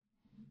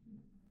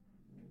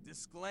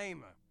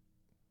Disclaimer.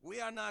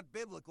 We are not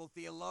biblical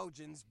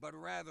theologians, but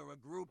rather a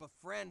group of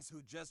friends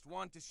who just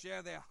want to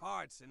share their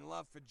hearts and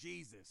love for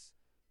Jesus.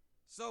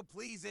 So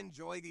please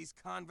enjoy these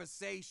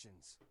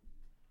conversations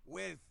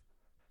with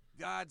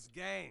God's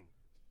gang.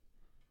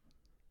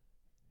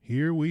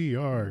 Here we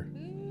are.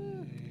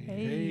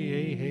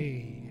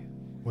 Hey.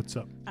 What's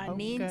up?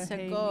 Anin Okay.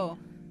 Sago.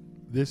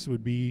 This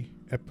would be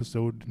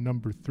episode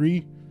number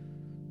 3.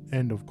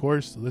 And of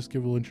course, let's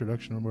give a little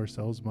introduction of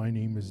ourselves. My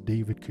name is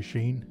David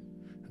Kashane,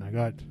 and I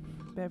got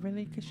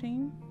Beverley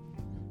Kashane.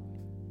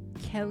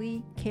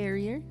 Kelly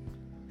Carrier.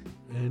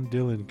 And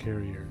Dylan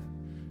Carrier.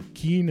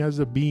 keen as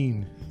a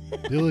bean,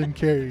 Dylan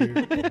Carrier.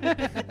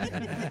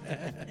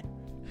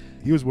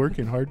 He was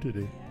working hard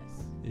today.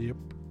 Yep.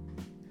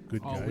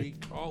 Good guy. All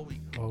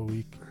week. All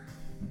week.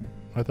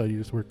 I thought you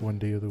just worked one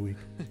day of the week.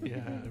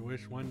 Yeah, I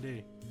wish one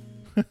day.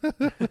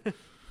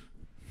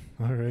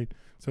 All right.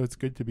 So it's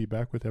good to be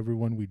back with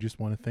everyone. We just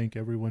want to thank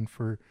everyone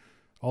for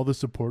all the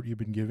support you've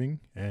been giving,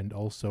 and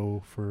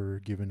also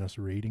for giving us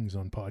ratings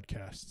on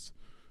podcasts,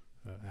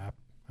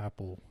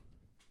 Apple,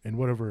 and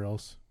whatever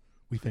else.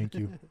 We thank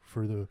you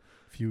for the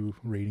few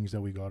ratings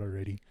that we got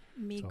already.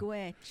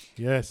 Miigwech.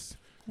 Yes.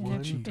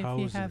 One If thousand.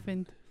 you you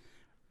haven't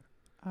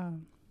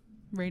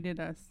rated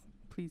us,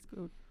 please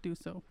go do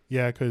so.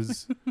 Yeah,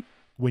 because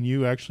when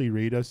you actually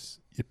rate us,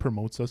 it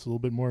promotes us a little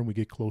bit more, and we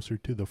get closer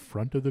to the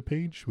front of the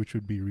page, which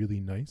would be really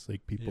nice.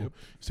 Like people, Yep.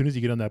 as soon as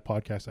you get on that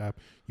podcast app,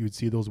 you would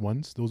see those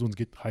ones. Those ones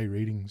get high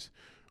ratings,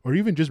 or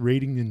even just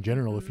rating in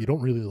general. If you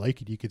don't really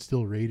like it, you could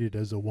still rate it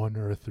as a 1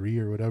 or a 3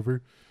 or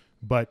whatever.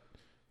 But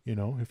you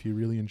know, if you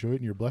really enjoy it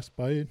and you're blessed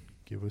by it,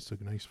 give us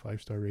a nice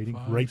 5-star rating.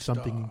 Write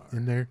something 5-star.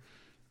 in there,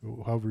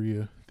 however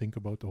you think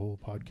about the whole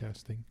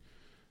podcast thing.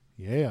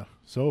 Yeah,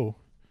 so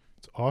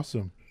it's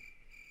awesome.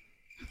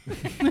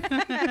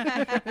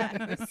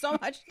 So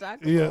much to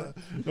talk about. Yeah.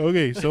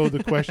 Okay, so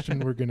the question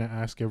we're going to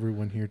ask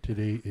everyone here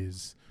today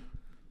is,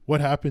 what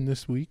happened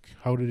this week?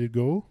 How did it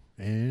go?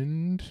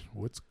 And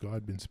what's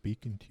God been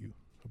speaking to you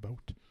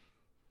about? Get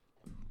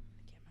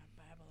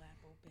my Bible app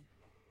open.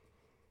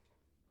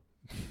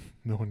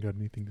 No one got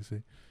anything to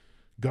say.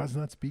 God's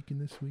not speaking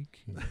this week.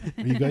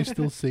 Are you guys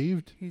still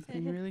saved? He's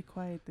been really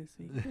quiet this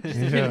week.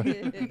 Yeah.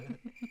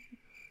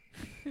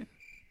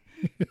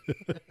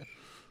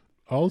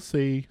 I'll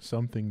say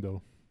something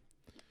though.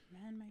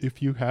 Man, my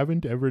If you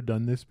haven't ever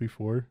done this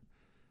before,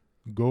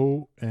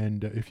 go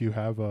and if you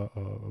have a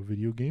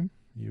video game,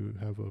 you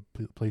have a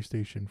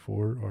PlayStation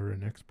 4 or an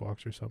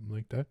Xbox or something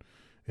like that,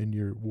 and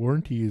your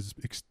warranty is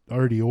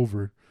already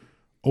over,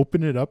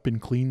 open it up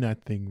and clean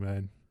that thing,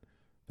 man.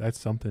 That's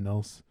something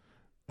else.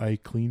 I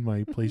cleaned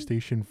my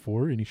PlayStation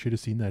 4, and you should have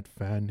seen that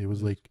fan. It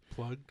was like,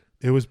 Plugged.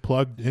 it was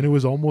plugged, and it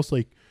was almost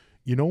like,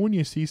 you know, when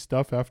you see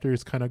stuff after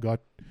it's kind of got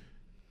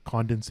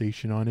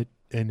condensation on it,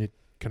 and it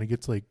kind of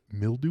gets like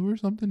mildew or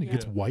something, it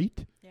gets Yeah.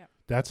 white. Yeah.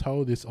 That's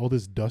how all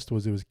this dust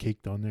was. It was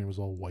caked on there. It was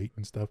all white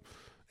and stuff.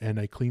 And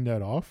I cleaned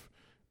that off.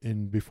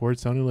 And before it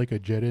sounded like a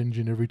jet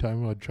engine every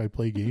time I'd try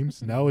play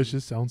games. Now it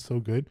just sounds so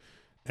good.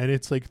 And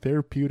it's like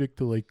therapeutic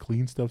to like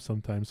clean stuff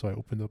sometimes. So I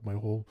opened up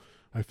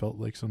I felt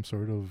like some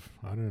sort of,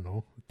 I don't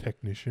know,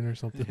 technician or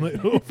something.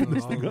 Like, open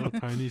this All thing the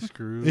up. tiny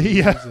screws.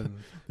 Yeah. And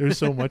There's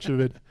so much of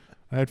it.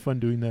 I had fun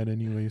doing that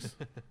anyways.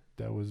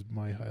 That was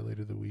my highlight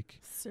of the week.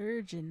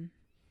 surgeon.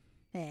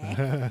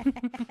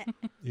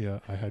 Yeah,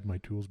 I had my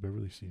tools.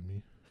 Beverly seen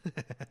me.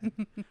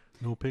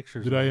 no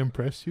pictures. Did I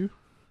impress you?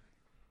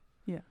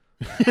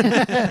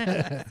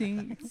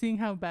 seeing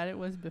how bad it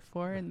was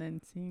before and then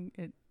seeing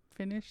it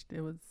finished, it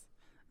was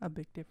a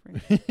big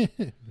difference.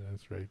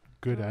 That's right.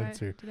 Good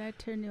answer. Did I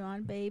turn you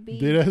on, baby?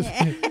 Did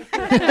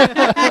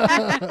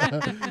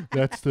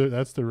That's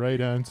the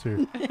right answer.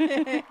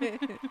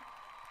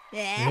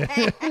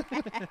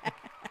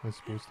 That's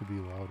supposed to be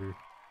louder.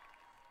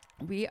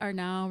 We are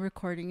now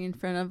recording in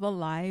front of a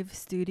live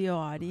studio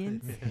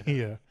audience.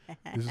 Yeah.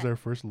 This is our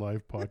first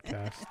live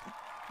podcast.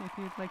 If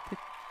you'd like to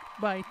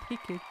buy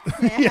tickets,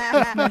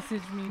 Yeah.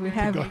 message me. We during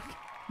have- the week.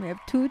 We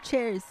have 2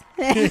 chairs.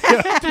 Yeah,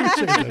 that's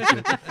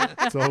it.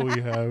 That's all we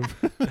have.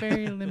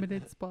 Very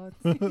limited spots.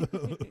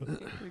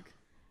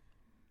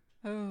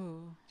 Oh.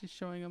 Just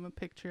showing them a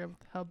picture of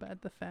how bad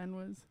the fan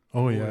was.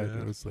 Oh, Oh, yeah.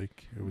 yeah. It was pretty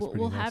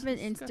We'll nice. have an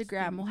Disgusting.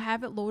 Instagram. We'll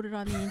have it loaded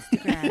on the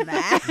Instagram.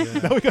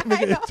 Now we gotta make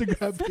I an know.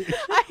 Instagram page.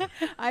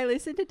 I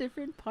listen to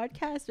different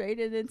podcasts, right?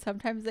 And then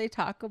sometimes they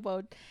talk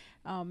about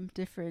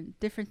different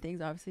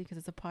things, obviously, because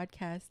it's a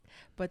podcast.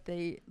 But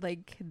they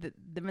like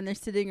when they're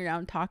sitting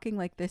around talking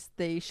like this,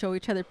 they show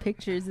each other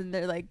pictures, and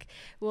they're like,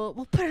 "Well,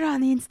 we'll put it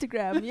on the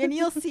Instagram, and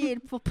you'll see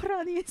it. We'll put it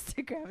on the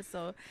Instagram."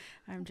 So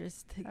I'm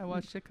just I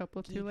watched a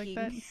couple too like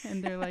Geeking. that,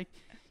 and they're like,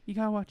 "You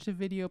gotta watch the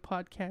video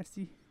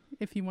podcast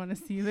if you want to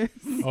see this."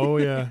 Oh,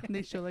 yeah. And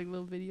they show like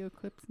little video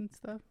clips and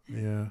stuff.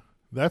 Yeah.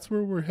 That's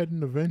where we're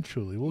heading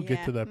eventually. We'll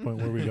get to Yeah. that point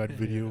where we got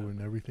video Yeah.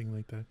 and everything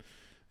like that.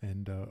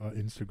 And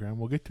Instagram.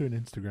 We'll get to an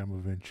Instagram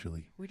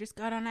eventually. we just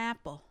got on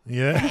Apple.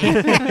 Yeah.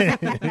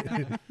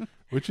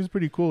 Which is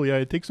pretty cool. Yeah,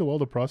 it takes a while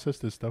to process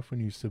this stuff when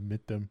you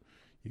submit them.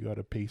 You got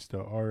to paste a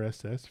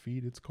RSS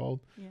feed, it's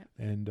called. Yeah.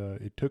 And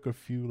it took a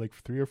few, like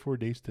 3 or 4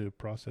 days to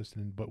process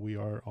it, but we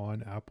are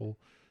on Apple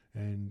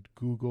and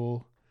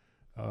Google,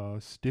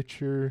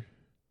 Stitcher.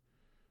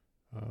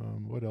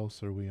 What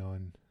else are we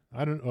on?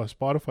 I don't know.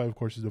 Spotify, of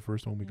course, is the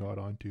first one we got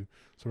onto.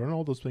 So we're on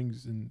all those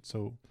things. And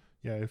so,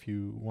 yeah, if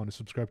you want to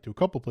subscribe to a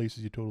couple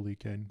places, you totally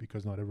can,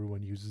 because not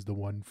everyone uses the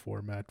one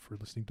format for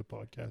listening to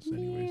podcasts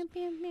anyways.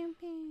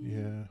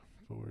 Yeah.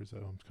 But where's that?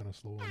 I'm kind of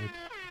slow on it.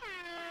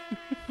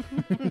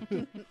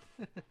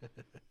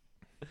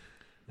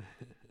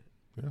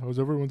 Yeah, how's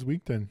everyone's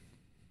week then?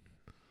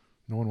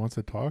 No one wants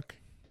to talk?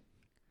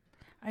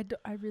 I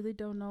really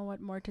don't know what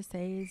more to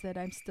say. Is that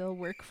I'm still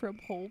work from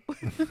home.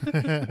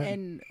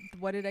 And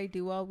what did I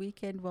do all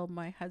weekend? Well,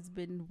 my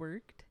husband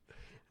worked.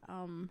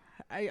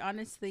 I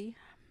honestly,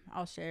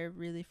 I'll share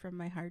really from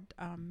my heart.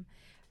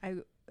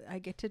 I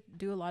get to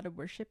do a lot of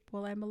worship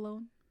while I'm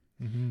alone.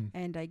 Mm-hmm.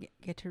 And I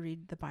get to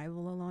read the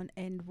Bible alone.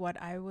 And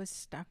what I was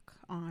stuck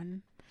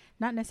on,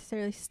 not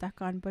necessarily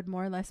stuck on, but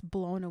more or less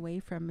blown away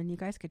from, and you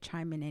guys could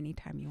chime in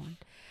anytime you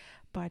want,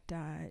 but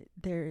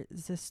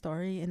there's a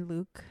story in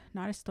Luke,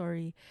 not a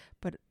story,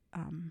 but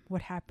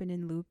what happened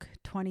in Luke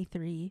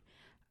 23,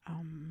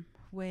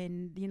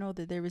 when, you know,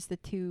 that there was the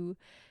two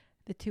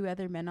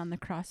other men on the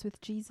cross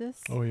with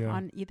Jesus. Oh, yeah.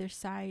 On either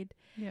side.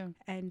 Yeah.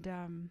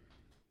 And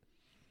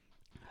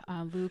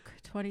Luke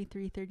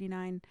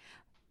 23:39,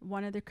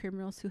 one of the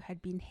criminals who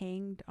had been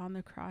hanged on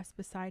the cross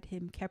beside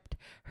him kept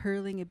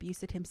hurling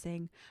abuse at him,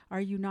 saying, "Are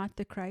you not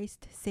the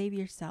Christ? Save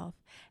yourself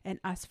and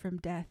us from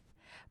death."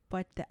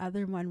 But the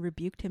other one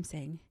rebuked him,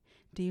 saying,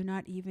 "Do you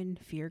not even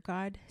fear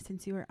God,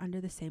 since you are under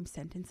the same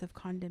sentence of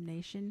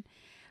condemnation?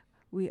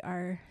 We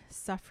are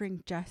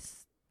suffering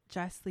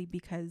justly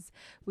because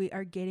we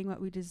are getting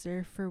what we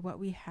deserve for what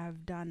we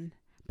have done.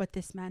 But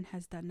this man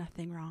has done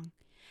nothing wrong."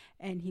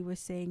 And he was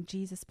saying,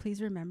 "Jesus,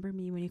 please remember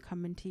me when you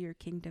come into your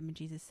kingdom." And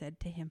Jesus said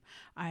to him,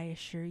 "I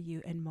assure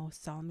you and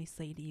most solemnly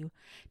say to you,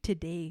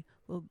 today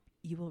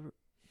you will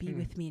be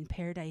with me in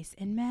paradise."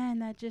 And man,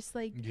 that just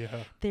like,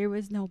 there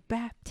was no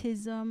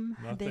baptism.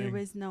 Nothing. There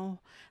was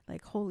no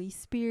like Holy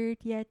Spirit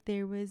yet.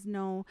 There was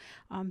no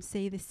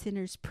say the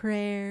sinner's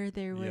prayer.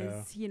 There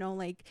was, you know,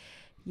 like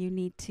you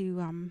need to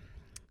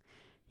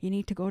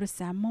go to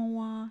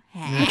Samoa.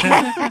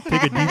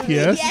 Take a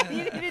DTS. Yeah,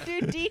 you need to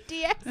do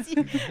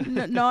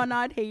DTS. No,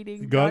 not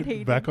hating. Got not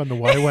hating. back on the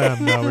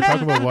YWAM now. We're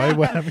talking about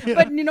YWAM.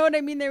 But you know what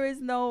I mean? There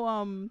was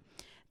no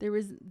there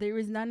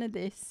was none of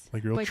this.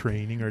 Like real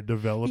training or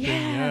developing.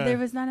 Yeah, there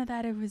was none of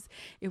that.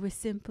 It was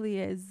simply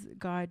as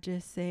God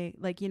just saying,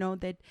 like, you know,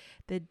 that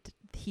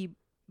he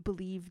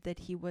believed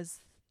that he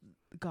was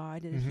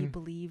God, and he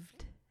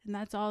believed. And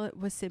that's all it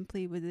was,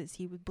 simply with this.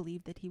 He would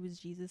believe that he was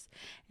Jesus.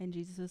 And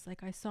Jesus was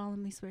like, "I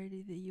solemnly swear to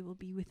you that you will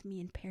be with me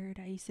in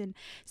paradise." And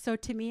so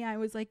to me, I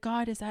was like,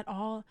 God, is that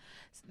all?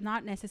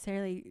 Not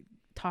necessarily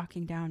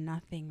talking down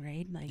nothing,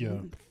 right? Like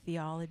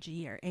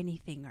theology or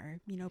anything, or,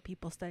 you know,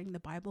 people studying the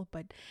Bible.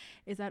 But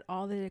is that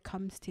all that it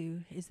comes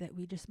to? Is that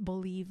we just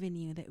believe in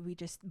you, that we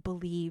just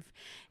believe.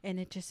 And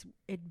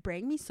it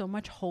brought me so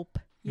much hope,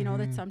 you know,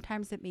 that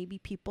sometimes that maybe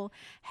people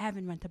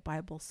haven't went to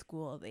Bible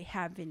school. They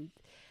haven't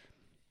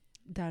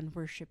done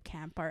worship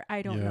camp, or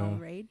I don't know,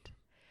 right?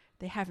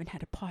 They haven't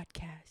had a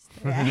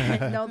podcast.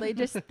 No,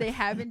 they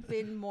haven't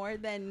been more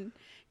than,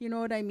 you know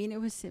what I mean? It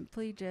was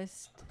simply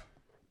just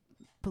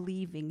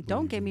believing.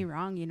 Don't get me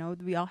wrong, you know,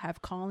 we all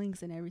have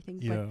callings and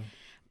everything,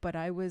 but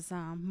I was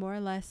more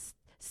or less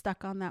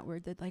stuck on that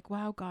word, that like,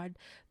 wow, God,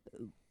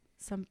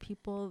 some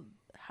people,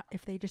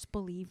 if they just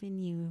believe in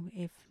you,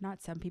 if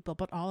not some people,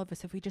 but all of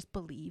us, if we just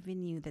believe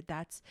in you,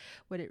 that's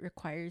what it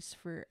requires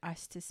for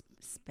us to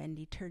spend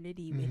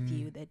eternity with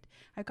you. That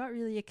I got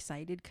really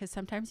excited, because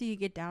sometimes you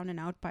get down and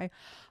out by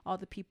all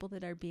the people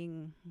that are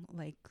being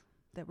like,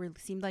 that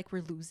seemed like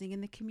we're losing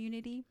in the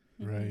community.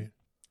 Right.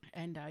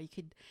 And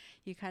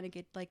you kind of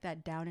get like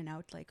that down and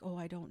out, like, oh,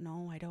 I don't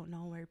know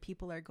where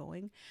people are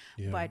going.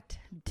 But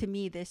to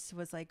me, this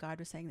was like God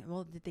was saying,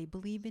 well, did they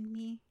believe in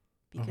me?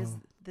 Because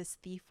this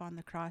thief on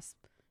the cross,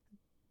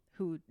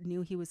 who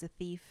knew he was a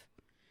thief,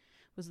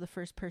 was the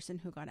first person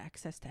who got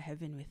access to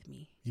heaven with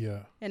me. Yeah.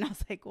 And I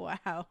was like,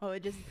 wow.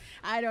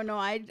 I don't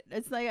know.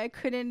 It's like I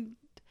couldn't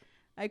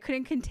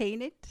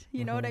contain it.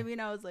 You know what I mean?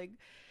 I was like,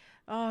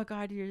 oh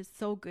God, you're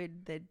so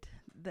good that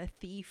the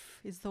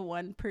thief is the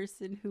one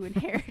person who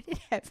inherited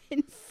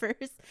heaven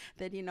first.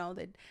 That, you know,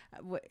 that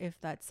if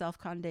that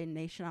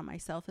self-condemnation on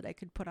myself that I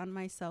could put on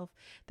myself,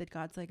 that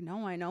God's like,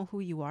 no, I know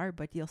who you are,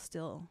 but you'll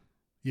still,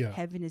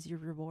 heaven is your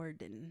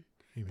reward. And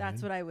Amen.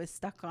 That's what I was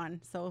stuck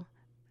on. So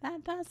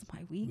that's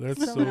my week.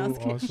 That's so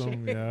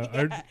awesome.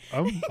 Yeah.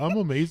 I'm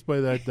amazed by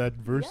that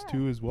verse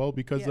too as well,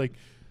 because like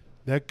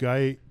that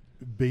guy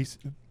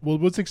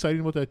what's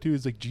exciting about that too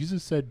is like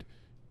Jesus said,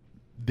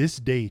 this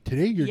day,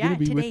 today, you're going to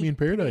be with me in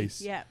paradise.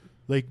 Today,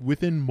 like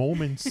within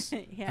moments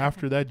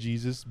after that,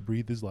 Jesus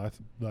breathed his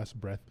last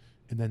breath.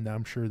 And then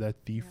I'm sure that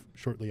thief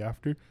shortly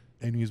after,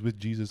 and he's with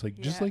Jesus, like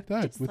just like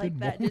that, just within like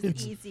that,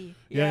 moments. Just easy.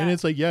 And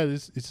it's like,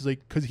 it's just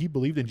like, because he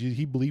believed in Jesus.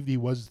 He believed he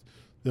was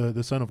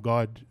the Son of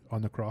God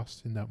on the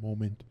cross in that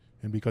moment,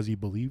 and because he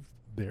believed,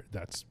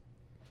 that's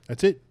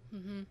it.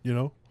 Mm-hmm. You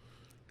know,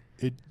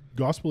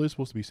 gospel is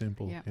supposed to be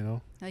simple. Yeah. You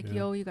know, Like, Yeah.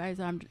 yo, you guys,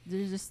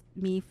 there's just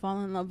me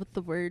falling in love with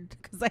the word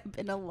because I've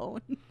been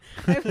alone.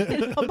 I've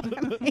been all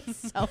by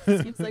myself.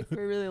 Seems like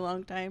for a really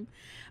long time,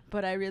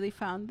 but I really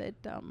found that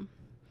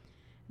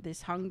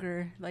this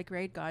hunger, like,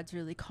 right, God's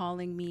really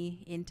calling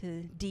me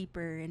into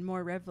deeper and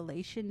more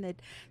revelation. That,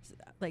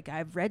 like,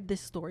 I've read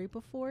this story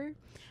before,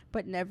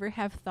 but never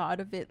have thought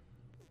of it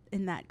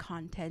in that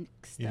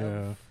context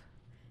of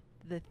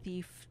the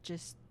thief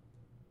just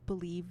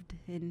believed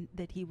in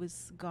that he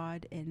was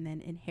God and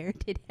then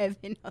inherited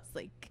heaven. I was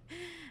like,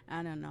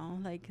 I don't know,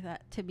 like,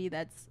 that to me,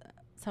 that's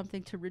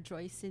something to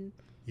rejoice in.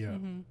 Yeah.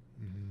 Mm-hmm.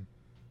 Mm-hmm.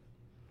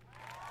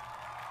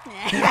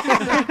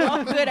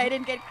 Oh, good, I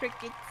didn't get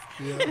crickets.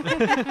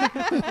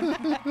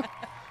 Yeah.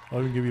 I'll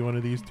even give you one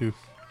of these too.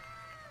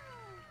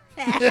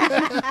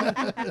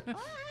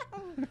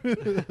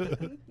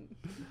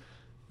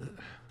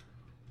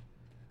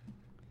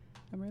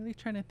 I'm really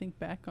trying to think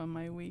back on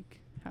my week,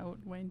 how it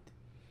went.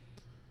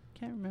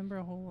 Can't remember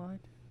a whole lot.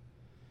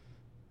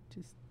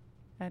 Just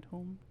at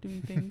home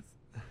doing things.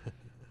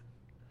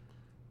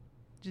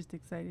 Just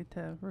excited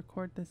to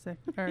record the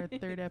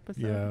third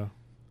episode. Yeah.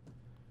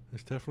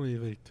 It's definitely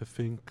like to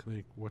think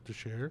like what to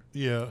share.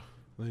 Yeah.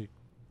 Like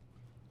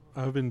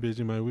I've been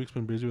busy. My week's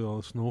been busy with all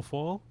the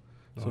snowfall.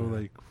 So Oh, yeah.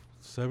 like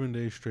 7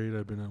 days straight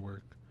I've been at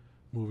work,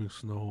 moving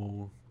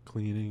snow,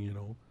 cleaning, you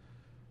know.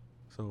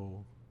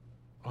 So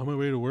on my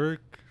way to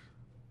work,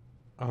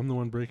 I'm the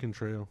one breaking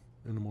trail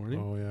in the morning.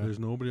 Oh, yeah. There's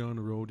nobody on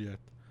the road yet.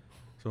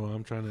 So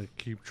I'm trying to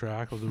keep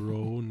track of the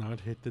road, not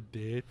hit the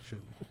ditch.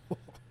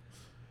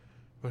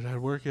 But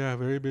at work, yeah,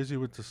 very busy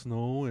with the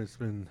snow. It's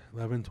been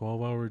 11,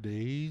 12-hour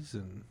days.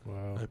 And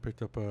Wow. I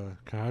picked up a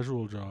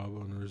casual job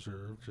on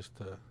reserve just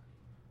to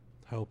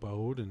help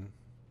out and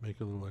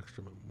make a little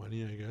extra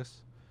money, I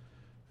guess.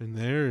 And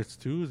there, it's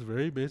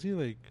very busy.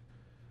 Like,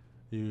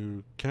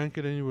 you can't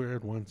get anywhere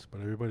at once, but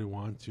everybody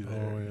wants you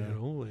there. Oh, yeah. You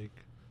know,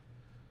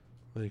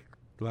 like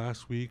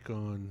last week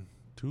on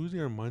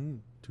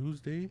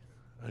Tuesday,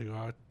 I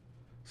got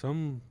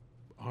some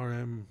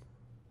RM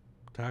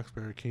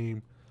taxpayer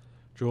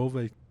drove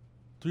like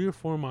 3 or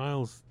 4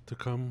 miles to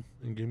come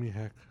and give me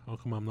heck. How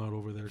come I'm not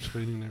over there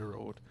cleaning their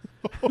road?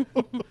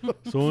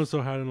 So and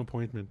so had an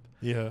appointment,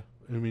 Yeah.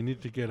 and we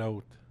need to get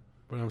out.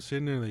 But I'm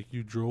sitting there like,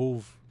 you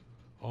drove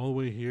all the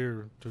way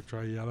here to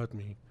try yell at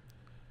me.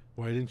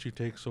 Why didn't you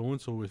take so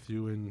and so with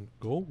you and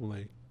go?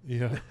 Like,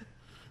 Yeah.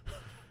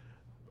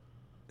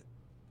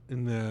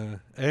 in the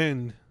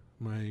end,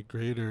 my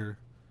grader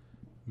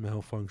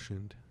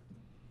malfunctioned.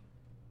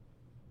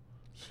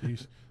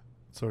 Jeez.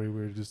 Sorry,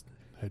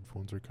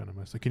 headphones are kind of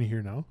messed up. Can you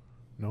hear now?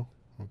 No?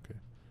 Okay.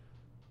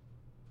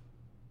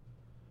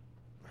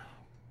 Oh,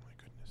 my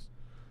goodness.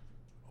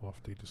 I'll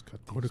have to just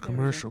cut Go to these.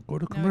 commercial. Go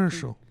to Now I can-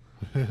 commercial.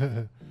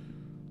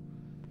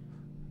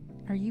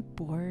 Are you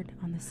bored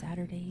on the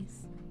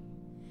Saturdays?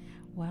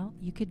 Well,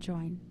 you could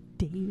join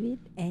David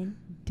and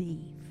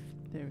Dave.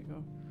 There we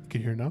go.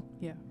 Can you hear now?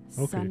 Yeah.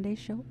 Okay. Sunday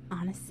show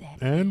on a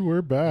Saturday. And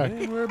we're back.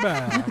 And we're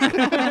back.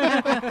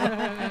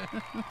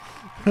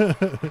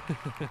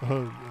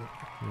 Oh,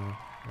 yeah.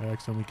 I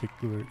accidentally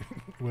kicked the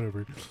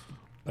whatever.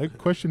 I have a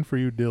question for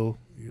you, Dill.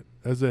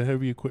 As a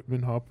heavy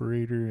equipment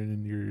operator,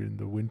 and you're in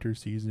the winter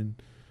season,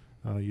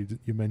 you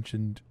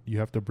mentioned you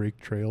have to break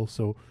trail,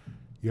 so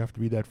you have to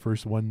be that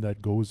first one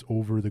that goes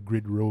over the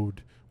grid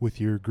road with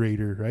your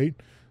grader, right?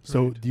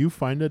 So Right. do you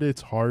find that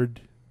it's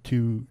hard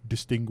to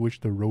distinguish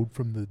the road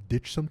from the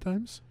ditch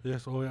sometimes?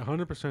 Yes, oh yeah,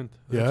 100%.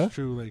 Yeah? That's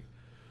true. Like,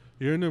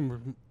 you're in a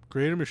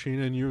grader machine,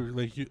 and you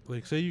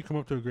say you come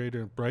up to a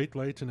grader, bright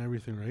lights and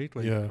everything, right?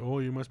 Like, Yeah. oh,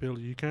 you must be able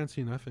to, you can't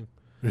see nothing.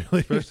 Really?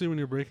 Especially when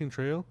you're breaking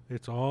trail,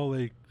 it's all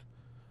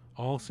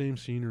same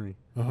scenery,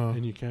 Uh-huh.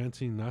 and you can't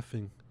see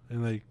nothing.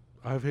 And like,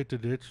 I've hit the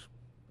ditch,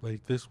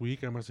 like this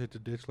week, I must hit the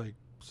ditch like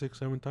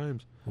 6-7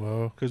 times.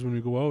 Wow. Because when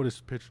we go out,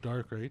 it's pitch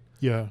dark, right?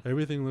 Yeah.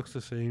 Everything looks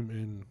the same,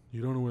 and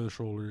you don't know where the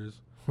shoulder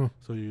is. Huh.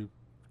 So you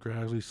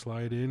gradually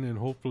slide in, and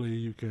hopefully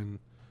you can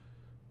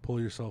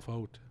pull yourself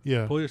out.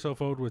 Yeah. Pull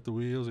yourself out with the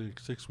wheels, like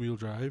 6-wheel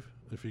drive,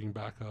 if you can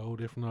back out.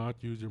 If not,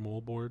 use your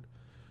moldboard.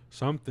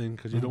 Something,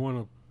 because you Mhm. don't want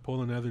to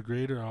pull another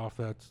grader off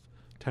that's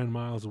 10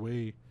 miles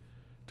away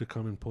to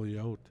come and pull you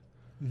out,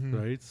 Mhm.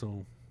 right?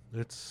 So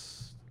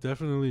it's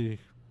definitely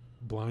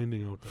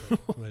blinding out there.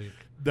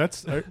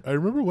 Like, I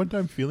remember one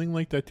time feeling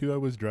like that too. I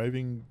was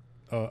driving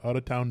out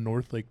of town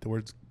north, like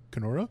towards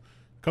Kenora,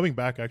 coming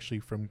back actually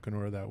from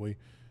Kenora that way,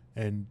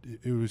 and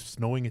it was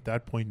snowing at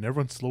that point, and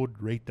everyone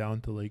slowed right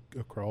down to like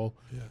a crawl,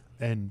 yeah.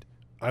 and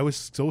I was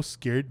so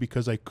scared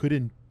because I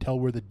couldn't tell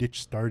where the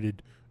ditch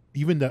started.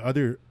 Even the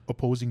other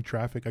opposing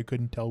traffic, I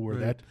couldn't tell where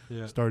Right, that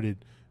yeah. started,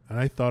 and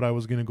I thought I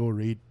was gonna go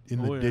right in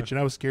Oh, the yeah. ditch, and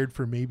I was scared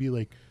for maybe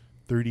like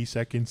 30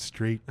 seconds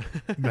straight.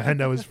 Man,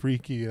 that was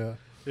freaky.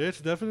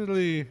 It's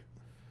definitely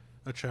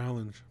a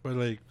challenge. But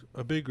like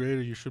a big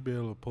grader, you should be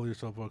able to pull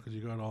yourself out because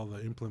you got all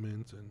the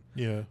implements, and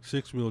Yeah.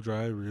 6-wheel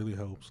drive really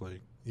helps,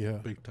 like Yeah.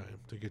 big time,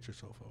 to get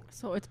yourself out.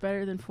 So it's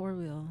better than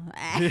 4-wheel.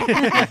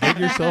 Get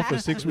yourself a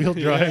 6-wheel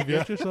drive. Yeah.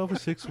 Get yourself a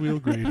 6-wheel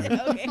grader.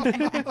 Okay.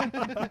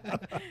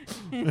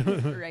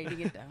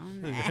 Writing it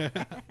down.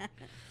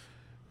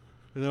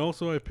 And then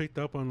also I picked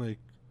up on like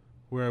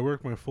where I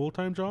work my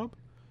full-time job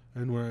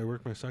and where I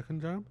work my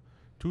second job,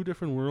 2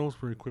 different worlds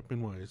for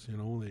equipment wise, you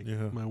know, like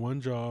Yeah. my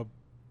one job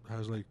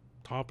has like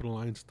top of the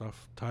line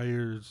stuff,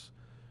 tires,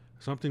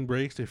 something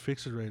breaks, they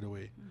fix it right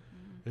away.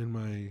 In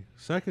my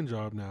second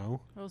job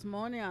now, Los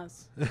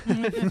monias.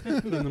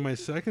 in my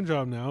second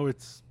job now,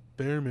 it's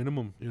bare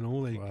minimum, you know,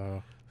 like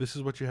Wow. this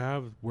is what you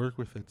have, work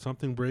with it.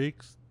 Something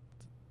breaks,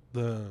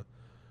 the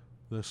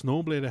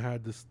snow blade I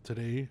had this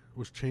today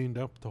was chained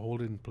up to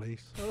hold it in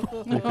place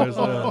because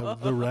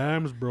the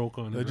rams broke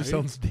on it. That just right?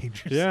 sounds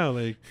dangerous. Yeah,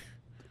 like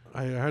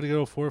I had to get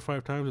out 4 or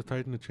 5 times to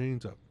tighten the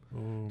chains up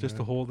Oh, just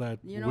to man. hold that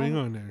You know, wing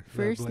on there. that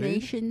First blade.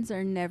 Nations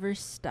are never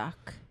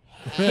stuck.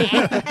 They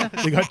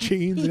got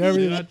chains and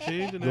everything. Yeah,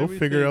 chains and Go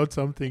figure everything. out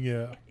something.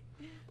 Yeah.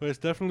 But it's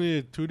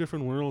definitely 2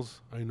 different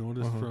worlds I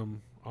noticed Uh-huh.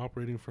 from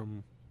operating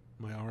from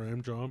my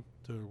RM job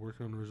to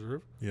working on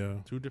reserve. Yeah.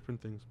 2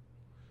 different things.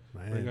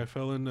 Man. Like I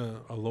fell in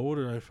a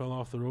loader, I fell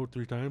off the road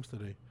 3 times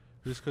today.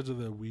 Just because of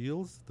the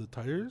wheels, the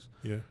tires,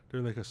 Yeah. they're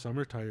like a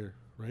summer tire,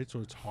 right? So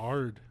it's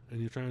hard, and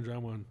you're trying to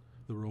drive on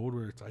the road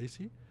where it's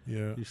icy.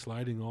 Yeah. You're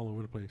sliding all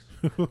over the place.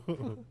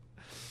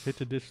 Hit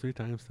the ditch 3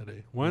 times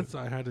today. Once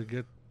I had to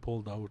get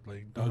pulled out,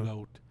 like dug Uh-huh.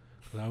 out,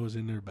 but I was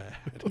in there bad.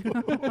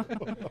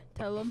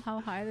 Tell them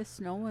how high the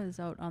snow was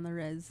out on the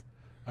res.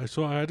 I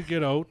had to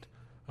get out.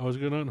 I was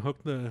gonna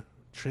unhook the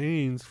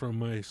chains from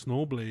my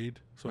snow blade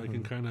so I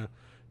can Mhm. kind of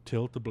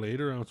tilt the blade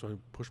around. So I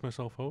pushed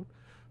myself out.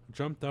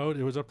 Jumped out.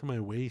 It was up to my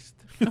waist.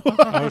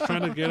 I was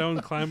trying to get out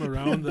and climb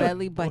around the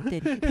Belly button.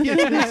 belly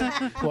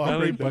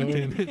Right down.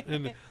 button,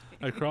 and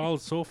I crawled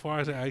so far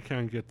I said I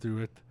can't get through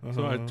it.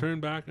 So I Uh-huh.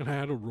 turned back and I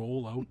had to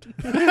roll out.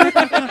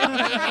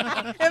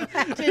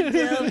 Imagine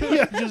Dylan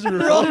Yeah, just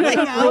rolling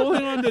out.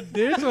 Rolling on the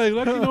ditch, like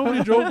lucky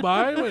nobody drove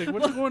by. Like,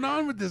 what's going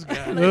on with this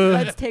guy?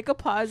 Let's take a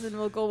pause and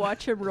we'll go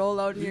watch him roll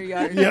out in your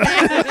yard.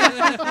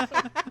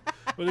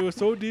 But it was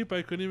so deep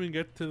I couldn't even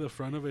get to the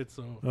front of it,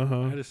 so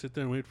Uh-huh. I had to sit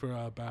there and wait for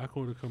a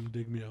backhoe to come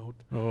dig me out.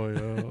 Oh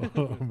yeah.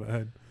 Oh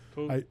man.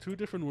 I- 2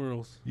 different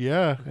worlds.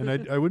 Yeah, and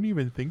I wouldn't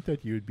even think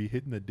that you would be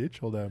hitting the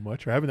ditch all that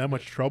much or having that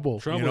much trouble.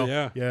 Trouble, you know?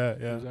 yeah. Yeah.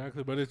 Yeah.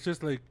 Exactly. But it's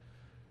just like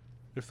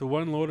if the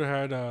one loader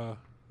had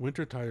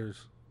winter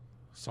tires,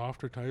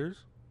 softer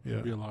tires, Yeah.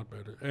 it'd be a lot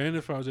better. And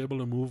if I was able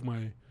to move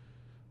my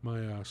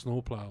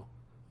snow plow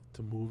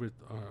to move it,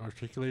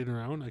 articulate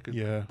around, I could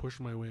Yeah. push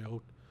my way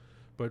out.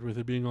 But with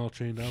it being all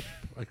chained up,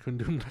 I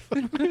couldn't do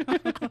nothing.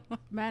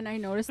 Man, I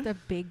noticed a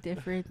big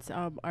difference.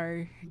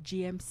 Our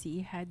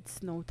GMC had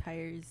snow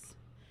tires.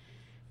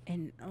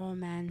 And oh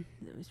man,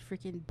 it was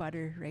freaking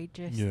butter, right?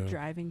 Just Yeah.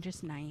 driving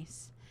just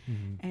nice.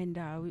 Mhm.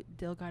 And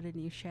Dill got a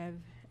new Chev,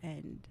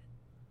 and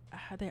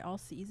are they all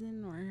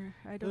season or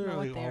I don't They're know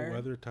like what they all are.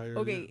 weather tires.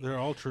 Okay. They're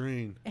all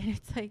terrain. And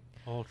it's like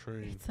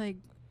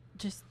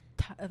just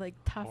tough.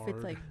 It's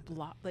Hard. like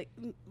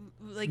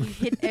like you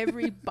hit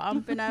every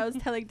bump. And I was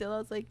telling Dill, I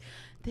was like,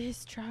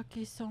 this truck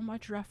is so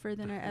much rougher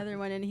than our other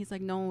one. And he's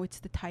like, no, it's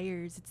the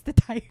tires. It's the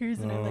tires.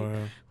 And I'm like, Oh,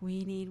 yeah.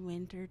 we need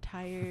winter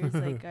tires.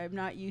 Like I'm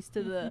not used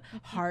to the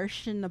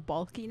harsh and the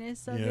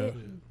bulkiness of Yeah. it.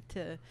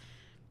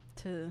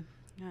 To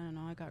I don't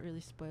know. I got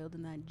really spoiled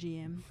in that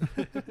GM.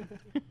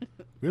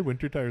 We had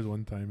winter tires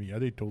one time. Yeah,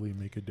 they totally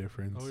make a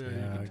difference. Oh,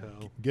 yeah, you can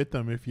tell. Get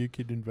them if you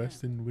could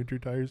invest in winter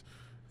tires.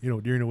 You know,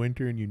 during the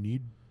winter and you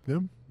need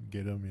them,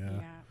 get them.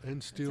 Yeah.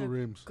 And steel a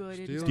rims. good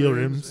Steel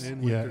rims.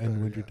 and yeah, winter and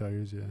tires, winter yeah.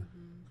 tires. Yeah.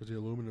 Because the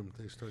aluminum,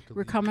 they start to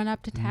We're leak. coming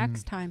up to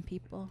tax Mm. time,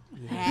 people.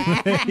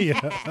 Yeah.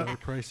 Yeah. Start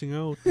pricing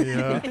out.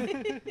 Yeah.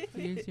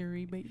 Use your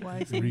rebate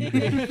wisely.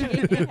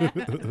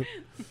 Rebate.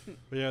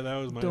 But yeah, that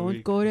was my Don't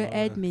week. go to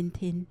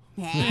Edmonton.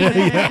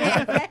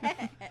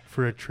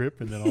 For a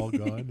trip and then all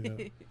gone.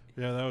 Yeah.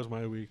 Yeah, that was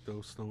my week,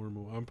 though, snow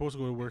removal. I'm supposed to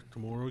go to work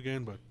tomorrow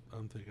again, but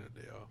I'm taking a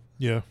day off.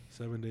 Yeah.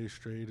 7 days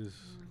straight is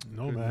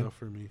No, good man. enough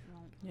for me.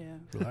 Yeah.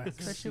 Relax.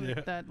 Especially Yeah.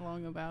 with that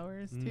long of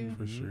hours, too. Mm.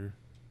 For Mhm. sure.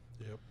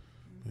 Yep.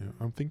 Yeah.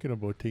 I'm thinking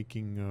about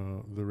taking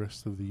the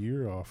rest of the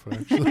year off,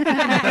 actually.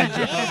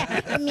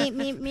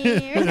 me.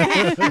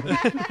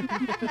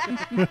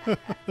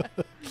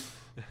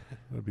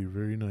 That'd be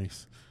very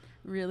nice.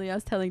 Really, I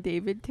was telling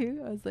David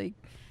too. I was like,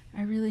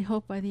 I really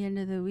hope by the end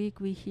of the week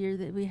we hear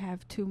that we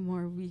have 2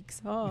 more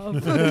weeks off.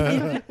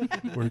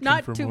 Working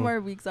Not from 2 home. more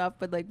weeks off,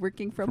 but like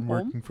working from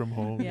home. Working from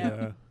home. Yeah.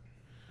 Yeah.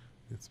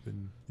 It's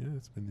been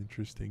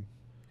interesting.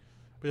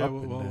 But yeah, Up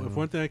and well, if down.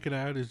 one thing I could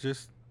add is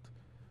just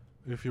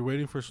if you're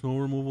waiting for snow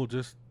removal,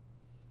 just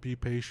be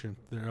patient.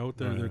 They're out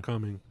there. Oh, They're yeah.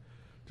 coming.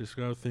 Just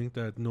got to think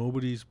that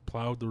nobody's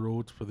plowed the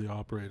roads for the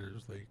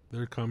operators. Like,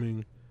 they're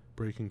coming,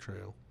 breaking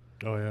trail.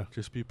 Oh yeah.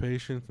 Just be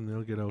patient, and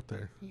they'll get out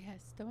there.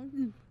 Yes,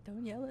 don't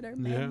yell at our Yeah,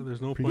 men.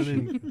 there's no point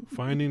in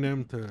finding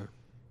them to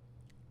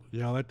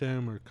yell at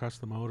them or cuss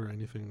them out or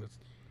anything. That's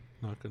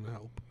not going to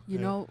help. You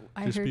Yeah. know,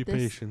 I Just be heard this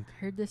patient.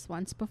 heard this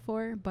once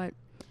before, but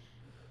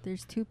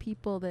there's two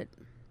people that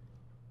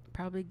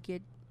probably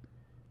get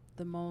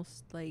the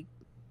most, like,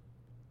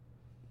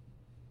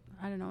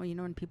 I don't know, you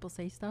know when people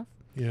say stuff?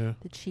 Yeah.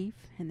 The chief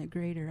and the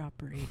grader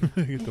operator.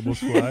 Get the most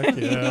flack.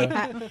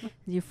 Yeah.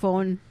 You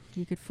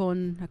could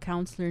phone a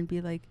counselor and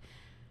be like,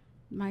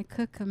 my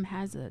cook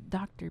has a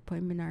doctor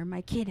appointment, or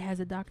my kid has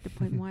a doctor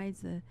appointment. Why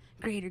is the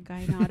grader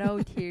guy not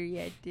out here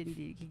yet? And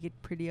you could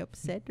get pretty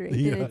upset, right?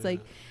 Yeah. And it's like,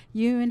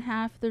 you and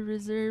half the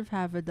reserve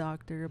have a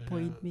doctor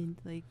appointment.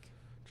 Like,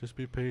 Just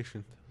be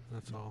patient.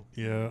 That's all.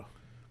 Yeah.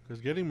 Because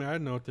getting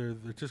mad out there,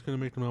 they're just going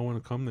to make them not want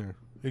to come there.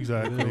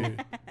 Exactly.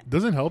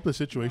 Doesn't help the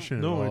situation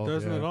at all. No, it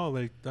doesn't Yeah. at all.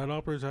 Like, that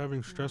operator's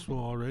having stressful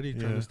already,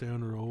 trying Yeah. to stay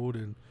on the road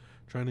and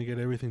trying to get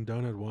everything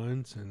done at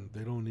once, and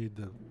they don't need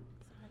the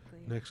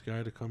next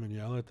guy to come and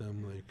yell at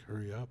them, like,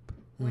 hurry up.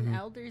 when Mhm.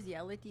 elders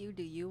yell at you,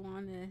 do you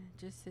want to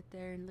just sit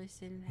there and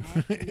listen?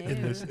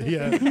 And No. listen-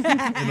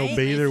 yeah. And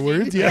obey their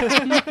words. Yeah.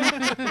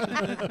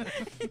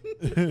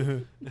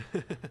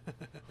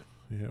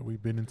 Yeah,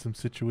 we've been in some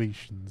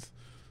situations.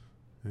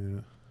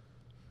 Yeah.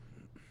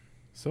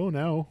 So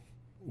now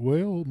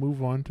we'll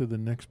move on to the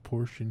next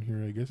portion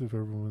here, I guess, if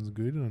everyone's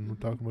good and we're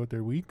talking about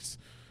their weeks.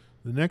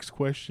 The next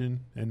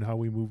question and how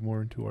we move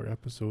more into our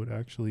episode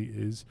actually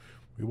is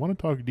we want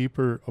to talk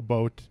deeper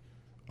about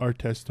our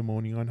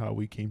testimony on how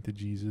we came to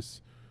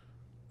Jesus.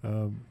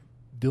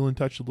 Dylan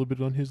touched a little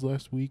bit on his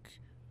last week.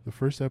 The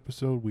first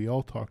episode, we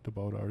all talked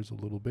about ours a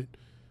little bit.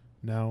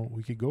 Now,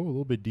 we could go a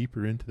little bit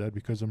deeper into that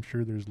because I'm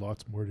sure there's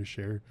lots more to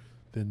share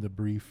than the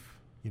brief,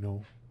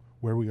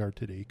 where we are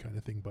today kind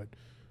of thing, but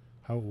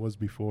how it was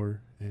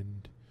before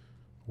and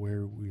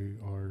where we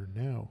are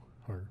now,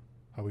 or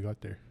how we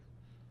got there,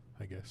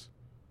 I guess.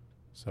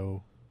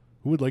 So,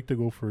 who would like to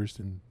go first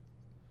and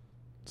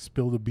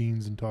spill the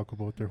beans and talk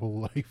about their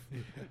whole life?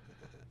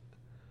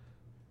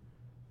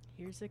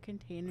 Here's a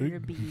container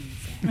of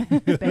beans.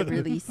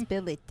 Beverly,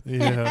 spill it.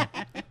 Yeah.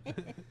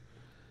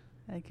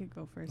 I could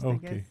go first, I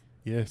Okay. guess.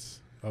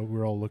 Yes.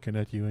 We're all looking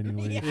at you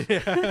anyway.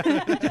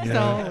 It's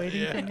all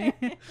waiting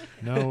for me.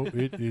 Now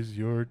it is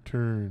your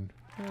turn.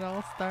 It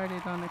all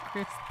started on a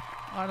crisp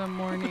autumn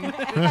morning.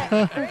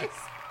 I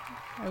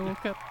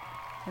woke up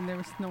and there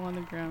was snow on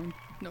the ground.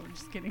 No,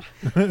 just kidding.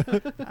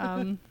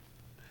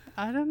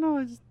 I don't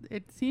know.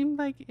 It seemed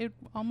like it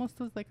almost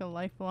was like a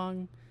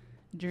lifelong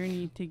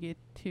journey to get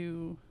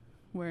to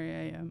where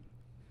I am.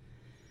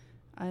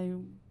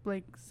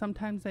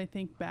 Sometimes I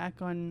think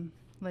back on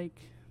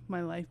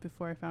my life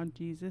before I found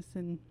Jesus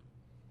and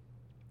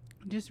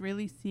just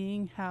really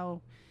seeing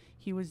how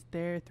he was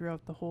there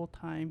throughout the whole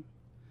time.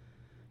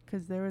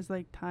 Because there was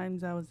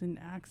times I was in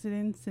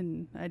accidents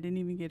and I didn't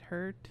even get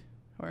hurt,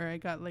 or I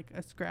got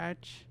a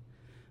scratch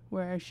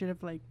where I should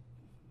have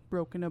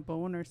broken a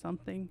bone or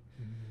something.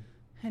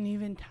 And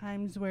even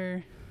times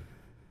where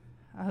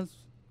I was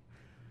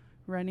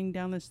running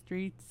down the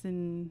streets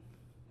in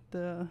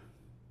the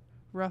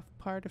rough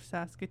part of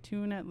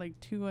Saskatoon at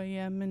 2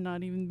 a.m. and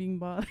not even being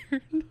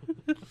bothered.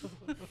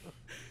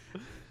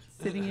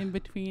 Sitting in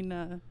between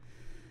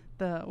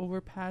the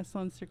overpass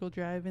on Circle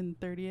Drive and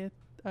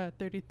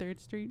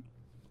 33rd Street.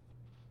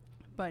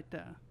 But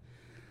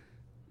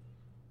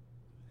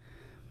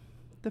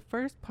the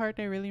first part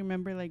I really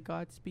remember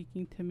God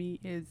speaking to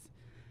me is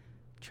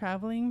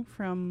traveling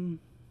from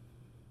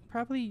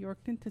probably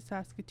Yorkton to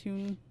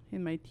Saskatoon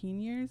in my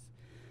teen years.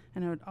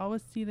 And I would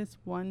always see this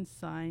one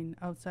sign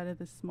outside of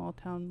this small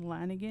town,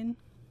 Lanigan.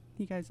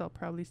 You guys all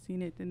probably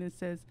seen it. And it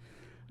says,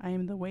 I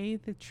am the way,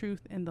 the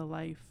truth, and the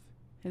life.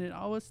 And it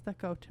always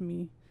stuck out to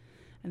me.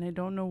 And I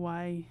don't know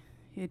why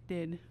it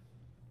did.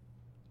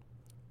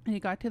 And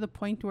it got to the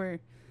point where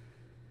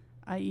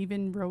I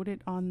even wrote it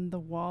on the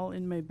wall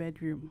in my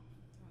bedroom.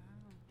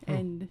 Wow.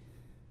 And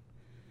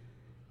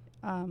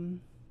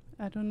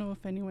I don't know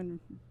if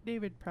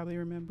David probably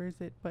remembers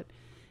it, but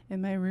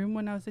in my room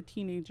when I was a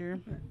teenager.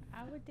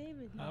 I would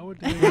David.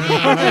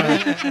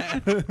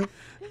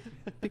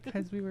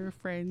 Because we were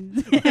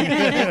friends.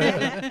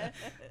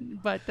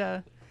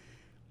 But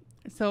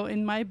so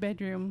in my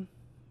bedroom,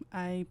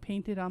 I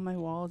painted on my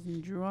walls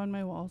and drew on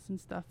my walls and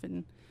stuff.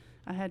 And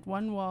I had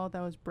one wall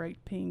that was bright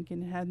pink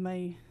and it had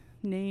my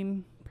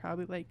name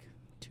probably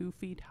 2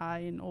 feet high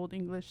in Old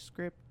English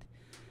script.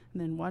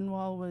 And then one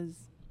wall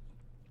was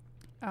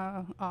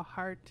a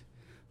heart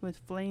with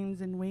flames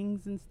and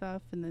wings and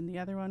stuff, and then the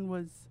other one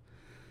was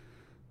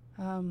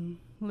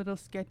little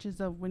sketches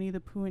of Winnie the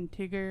Pooh and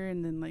Tigger,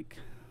 and then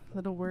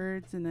little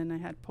words, and then I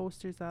had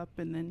posters up,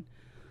 and then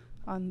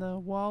on the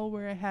wall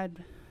where I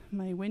had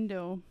my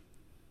window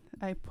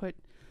I put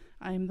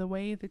I am the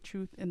way, the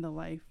truth, and the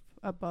life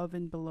above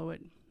and below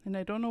it. And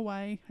I don't know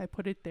why I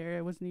put it there.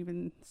 I wasn't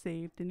even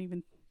saved, didn't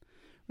even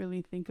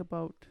really think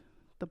about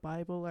the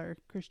Bible or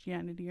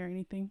Christianity or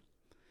anything.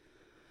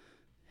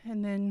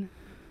 And then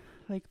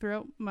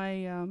throughout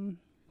my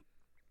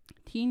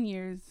teen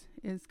years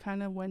is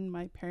kind of when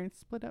my parents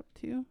split up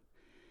too.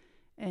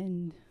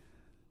 And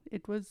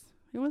it was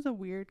a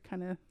weird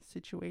kind of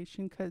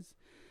situation because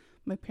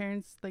my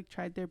parents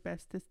tried their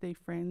best to stay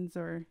friends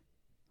or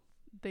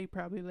they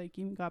probably like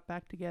even got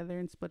back together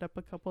and split up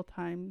a couple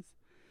times.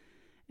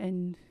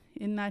 And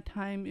in that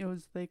time, it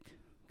was like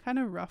kind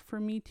of rough for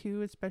me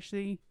too,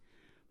 especially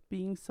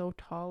being so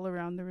tall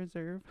around the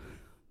reserve.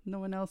 No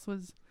one else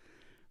was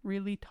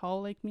really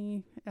tall like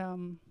me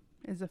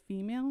as a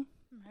female.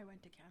 I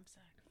went to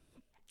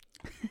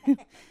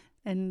campsite.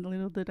 And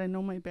little did I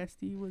know my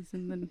bestie was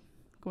in the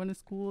going to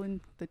school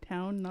in the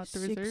town, not the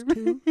reserve.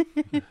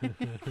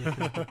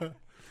 6'2".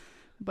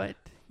 But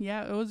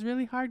yeah, it was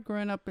really hard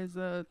growing up as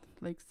a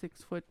like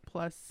 6 foot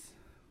plus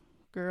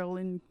girl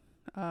in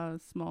a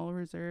small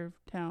reserve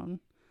town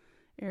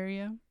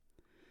area.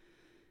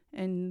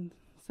 And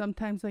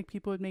sometimes like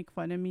people would make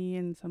fun of me,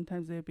 and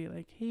sometimes they'd be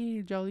like,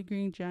 hey, Jolly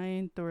Green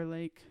Giant, or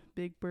like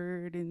Big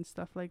Bird and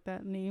stuff like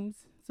that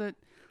names. So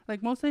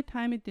like most of the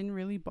time it didn't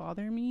really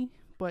bother me,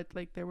 but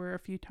like there were a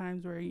few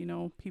times where, you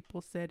know,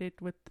 people said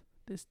it with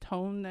this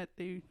tone that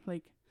they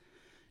like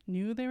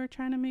knew they were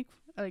trying to make,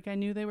 like I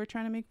knew they were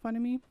trying to make fun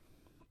of me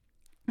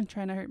and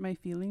trying to hurt my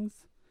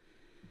feelings.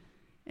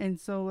 And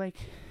so like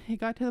it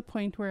got to the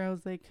point where I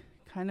was like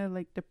kind of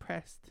like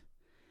depressed,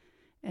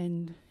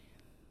 and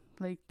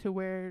like to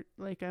where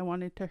like I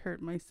wanted to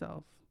hurt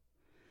myself.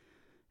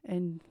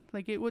 And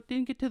like it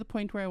didn't get to the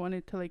point where I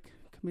wanted to like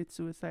commit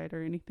suicide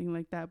or anything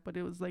like that, but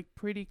it was like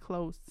pretty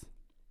close.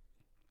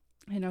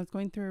 And I was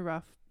going through a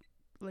rough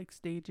like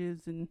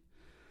stages, and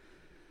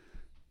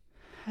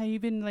I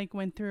even like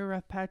went through a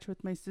rough patch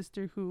with my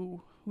sister,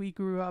 who we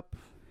grew up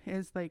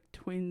as like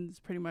twins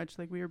pretty much.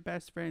 Like we were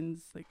best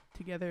friends, like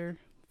together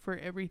for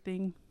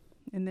everything.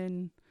 And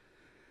then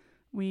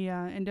we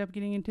ended up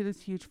getting into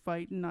this huge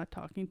fight and not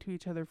talking to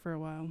each other for a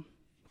while.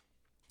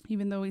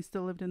 Even though we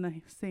still lived in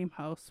the same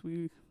house,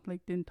 we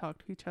like didn't talk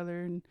to each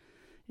other, and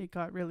it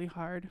got really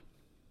hard.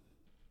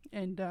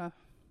 And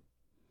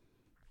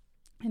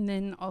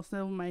then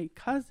also my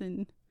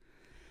cousin,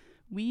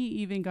 we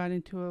even got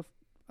into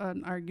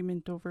an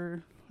argument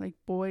over like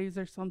boys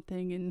or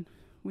something, and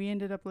we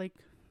ended up like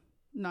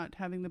not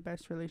having the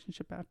best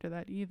relationship after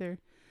that either.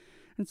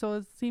 And so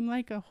it seemed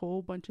like a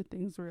whole bunch of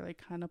things were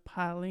like kind of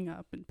piling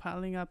up,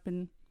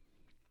 and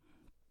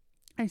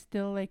I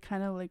still like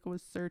kind of like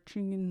was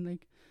searching, and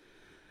like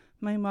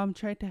my mom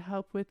tried to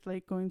help with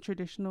like going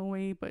traditional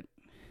way, but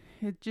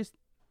it just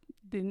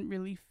didn't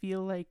really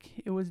feel like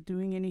it was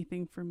doing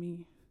anything for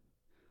me.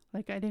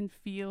 Like I didn't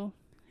feel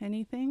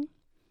anything.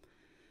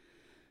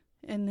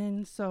 And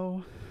then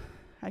so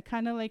I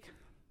kind of like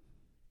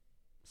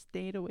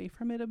stayed away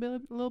from it a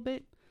little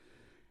bit.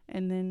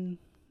 And then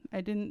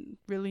I didn't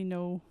really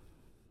know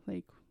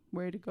like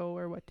where to go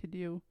or what to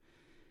do.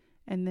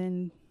 And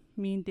then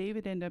me and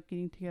David ended up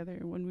getting together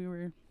when we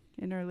were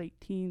in our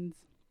late teens.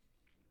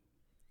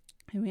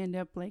 And we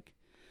ended up like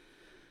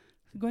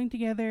going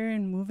together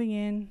and moving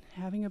in,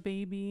 having a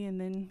baby, and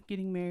then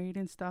getting married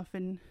and stuff.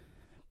 And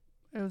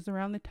it was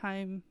around the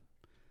time,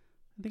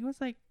 I think it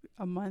was like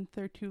a month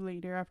or two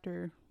later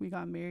after we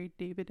got married,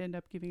 David ended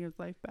up giving his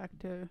life back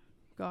to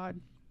God.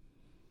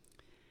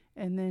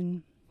 And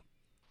then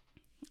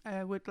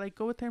I would like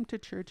go with him to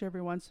church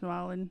every once in a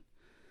while. And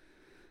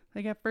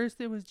like at first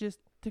it was just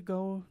to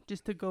go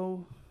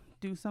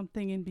do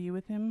something and be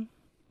with him.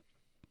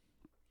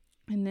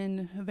 And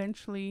then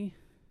eventually,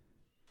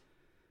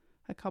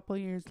 a couple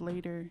years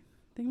later,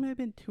 I think it might have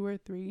been 2 or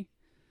 3,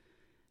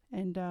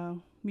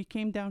 and we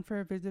came down for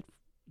a visit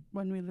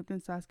when we lived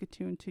in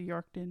Saskatoon to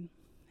Yorkton,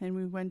 and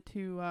we went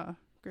to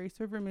Grace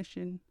River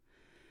Mission.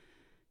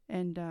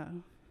 And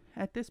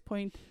at this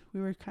point,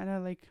 we were kind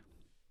of like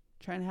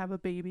trying to have a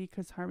baby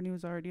because Harmony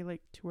was already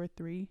like 2 or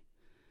 3.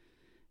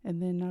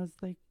 And then I was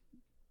like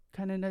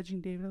kind of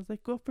nudging David. I was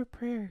like, go for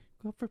prayer,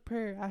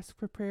 ask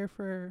for prayer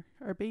for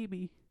our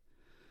baby.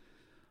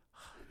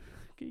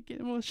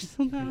 Get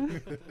emotional now.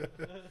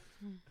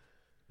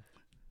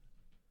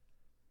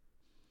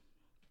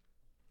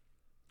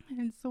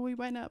 And so we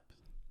went up,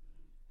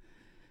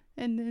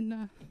 and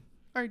then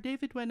our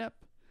David went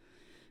up,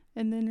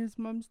 and then his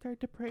mom started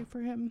to pray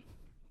for him,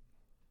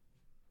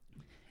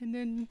 and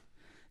then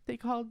they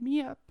called me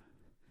up,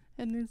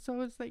 and then so it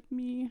was like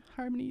me,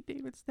 Harmony,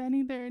 David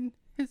standing there, and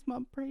his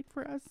mom prayed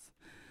for us.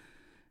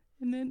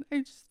 And then I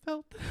just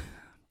felt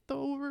the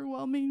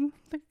overwhelming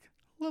like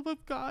love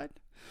of God.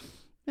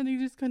 And I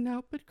just couldn't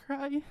help but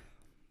cry.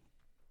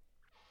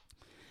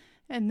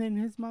 And then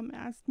his mom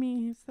asked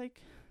me, he's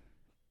like,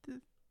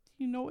 do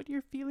you know what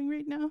you're feeling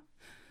right now?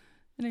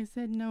 And I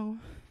said, no.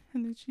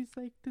 And then she's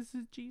like, this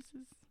is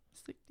Jesus.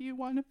 It's like, do you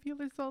want to feel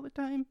this all the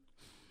time?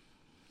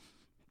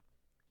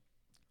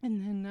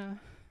 And then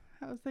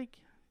I was like,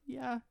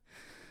 yeah.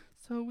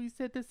 So we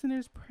said the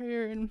sinner's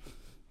prayer, and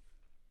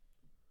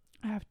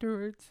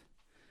afterwards,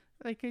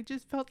 like I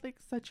just felt like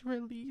such a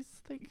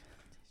release, like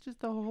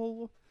just a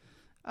whole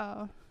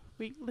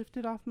weight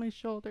lifted off my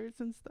shoulders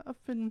and stuff.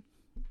 And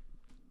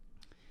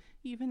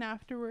even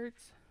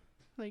afterwards,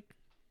 like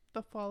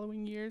the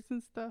following years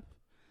and stuff,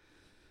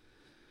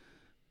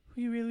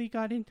 we really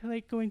got into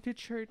like going to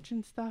church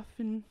and stuff,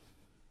 and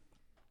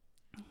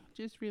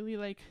just really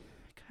like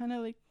kind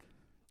of like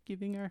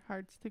giving our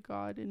hearts to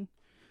God, and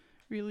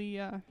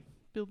really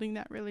building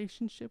that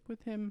relationship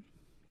with him.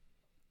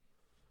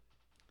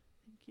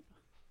 Thank you.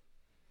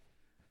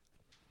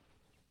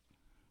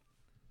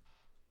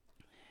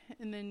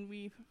 And then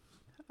we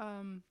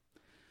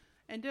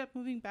ended up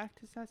moving back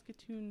to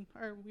Saskatoon,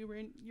 or we were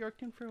in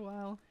Yorkton for a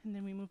while, and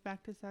then we moved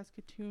back to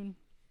Saskatoon.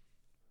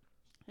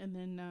 And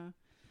then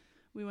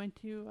we went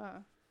to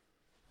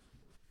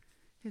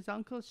his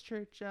uncle's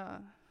church,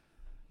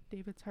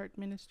 David's Heart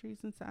Ministries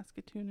in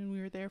Saskatoon, and we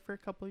were there for a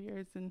couple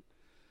years. And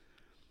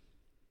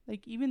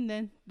like even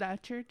then,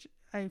 that church,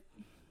 I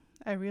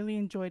really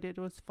enjoyed it.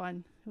 It was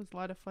fun. It was a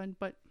lot of fun,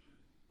 but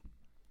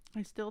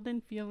I still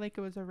didn't feel like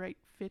it was a right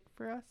fit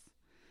for us.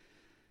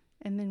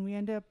 And then we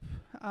ended up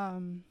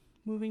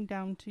moving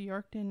down to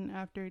Yorkton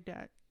after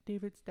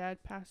David's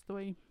dad passed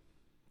away.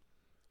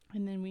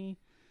 And then we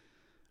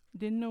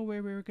didn't know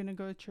where we were going to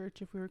go to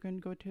church, if we were going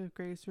to go to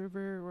Grace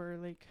River or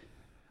like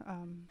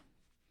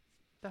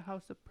the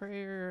House of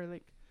Prayer, or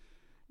like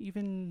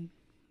even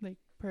like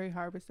Prairie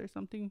Harvest or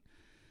something.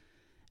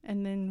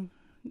 And then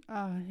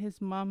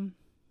his mom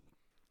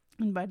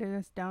invited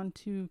us down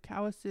to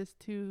Cowassis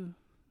to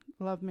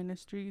Love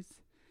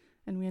Ministries,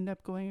 and we ended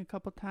up going a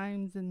couple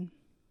times. And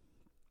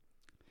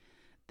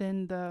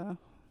then the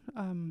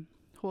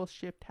whole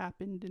shift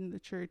happened in the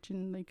church,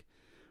 and like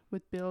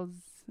with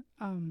Bill's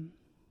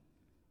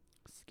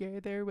scare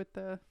there with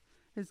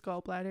his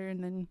gallbladder,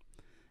 and then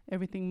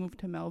everything moved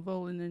to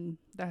Melville, and then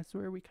that's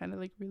where we kind of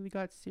like really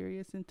got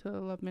serious into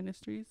Love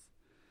Ministries.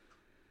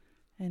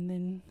 And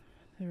then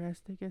the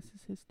rest, I guess,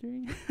 is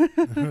history.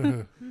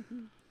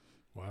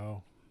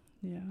 Wow.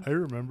 Yeah. I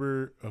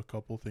remember a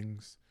couple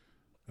things.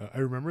 I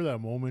remember that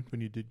moment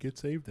when you did get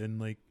saved, and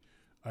like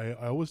I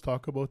always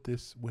talk about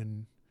this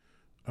when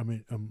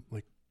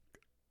like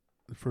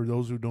for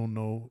those who don't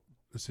know,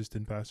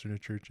 assistant pastor in a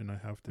church, and I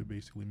have to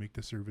basically make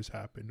the service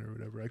happen or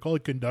whatever. I call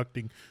it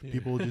conducting. Yeah.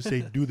 People just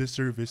say do the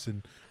service,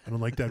 and I don't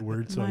like that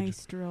word, so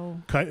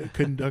Maestro. I just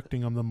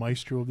conducting. I'm the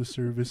maestro of the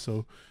service,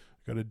 so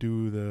I got to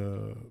do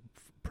the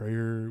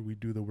prayer. We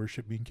do the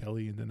worship, me and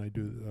Kelly, and then I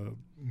do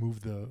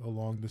move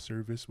along the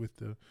service with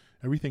the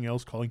everything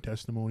else, calling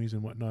testimonies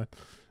and whatnot.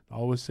 I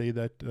always say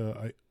that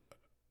I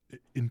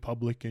in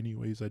public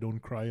anyways, I don't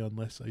cry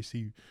unless I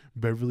see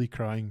Beverly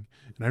crying.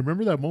 And I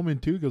remember that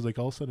moment too, because like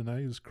all of a sudden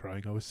I was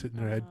crying. I was sitting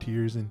there, I had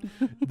tears, and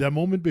that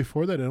moment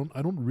before that,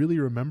 I don't really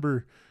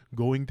remember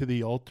going to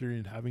the altar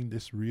and having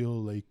this real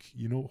like,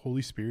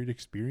 Holy Spirit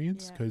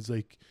experience. Because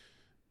like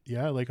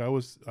I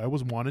was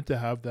wanted to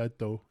have that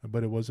though,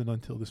 but it wasn't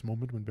until this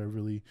moment when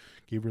Beverly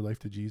gave her life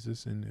to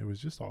Jesus, and it was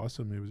just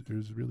awesome. It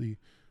was really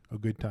a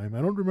good time.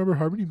 I don't remember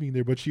Harmony being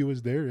there, but she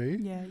was there, eh?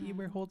 Yeah, you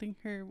were holding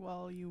her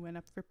while you went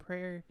up for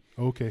prayer.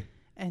 Okay.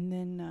 And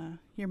then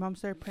your mom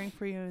started praying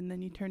for you, and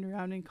then you turned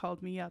around and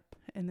called me up.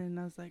 And then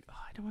I was like, oh,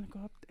 I don't want to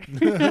go up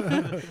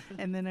there.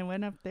 And then I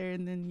went up there,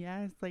 and then,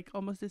 it's like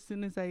almost as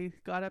soon as I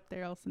got up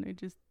there, all of a sudden I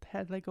just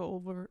had like an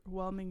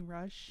overwhelming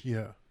rush.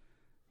 Yeah.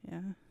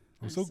 Yeah.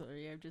 I'm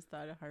sorry, I've just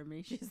thought of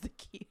Harmony. She's the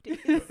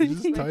cutest.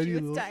 Just tiny she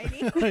was little.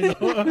 tiny. I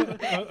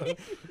know.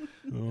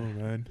 Oh,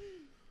 man.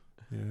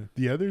 Yeah.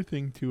 The other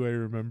thing too, I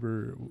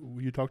remember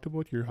you talked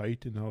about your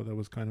height and how that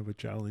was kind of a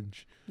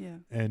challenge. Yeah.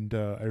 And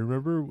I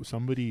remember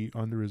somebody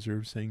on the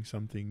reserve saying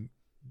something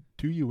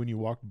to you when you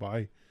walked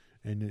by,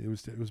 and it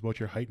was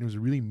about your height, and it was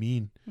really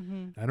mean.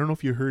 Mm-hmm. I don't know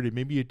if you heard it.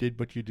 Maybe you did,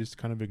 but you just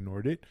kind of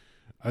ignored it.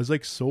 I was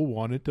like so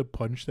wanted to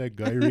punch that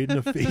guy right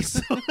in the face.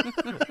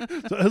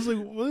 So I was like,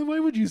 why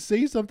would you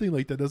say something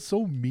like that? That's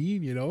so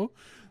mean,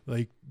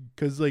 Like,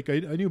 cause like I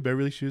knew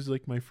Beverly, she was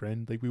like my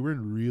friend. Like we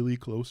weren't really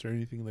close or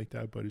anything like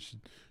that, but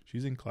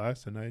she's in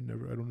class, and I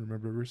don't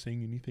remember ever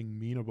saying anything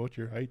mean about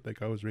your height.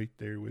 Like I was right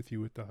there with you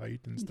with the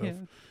height and stuff.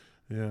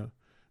 Yeah.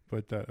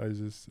 But I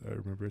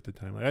remember at the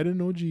time, I didn't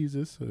know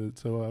Jesus,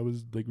 so I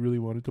was like really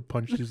wanted to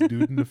punch this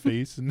dude in the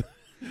face, and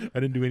I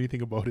didn't do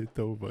anything about it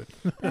though. But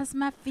that's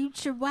my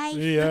future wife.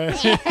 Yeah.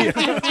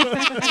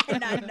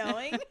 Not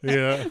knowing.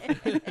 Yeah.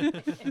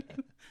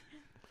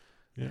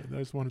 Yeah, I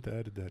just wanted to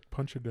add to that.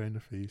 Punch a guy in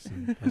the face,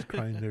 and I was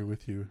crying there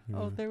with you.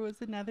 Oh, there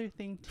was another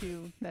thing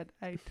too that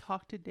I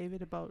talked to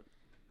David about,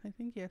 I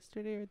think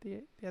yesterday or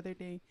the other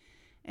day.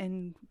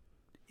 And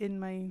in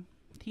my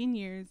teen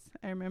years,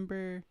 I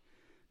remember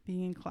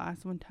being in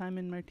class one time,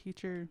 and my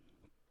teacher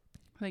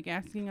like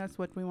asking us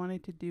what we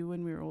wanted to do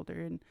when we were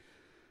older,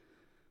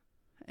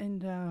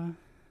 and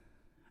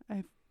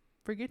I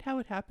forget how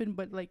it happened,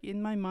 but like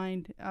in my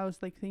mind I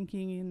was like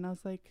thinking, and I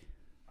was like,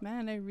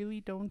 man, I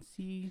really don't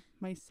see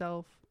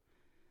myself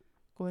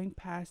going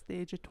past the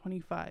age of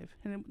 25.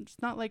 And it's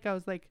not like I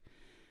was like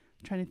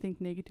trying to think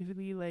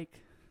negatively,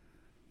 like,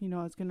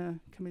 I was gonna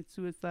commit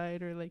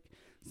suicide or like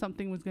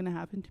something was gonna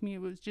happen to me.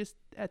 It was just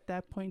at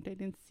that point I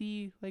didn't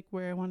see like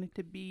where I wanted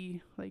to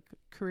be, like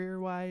career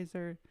wise,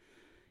 or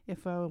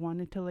if I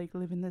wanted to like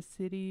live in the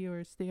city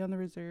or stay on the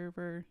reserve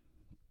or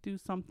do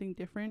something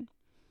different.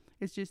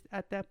 It's just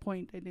at that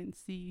point I didn't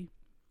see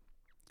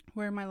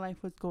where my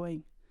life was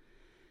going.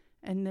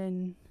 And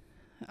then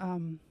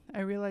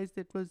I realized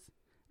it was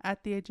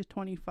at the age of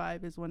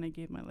 25 is when I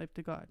gave my life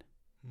to God.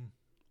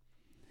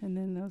 And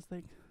then I was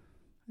like,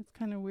 It's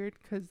kind of weird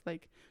because,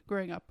 like,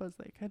 growing up, I was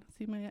like, I don't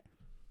see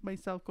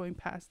myself going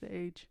past the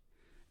age.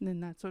 And then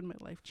that's when my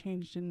life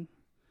changed and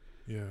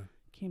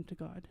came to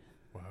God.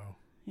 Wow.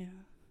 Yeah.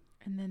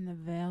 And then the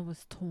veil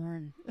was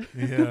torn.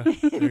 Yeah.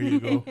 There you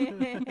go.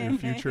 Your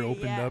future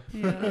opened up.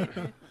 Yeah.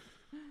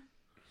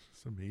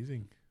 It's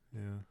amazing.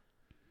 Yeah.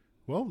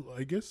 Well,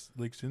 I guess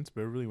like since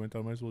Beverly went,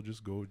 I might as well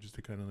just go just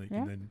to kind of like,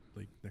 and then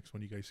like next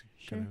one you guys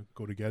kind of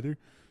go together,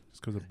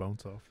 just because of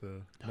bounce off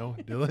the. No,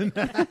 Dylan.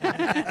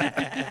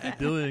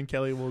 Dylan and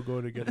Kelly will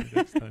go together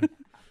next time.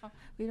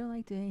 We don't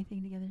like doing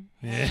anything together.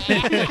 Yeah.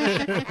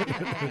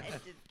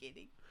 Just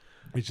kidding.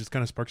 It just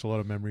kind of sparks a lot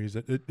of memories.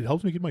 It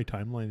helps me get my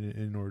timeline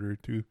in order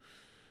too.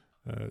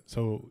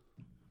 So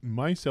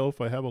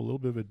myself, I have a little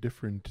bit of a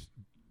different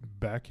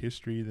back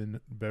history than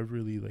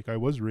Beverly. Like I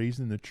was raised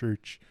in the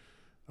church.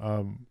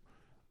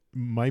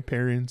 My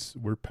parents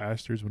were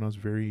pastors when I was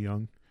very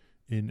young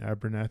in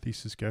Abernathy,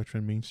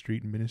 Saskatchewan, Main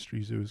Street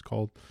Ministries it was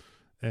called.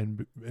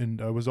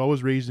 And I was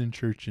always raised in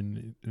church,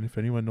 and if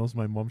anyone knows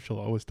my mom, she'll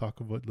always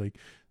talk about like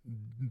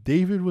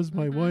David was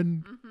my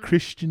one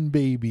Christian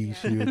baby,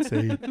 she would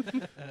say.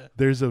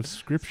 There's a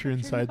scripture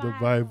inside the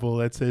Bible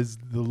that says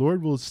the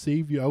Lord will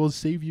save you. I will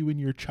save you in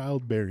your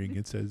childbearing,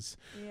 it says.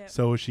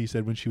 So she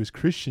said when she was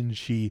Christian,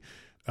 she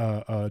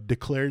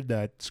declared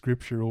that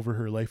scripture over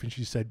her life, and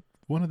she said,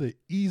 one of the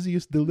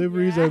easiest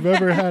deliveries I've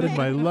ever had in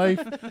my life.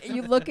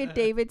 You look at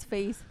David's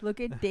face. Look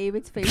at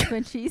David's face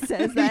when she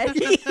says that.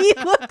 He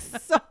looks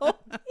so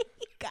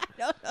weak. I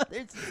don't know.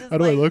 There's just How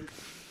do I look?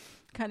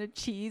 Kind of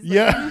cheese.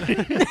 Yeah.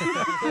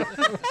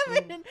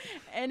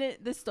 And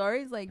the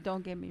story's like,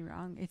 don't get me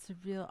wrong, it's a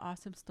real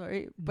awesome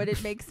story, but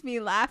it makes me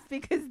laugh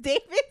because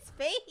David's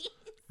face.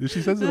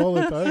 She says it all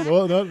the time.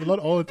 Well, not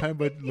all the time,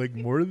 but like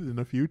more than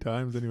a few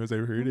times. Anyways,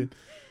 I've heard it.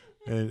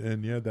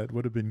 And yeah, that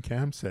would have been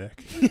Camsack.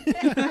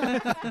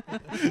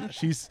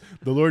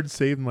 The Lord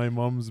saved my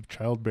mom's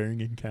childbearing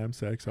in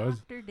Camsack. So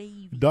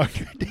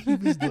Dr.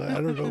 Davis.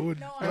 I don't know.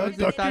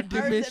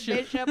 Dr.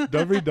 Bishop.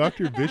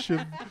 Dr.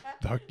 Bishop.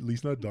 At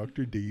least not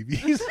Dr.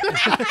 Davies.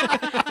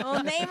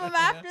 We'll name him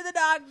after the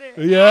doctor.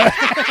 Yeah.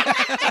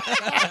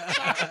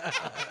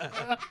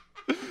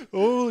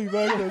 Holy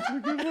fuck, that's a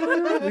good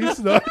one. At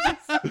least not.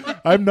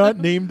 I'm not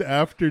named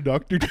after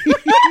Dr. Davies.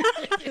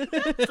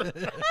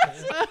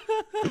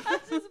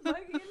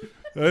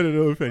 I don't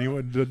know if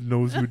anyone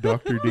knows who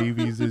Dr.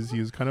 Davies is. He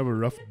was kind of a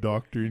rough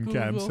doctor in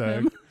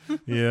Camsack.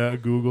 Yeah,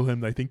 Google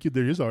him. I think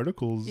there is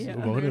articles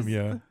about him.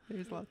 Yeah,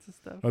 there's lots of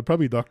stuff.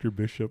 Probably Dr.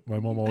 Bishop. My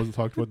mom always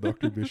talked about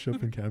Dr.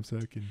 Bishop in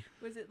Camsack. And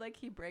was it like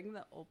he bring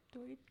the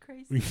opioid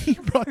crisis? He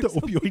brought the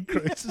opioid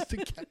crisis to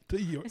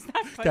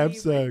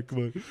Camsack,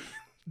 but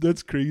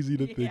that's crazy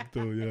to think,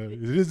 though. Yeah,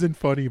 it isn't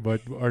funny,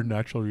 but our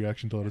natural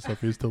reaction to a lot of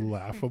stuff is to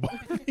laugh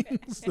about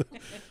things.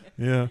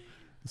 Yeah.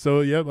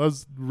 So yeah, I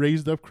was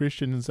raised up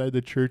Christian inside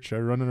the church. I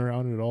running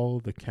around at all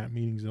the camp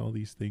meetings and all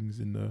these things.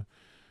 And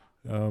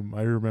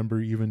I remember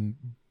even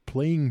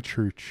playing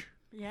church.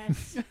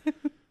 Yes.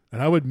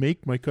 And I would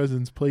make my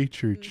cousins play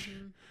church.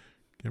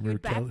 You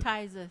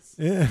baptize us.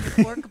 Yeah.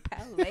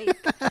 Lake.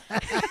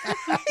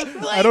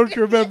 I don't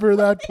remember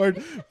that part.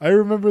 I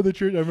remember the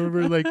church. I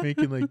remember like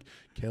making like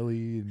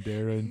Kelly and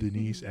Dara and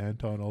Denise,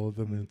 Anton, all of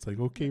them. And it's like,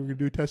 okay, we're gonna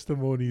do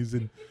testimonies.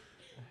 And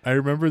I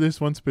remember this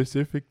one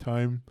specific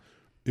time.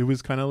 It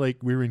was kind of like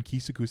we were in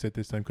Kisakus at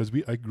this time because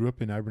I grew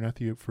up in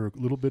Abernathy for a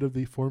little bit of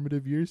the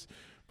formative years,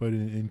 but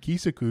in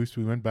Kisakus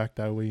we went back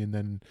that way, and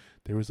then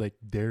there was like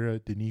Dara,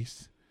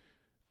 Denise,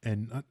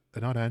 and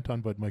not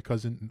Anton, but my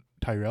cousin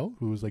Tyrell,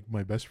 who was like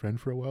my best friend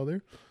for a while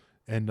there,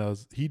 and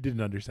he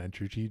didn't understand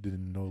church, he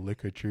didn't know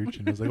lick of church,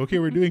 and I was like, okay,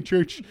 we're doing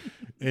church,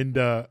 and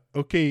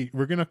okay,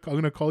 I'm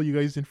gonna call you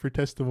guys in for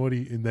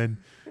testimony, and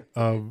then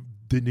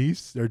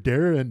Denise or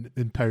Dara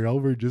and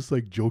Tyrell were just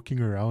like joking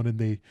around, and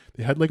they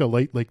had like a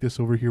light like this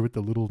over here with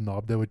the little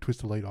knob that would twist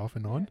the light off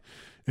and on,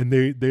 and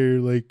they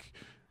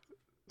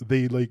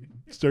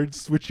started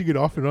switching it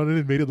off and on, and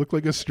it made it look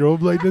like a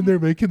strobe light. Then they're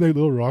making their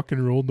little rock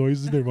and roll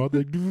noises in their mouth,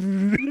 like.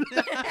 And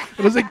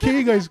I was like,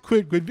 "Okay, guys,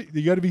 quit!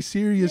 You got to be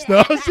serious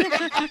now."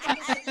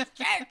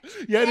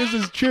 Yeah, this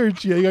is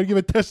church. Yeah, you got to give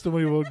a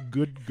testimony about what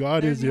good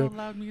God there's is. No Yeah,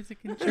 loud music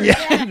in church.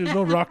 Yeah, there's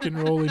no rock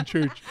and roll in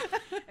church.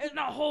 There's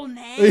no holding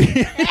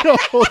hands.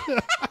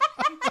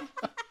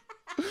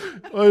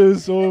 Oh, it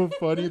was so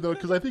funny though,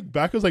 because I think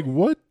back I was like,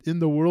 what in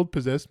the world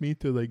possessed me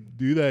to like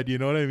do that? You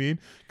know what I mean?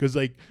 Because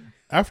like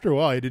after a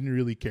while, I didn't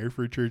really care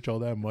for church all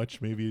that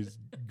much. Maybe it's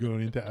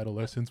going into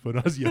adolescence, but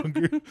when I was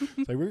younger,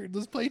 it's like,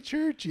 let's play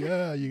church.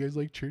 Yeah, you guys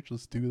like church?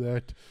 Let's do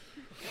that.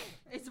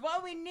 It's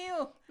what we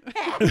knew.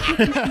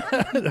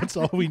 That's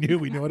all we knew.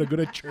 We knew how to go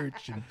to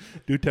church and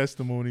do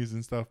testimonies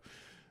and stuff.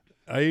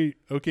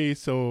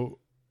 So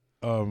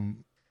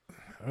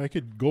I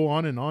could go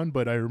on and on,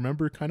 but I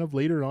remember kind of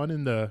later on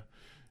in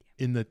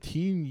the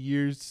teen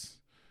years,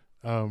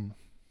 in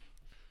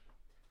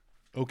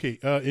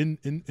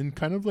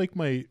kind of like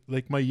my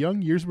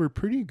young years were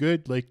pretty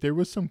good. Like there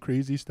was some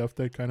crazy stuff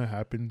that kind of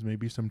happened,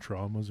 maybe some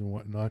traumas and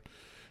whatnot,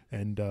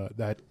 and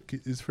that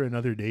is for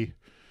another day.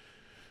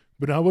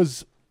 But I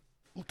was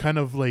kind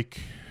of like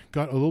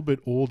got a little bit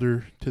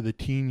older to the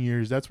teen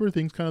years, that's where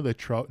things kind of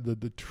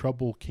the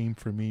trouble came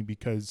for me,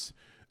 because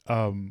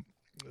I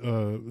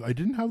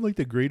didn't have like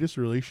the greatest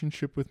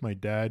relationship with my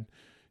dad.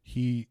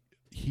 He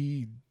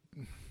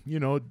you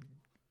know,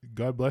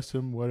 God bless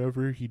him,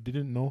 whatever, he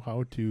didn't know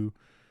how to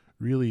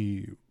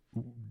really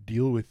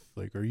deal with,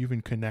 like, or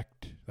even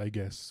connect, I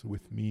guess,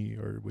 with me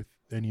or with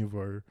any of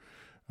our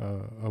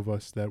of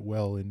us that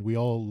well. And we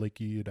all, like,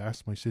 he had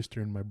asked my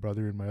sister and my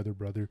brother and my other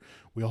brother,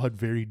 we all had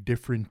very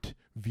different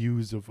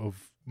views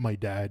of my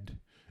dad.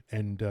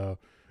 And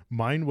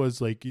mine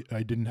was like,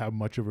 I didn't have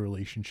much of a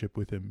relationship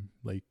with him,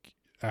 like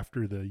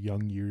after the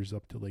young years,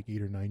 up to like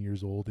 8 or 9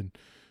 years old, and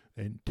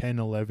 10,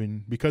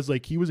 11, because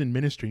like he was in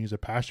ministry, he's a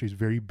pastor, he's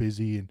very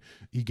busy, and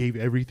he gave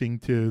everything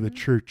to the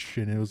church,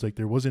 and it was like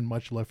there wasn't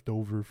much left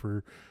over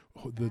for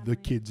the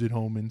kids at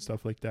home and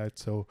stuff like that.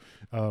 So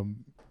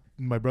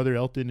my brother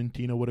Elton and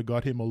Tina would have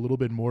got him a little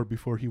bit more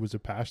before he was a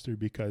pastor,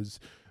 because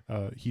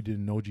he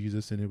didn't know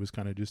Jesus, and it was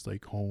kind of just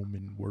like home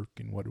and work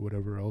and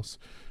whatever else.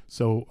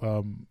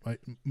 So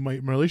my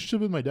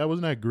relationship with my dad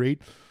wasn't that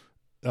great.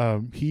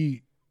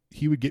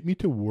 He would get me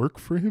to work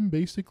for him,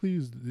 basically.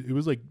 It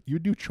was like you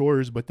would do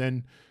chores, but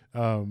then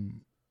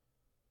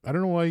I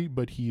don't know why,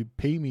 but he'd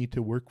pay me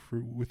to work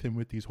with him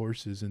with these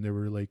horses, and they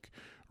were like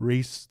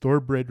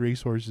thoroughbred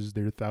race horses.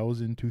 They're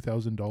 $1,000,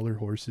 $2,000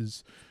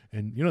 horses,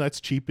 and you know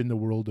that's cheap in the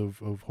world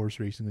of horse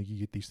racing. Like you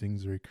get these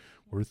things like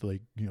worth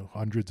like, you know,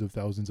 hundreds of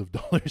thousands of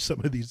dollars.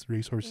 Some of these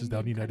race horses down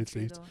in the United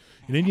States.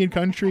 In Indian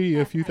country,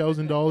 a few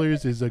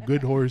 $1,000s is a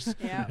good horse.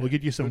 Yeah. Will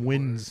get you some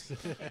wins.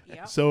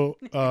 Yep. So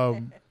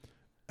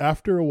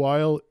after a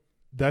while,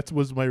 that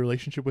was my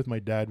relationship with my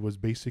dad, was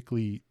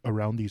basically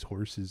around these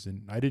horses,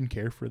 and I didn't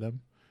care for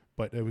them,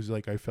 but it was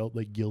like I felt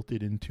like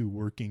guilted into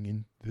working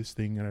in this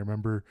thing. And I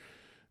remember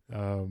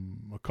a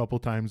couple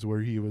times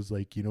where he was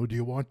like, you know, do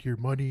you want your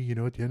money, you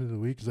know, at the end of the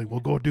week? He's like, well,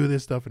 go do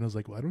this stuff. And I was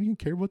like, well, I don't even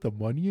care about the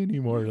money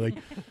anymore. Like,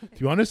 to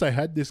be honest, I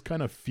had this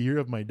kind of fear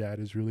of my dad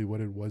is really what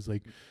it was,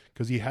 like,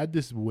 because he had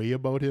this way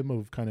about him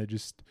of kind of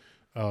just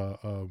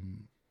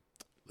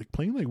like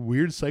playing like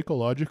weird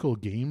psychological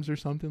games or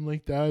something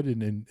like that,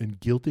 and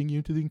guilting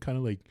you to things, kind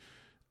of like,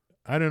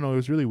 I don't know, it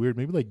was really weird,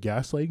 maybe like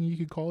gaslighting you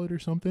could call it or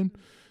something.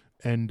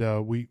 And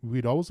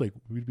we'd always like,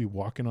 we'd be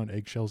walking on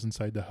eggshells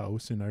inside the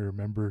house. And I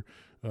remember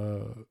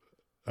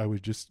I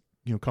would just,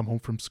 you know, come home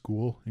from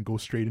school and go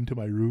straight into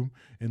my room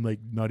and like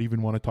not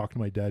even want to talk to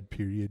my dad,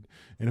 period.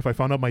 And if I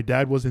found out my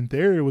dad wasn't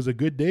there, it was a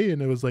good day,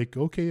 and it was like,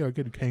 okay, I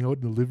could hang out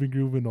in the living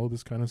room and all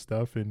this kind of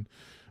stuff.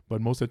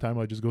 But most of the time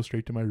I just go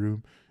straight to my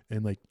room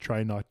and like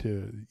try not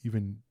to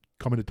even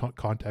come into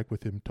contact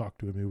with him, talk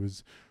to him. It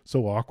was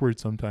so awkward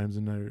sometimes,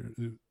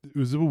 and it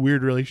was a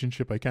weird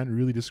relationship. I can't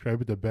really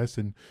describe it the best.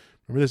 And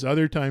remember this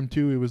other time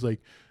too, it was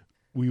like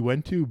we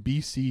went to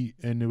BC,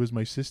 and it was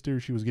my sister,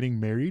 she was getting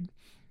married.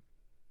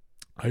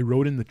 I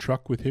rode in the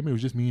truck with him. It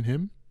was just me and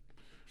him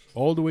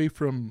all the way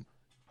from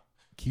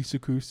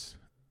Keesakus,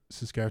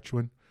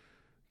 Saskatchewan,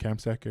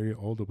 Kamsack area,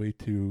 all the way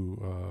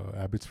to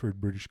Abbotsford,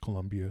 British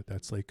Columbia.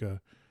 That's like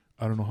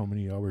I don't know how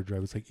many hour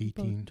drive. It's like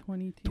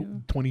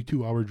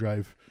 22 hour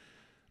drive.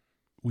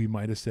 We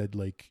might have said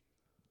like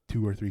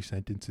 2 or 3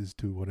 sentences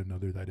to one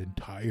another that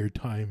entire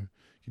time.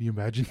 Can you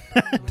imagine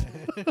that?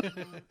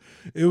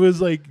 It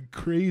was like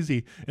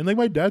crazy. And like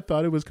my dad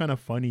thought it was kind of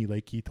funny.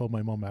 Like he told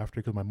my mom after,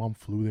 because my mom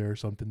flew there or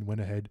something,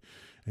 went ahead,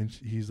 and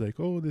he's like,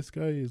 oh, this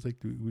guy is like,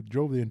 we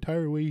drove the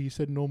entire way. He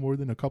said no more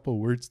than a couple of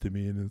words to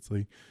me. And it's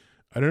like,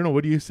 I don't know.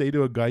 What do you say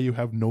to a guy you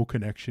have no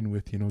connection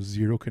with, you know,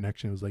 zero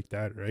connection? It was like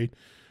that, right?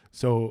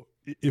 So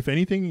if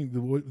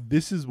anything,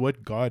 this is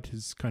what God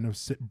has kind of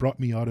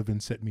brought me out of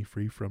and set me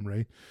free from,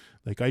 right?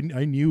 Like I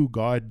knew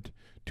God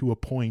to a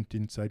point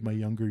inside my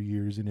younger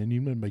years, and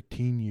even in my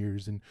teen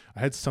years, and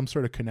I had some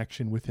sort of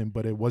connection with him,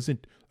 but it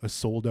wasn't a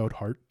sold out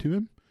heart to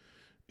him.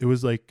 It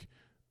was like,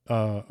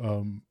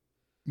 you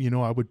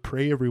know, I would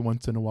pray every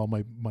once in a while.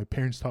 My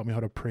parents taught me how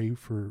to pray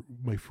for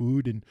my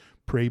food and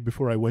pray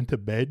before I went to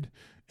bed.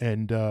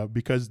 And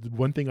because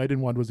one thing I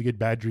didn't want was to get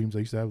bad dreams. I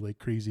used to have like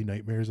crazy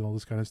nightmares and all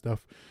this kind of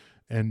stuff.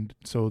 And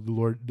so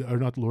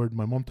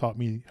my mom taught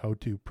me how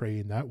to pray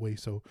in that way,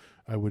 so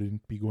I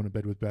wouldn't be going to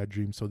bed with bad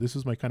dreams. So this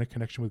is my kind of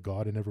connection with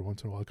God, and every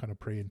once in a while I kind of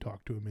pray and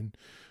talk to him and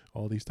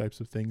all these types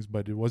of things.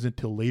 But it wasn't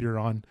till later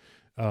on,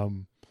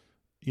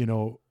 you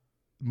know,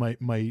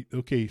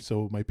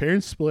 so my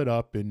parents split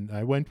up, and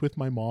I went with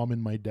my mom,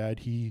 and my dad,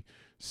 he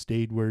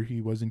stayed where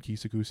he was in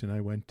Keesakus, and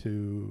I went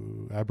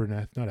to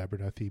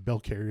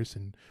Belcaris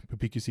and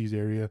Papikassis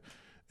area,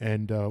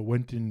 and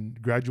went and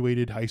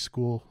graduated high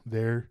school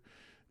there.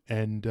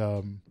 And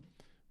then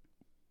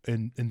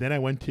I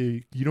went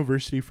to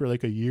university for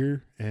like a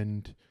year,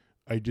 and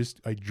I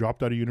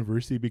dropped out of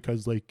university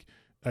because like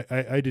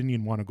I didn't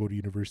even want to go to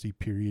university,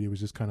 period. It was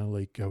just kind of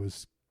like I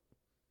was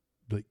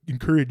like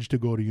encouraged to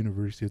go to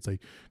university. It's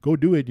like, go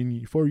do it.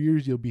 In 4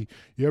 years, you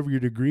have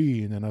your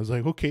degree. And then I was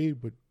like, okay,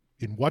 but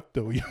in what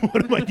though?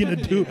 What am I going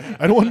to do?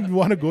 I don't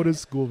want to go to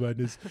school, man.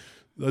 I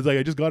was like,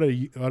 I just got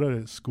out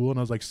of school, and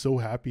I was like so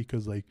happy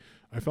because like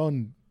I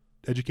found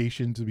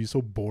education to be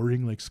so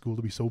boring, like school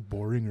to be so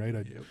boring, right? I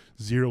had Yep.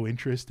 zero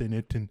interest in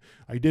it, and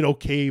I did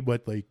okay,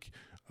 but like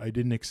I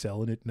didn't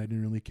excel in it, and I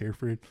didn't really care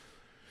for it.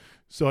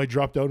 So I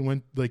dropped out and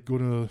went like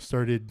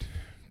started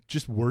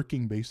just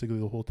working basically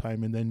the whole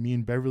time. And then me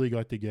and Beverly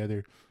got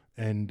together,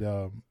 and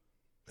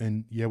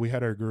yeah, we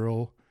had our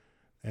girl,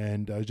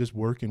 and I was just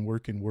work and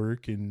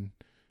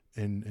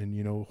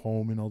you know,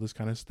 home and all this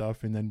kind of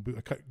stuff. And then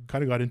I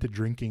kind of got into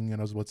drinking,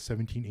 and I was about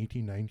 17,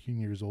 18, 19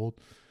 years old.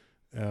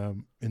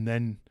 And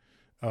then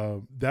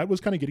that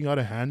was kind of getting out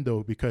of hand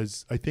though,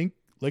 because I think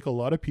like a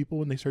lot of people,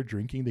 when they start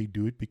drinking, they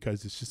do it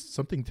because it's just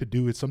something to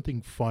do. It's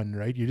something fun,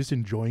 right? You're just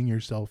enjoying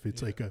yourself.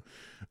 It's like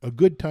a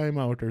good time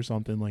out or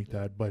something like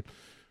that. But,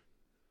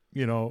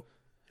 you know,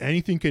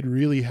 anything could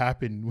really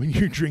happen when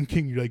you're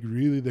drinking. You're like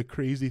really the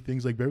crazy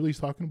things. Like Beverly's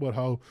talking about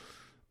how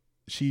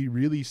she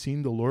really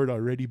seen the Lord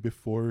already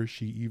before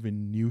she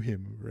even knew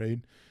him, right?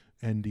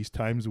 And these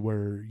times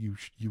where you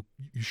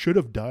should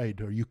have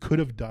died, or you could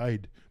have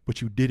died,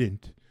 but you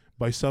didn't.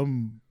 By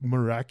some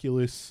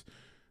miraculous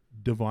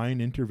divine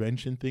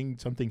intervention thing,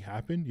 something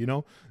happened, you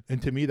know.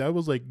 And to me, that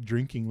was like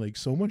drinking. Like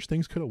so much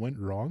things could have went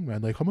wrong,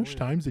 man. Like how much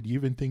times did you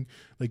even think,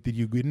 like, did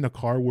you get in a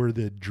car where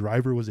the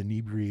driver was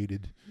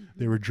inebriated,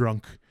 they were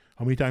drunk?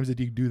 How many times did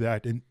you do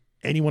that? And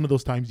any one of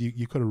those times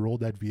you could have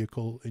rolled that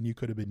vehicle and you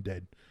could have been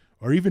dead.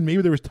 Or even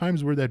maybe there was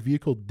times where that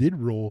vehicle did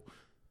roll,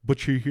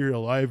 but you're here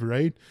alive,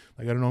 right?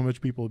 Like I don't know how much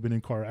people have been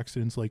in car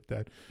accidents like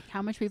that.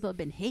 How much people have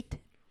been hit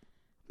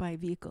by a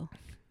vehicle?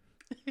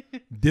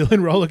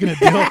 Dylan, we're all looking at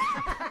Dylan.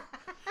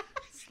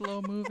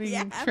 Slow moving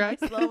Yeah, truck.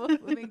 slow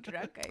moving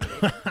truck.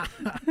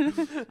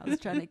 I was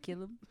trying to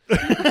kill him.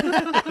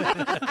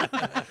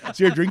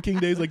 So your drinking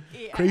days, like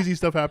Yeah. crazy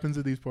stuff happens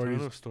at these parties.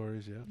 Ton of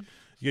stories, yeah.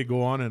 You could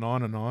go on and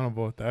on and on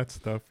about that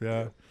stuff.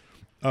 Yeah.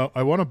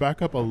 I want to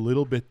back up a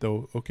little bit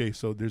though. Okay,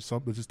 so there's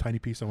this tiny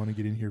piece I want to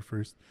get in here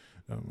first.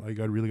 I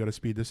really got to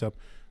speed this up.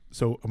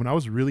 So when I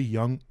was really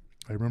young,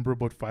 I remember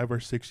about 5 or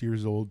 6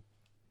 years old,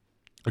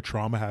 a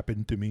trauma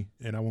happened to me,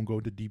 and I won't go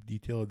into deep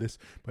detail of this.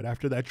 But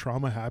after that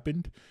trauma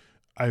happened,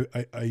 I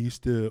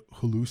used to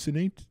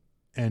hallucinate,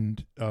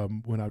 and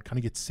when I would kind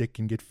of get sick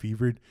and get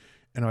fevered,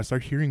 and I would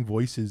start hearing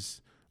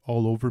voices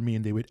all over me,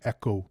 and they would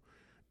echo,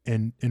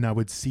 and I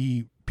would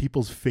see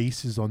people's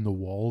faces on the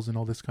walls and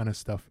all this kind of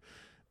stuff.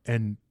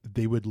 And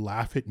they would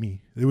laugh at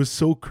me. It was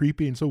so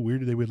creepy and so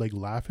weird. They would like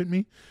laugh at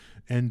me,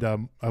 and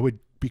I would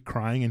be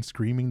crying and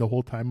screaming the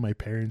whole time. My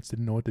parents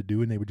didn't know what to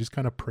do, and they would just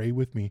kind of pray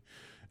with me,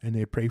 and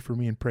they'd pray for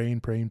me and pray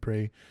and pray and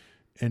pray.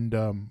 And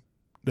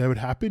that would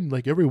happen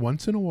like every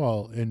once in a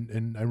while.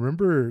 And I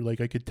remember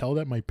like I could tell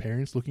that my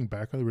parents, looking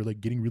back on it, were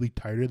like getting really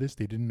tired of this.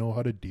 They didn't know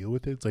how to deal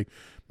with it. It's like,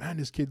 man,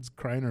 this kid's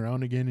crying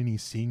around again, and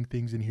he's seeing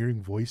things and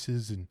hearing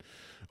voices and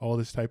all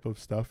this type of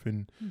stuff.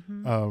 And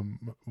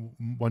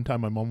one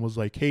time my mom was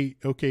like, hey,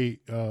 okay,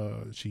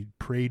 she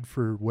prayed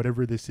for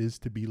whatever this is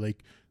to be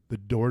like the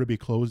door to be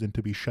closed and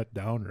to be shut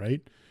down,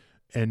 right?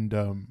 And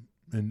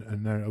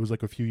I was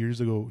like, a few years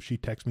ago, she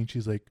texted me and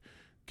she's like,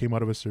 came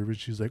out of a service,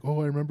 she's like,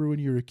 oh, I remember when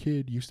you were a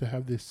kid, you used to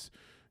have this,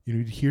 you know,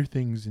 you'd hear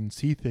things and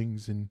see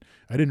things, and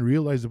I didn't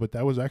realize it, but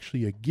that was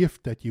actually a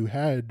gift that you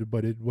had,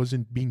 but it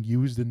wasn't being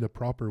used in the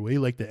proper way.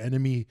 Like the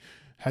enemy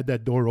had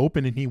that door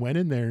open, and he went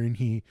in there, and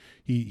he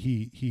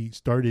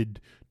started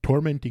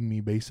tormenting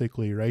me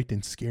basically, right,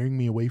 and scaring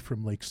me away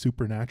from like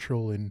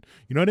supernatural, and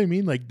you know what I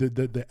mean, like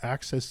the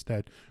access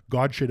that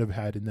God should have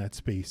had in that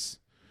space,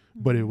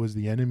 but it was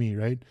the enemy,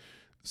 right?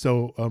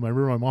 So I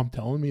remember my mom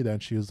telling me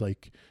that. She was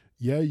like,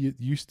 yeah, you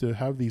used to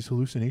have these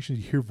hallucinations,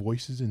 you hear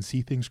voices and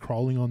see things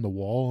crawling on the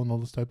wall and all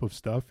this type of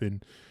stuff,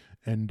 and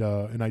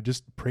I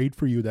just prayed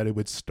for you that it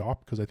would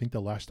stop, because I think the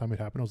last time it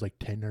happened I was like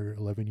 10 or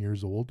 11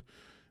 years old,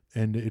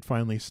 and it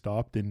finally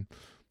stopped. And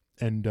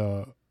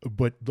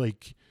but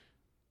like,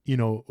 you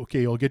know,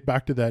 okay, I'll get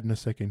back to that in a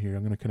second here.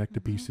 I'm going to connect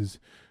the pieces.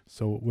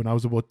 So when I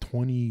was about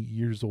 20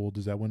 years old,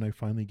 is that when I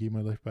finally gave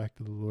my life back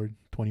to the Lord?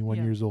 21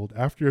 years old.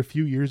 After a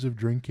few years of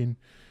drinking,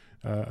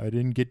 I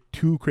didn't get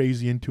too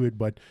crazy into it,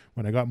 but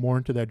when I got more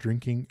into that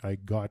drinking, I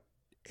got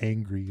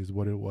angry is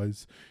what it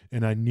was.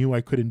 And I knew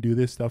I couldn't do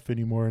this stuff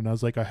anymore. And I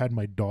was like, I had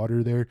my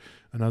daughter there,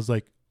 and I was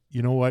like,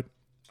 you know what?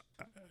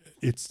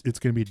 It's going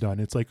to be done.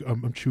 It's like,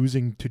 I'm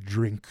choosing to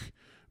drink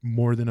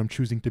more than I'm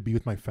choosing to be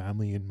with my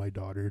family and my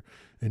daughter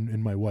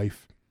and my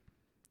wife.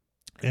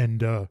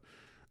 And,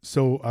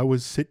 so I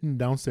was sitting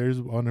downstairs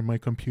on my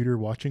computer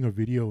watching a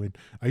video, and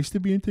I used to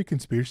be into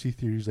conspiracy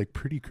theories, like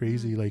pretty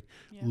crazy, like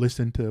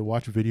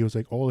watch videos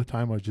like all the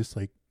time. I was just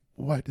like,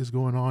 what is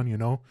going on? You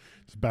know,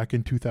 it's back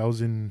in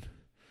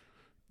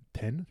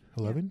 2010,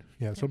 11.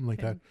 Yeah, something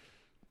like that.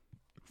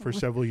 For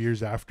several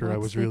years after I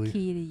was really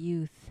key to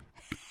youth.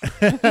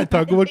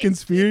 Talk about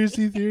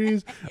conspiracy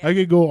theories. I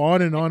could go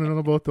on and on and on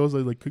about those. I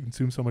like could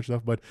consume so much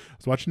stuff, but I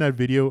was watching that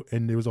video,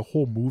 and there was a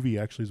whole movie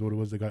actually is what it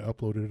was. The guy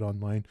uploaded it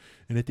online,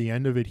 and at the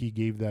end of it, he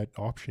gave that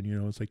option. You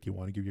know, it's like, do you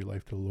want to give your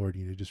life to the Lord?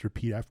 You know, just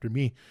repeat after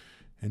me.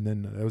 And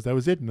then that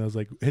was it. And I was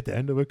like, at the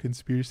end of a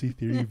conspiracy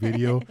theory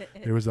video,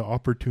 there was an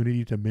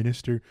opportunity to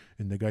minister,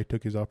 and the guy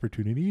took his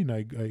opportunity, and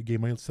I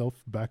gave my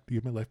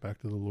life back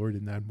to the Lord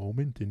in that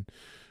moment. And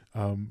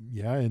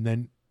and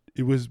then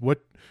it was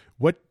what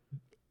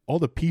all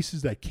the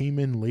pieces that came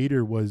in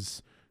later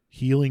was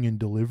healing and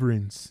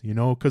deliverance,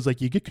 because like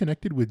you get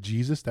connected with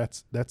Jesus,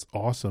 that's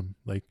awesome.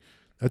 Like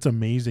that's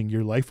amazing.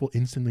 Your life will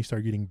instantly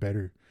start getting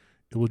better.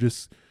 It will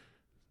just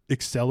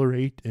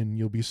accelerate and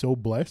you'll be so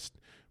blessed.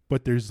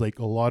 But there's like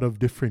a lot of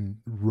different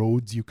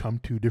roads you come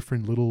to,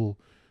 different little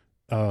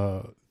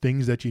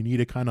things that you need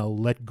to kind of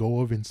let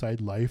go of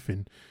inside life.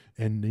 And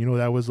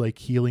that was like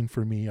healing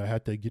for me. I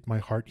had to get my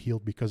heart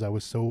healed because I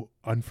was so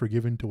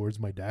unforgiven towards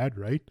my dad,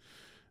 right?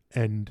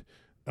 And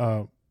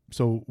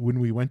so when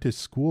we went to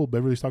school,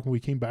 Beverly's talking, we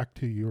came back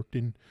to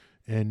Yorkton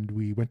and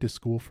we went to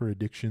school for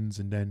addictions.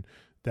 And then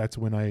that's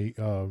when I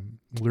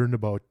learned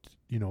about,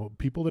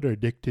 people that are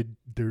addicted,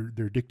 they're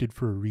addicted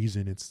for a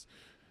reason. It's,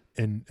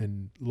 and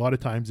a lot of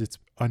times it's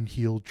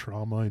unhealed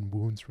trauma and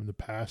wounds from the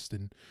past.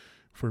 And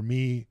for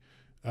me,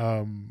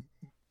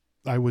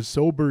 I was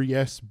sober,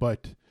 yes,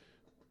 but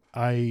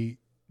I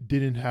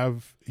didn't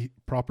have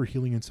proper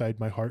healing inside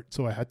my heart.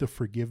 So I had to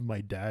forgive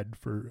my dad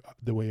for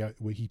the way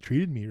he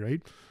treated me.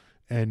 Right.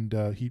 And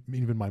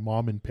even my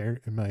mom and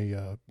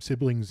my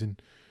siblings.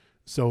 And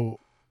so,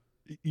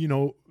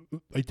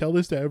 I tell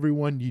this to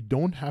everyone, you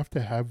don't have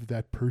to have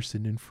that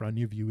person in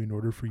front of you in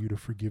order for you to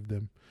forgive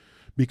them,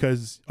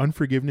 because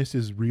unforgiveness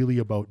is really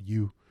about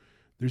you.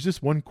 There's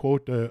this one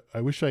quote, I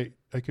wish I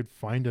could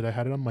find it. I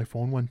had it on my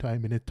phone one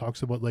time, and it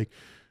talks about like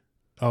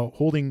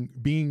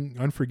being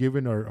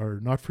unforgiven or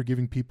not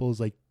forgiving people is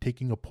like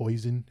taking a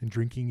poison and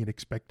drinking and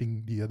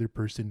expecting the other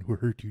person who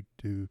hurt you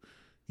to,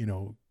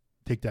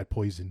 take that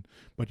poison,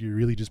 but you're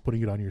really just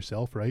putting it on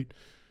yourself, right?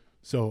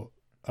 So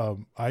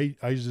I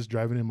was just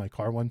driving in my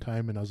car one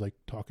time, and I was like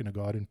talking to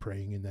God and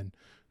praying, and then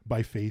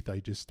by faith I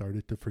just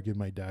started to forgive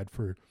my dad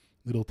for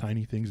little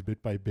tiny things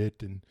bit by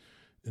bit, and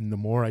the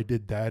more I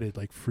did that, it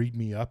like freed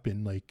me up,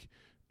 and like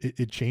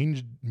it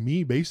changed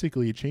me.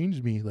 Basically it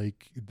changed me,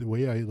 like the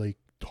way I like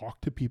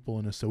talked to people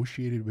and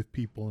associated with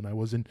people, and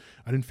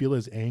I didn't feel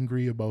as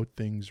angry about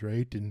things,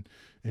 right? And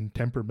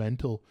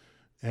temperamental.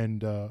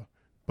 And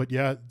but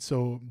yeah,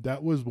 so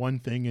that was one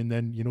thing. And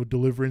then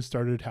deliverance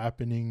started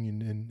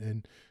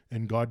happening,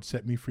 and God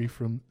set me free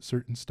from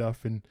certain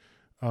stuff. And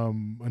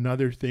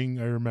another thing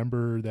I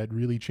remember that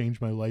really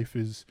changed my life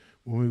is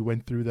when we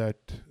went through that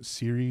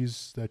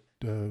series, that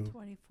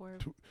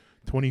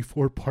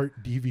 24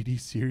 part DVD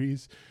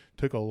series.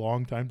 Took a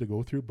long time to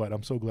go through, but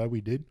I'm so glad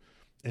we did.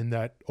 And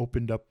that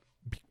opened up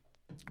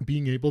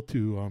being able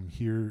to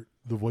hear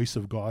the voice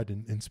of God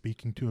and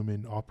speaking to him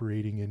and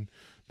operating in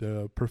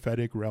the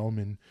prophetic realm.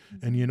 And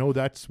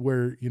that's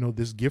where,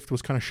 this gift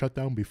was kind of shut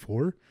down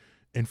before.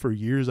 And for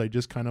years, I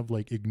just kind of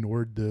like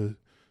ignored the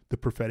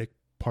prophetic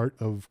part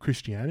of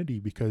Christianity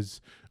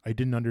because I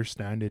didn't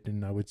understand it.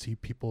 And I would see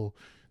people,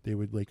 they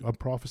would like, I'm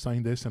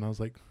prophesying this. And I was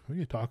like, what are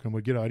you talking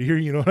about? Get out of here.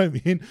 You know what I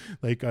mean?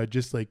 Like,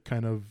 just like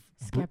kind of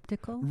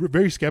skeptical,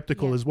 very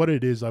skeptical. Yeah. Is what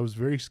it is. I was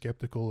very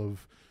skeptical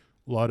of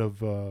a lot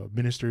of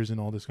ministers and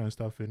all this kind of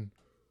stuff. And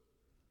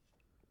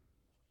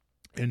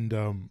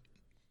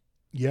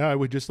I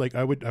would just like,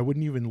 I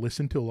wouldn't even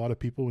listen to a lot of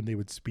people when they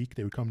would speak.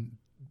 They would come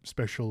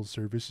special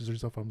services or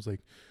stuff. I was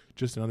like,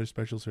 just another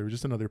special service,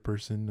 just another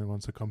person that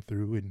wants to come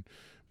through and,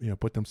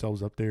 put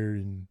themselves up there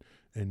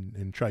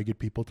and try to get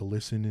people to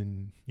listen.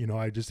 And,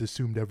 I just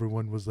assumed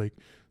everyone was like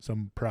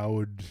some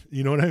proud,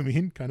 you know what I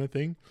mean? Kind of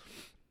thing.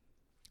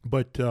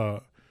 But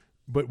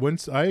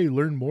once I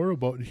learned more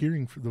about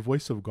hearing the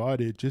voice of God,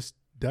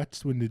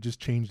 that's when it just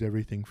changed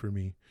everything for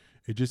me.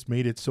 It just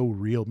made it so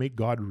real, make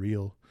God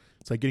real.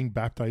 It's like getting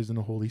baptized in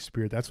the Holy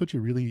Spirit. That's what you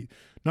really,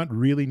 not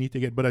really need to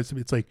get, but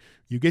it's like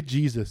you get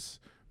Jesus.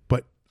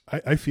 But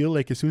I feel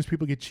like as soon as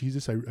people get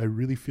Jesus, I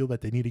really feel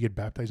that they need to get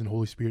baptized in the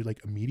Holy Spirit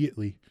like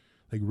immediately,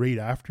 like right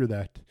after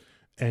that.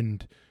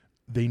 And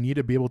they need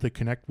to be able to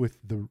connect with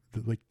the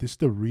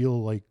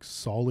real, like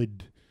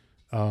solid,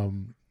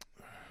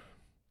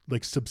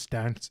 like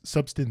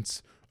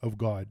substance of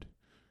God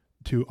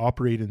to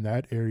operate in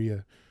that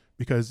area.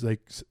 Because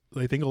like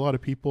I think a lot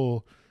of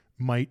people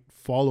might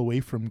fall away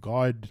from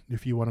God,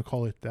 if you want to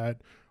call it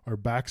that, or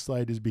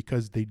backslide, is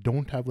because they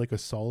don't have like a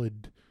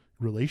solid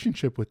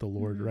relationship with the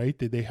Lord, mm-hmm. right?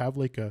 They have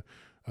like a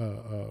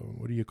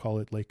what do you call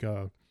it, like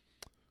a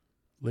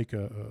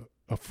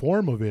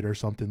form of it or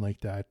something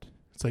like that.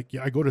 It's like,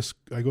 yeah, I go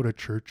to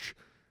church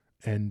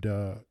and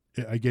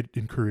I get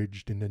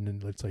encouraged, and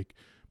then it's like,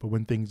 but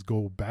when things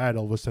go bad,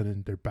 all of a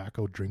sudden they're back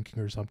out drinking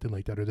or something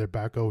like that, or they're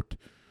back out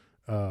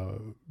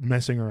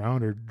messing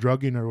around or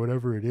drugging or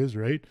whatever it is,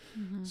 right?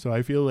 Mm-hmm. So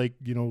I feel like,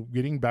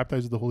 getting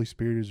baptized with the Holy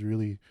Spirit is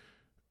really,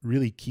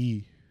 really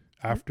key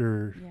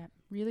after. Yeah,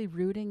 really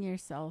rooting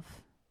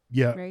yourself.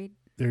 Yeah. Right?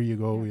 There you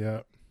go,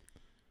 yeah.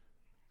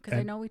 Because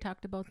I know we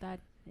talked about that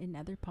in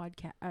other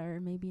podcast, or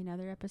maybe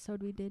another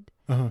episode we did.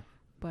 Uh-huh.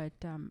 But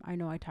I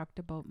know I talked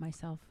about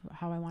myself,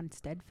 how I wanted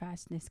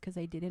steadfastness, because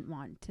I didn't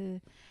want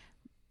to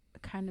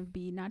kind of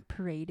be not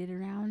paraded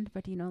around,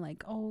 but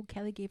like, oh,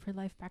 Kelly gave her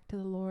life back to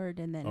the Lord,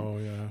 and then Oh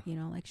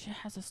yeah. like she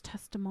has this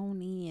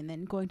testimony, and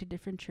then going to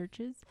different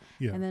churches,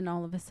 Yeah. and then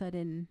all of a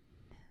sudden,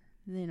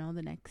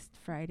 the next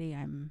Friday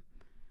I'm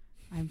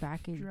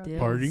back in Drug.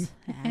 Dills,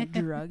 Partying?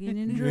 drugging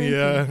and drinking.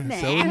 Yeah.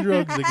 Selling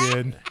drugs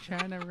again.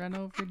 Trying to run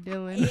over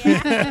Dylan.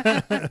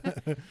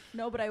 Yeah.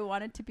 No, but I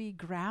wanted to be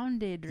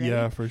grounded, right?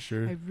 Yeah, for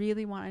sure. I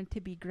really wanted to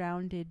be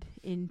grounded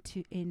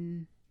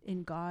in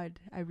God.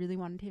 I really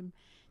wanted him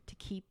to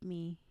keep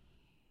me,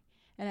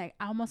 and I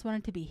almost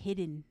wanted to be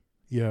hidden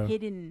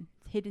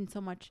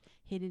so much,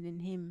 hidden in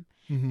him,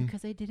 Mhm.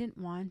 because I didn't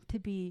want to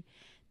be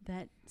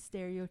that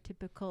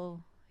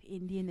stereotypical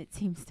Indian that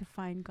seems to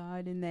find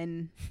God and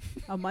then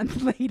a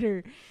month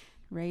later,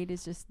 right,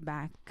 is just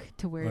back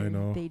to I where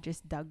know. they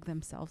just dug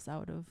themselves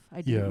out of.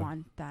 I didn't Yeah.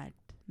 want that,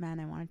 man.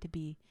 I wanted to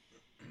be,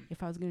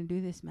 if I was going to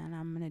do this, man,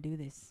 I'm going to do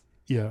this.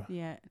 Yeah.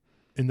 Yeah.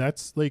 And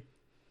that's like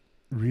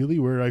really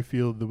where I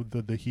feel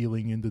the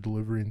healing and the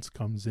deliverance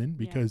comes in,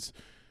 because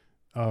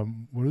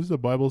what does the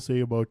Bible say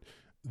about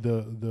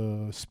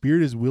the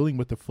spirit is willing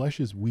but the flesh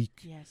is weak?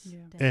 Yes. Yeah.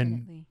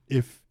 Definitely.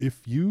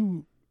 If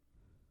you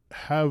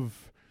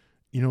have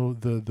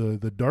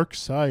the dark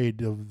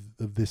side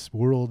of this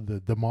world, the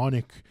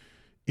demonic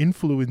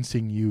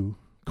influencing you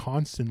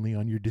constantly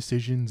on your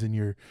decisions and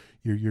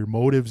your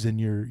motives and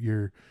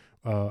your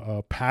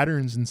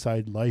patterns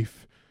inside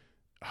life,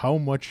 how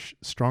much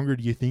stronger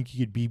do you think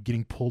you could be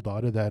getting pulled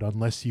out of that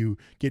unless you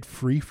get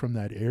free from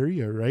that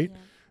area, right? Yeah.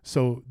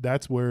 So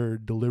that's where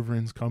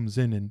deliverance comes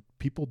in, and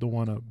people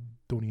don't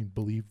even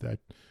believe that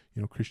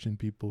Christian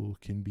people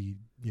can be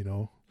Yeah.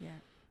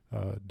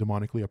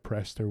 demonically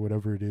oppressed or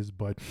whatever it is,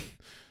 but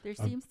There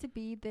seems to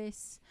be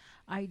this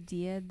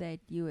idea that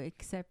you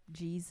accept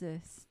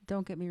Jesus.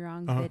 Don't get me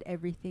wrong, that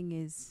everything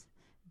is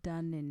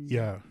done and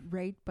Yeah.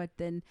 right, but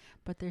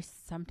there's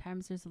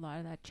sometimes a lot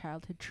of that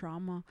childhood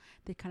trauma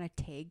that kind of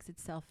tags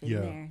itself in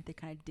Yeah. there, that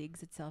kind of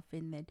digs itself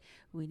in, that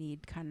we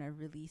need kind of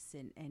release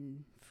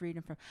and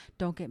freedom from.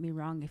 Don't get me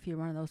wrong, if you're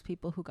one of those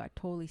people who got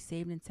totally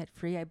saved and set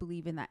free, I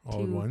believe in that all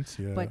at too. once,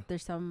 yeah. But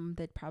there's some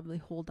that probably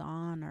hold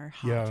on or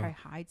Yeah. try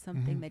hide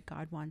something Mhm. that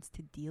God wants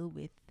to deal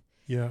with.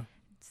 yeah,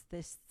 It's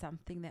this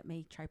something that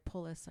may try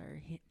pull us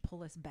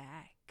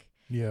back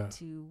yeah.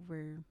 to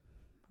where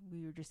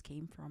we just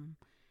came from.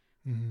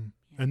 Mm-hmm.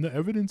 Yeah. And the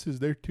evidence is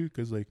there too,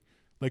 because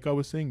like I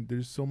was saying,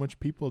 there's so much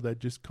people that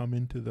just come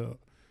into the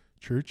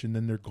church and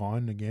then they're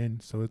gone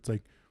again. So it's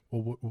like,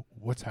 well,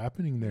 what's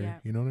happening there? Yeah.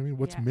 You know what I mean?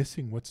 What's Yeah.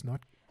 missing? What's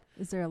not?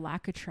 Is there a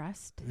lack of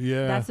trust?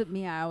 Yeah. That's what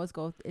I always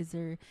go, is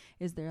there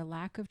a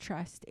lack of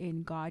trust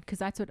in God? Because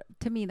that's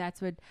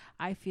what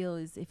I feel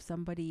is, if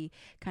somebody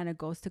kind of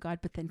goes to God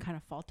but then kind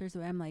of falters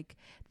away, I'm like,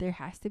 there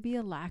has to be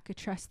a lack of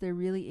trust. There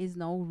really is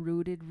no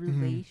rooted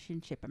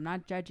relationship. I'm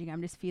not judging.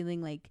 I'm just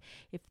feeling like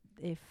if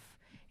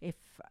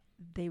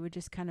they would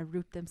just kind of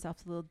root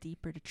themselves a little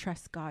deeper to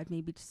trust God,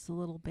 maybe just a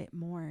little bit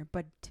more.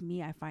 But to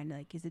me, I find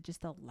like, is it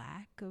just a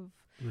lack of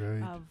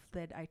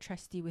that I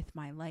trust you with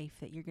my life,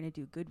 that you're going to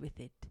do good with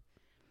it?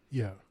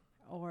 Yeah.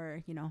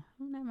 Or,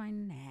 never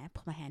mind,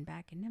 pull my hand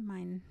back and never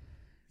mind.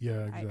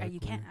 Yeah. Exactly. You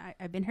can't,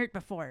 I've been hurt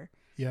before.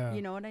 Yeah.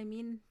 You know what I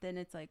mean? Then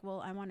it's like,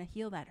 well, I want to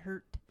heal that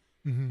hurt.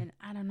 Mm-hmm. And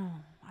I don't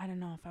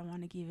know if I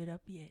want to give it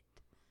up yet.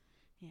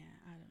 Yeah.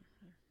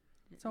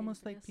 It's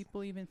almost like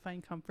people even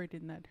find comfort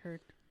in that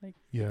hurt, like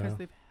Yeah. because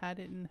they've had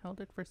it and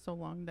held it for so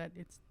long that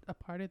it's a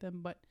part of them.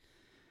 But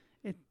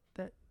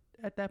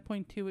at that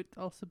point too, it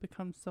also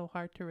becomes so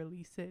hard to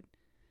release it.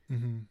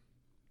 Mm-hmm.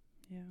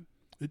 Yeah.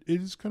 It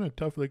is kind of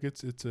tough. Like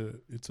it's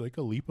like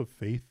a leap of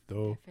faith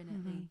though,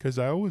 Definitely. because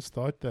I always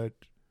thought that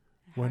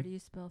How when- do you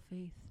spell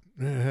faith?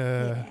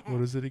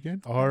 what is it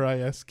again?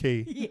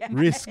 RISK. Yeah.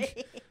 Risk.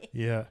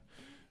 Yeah.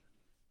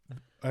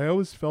 I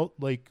always felt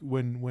like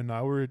when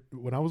I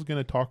was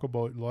gonna talk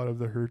about a lot of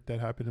the hurt that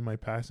happened in my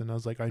past, and I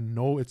was like, I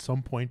know at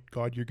some point,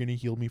 God, you're gonna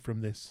heal me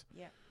from this.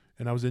 Yeah.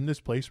 And I was in this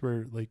place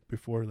where, like,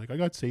 before, like, I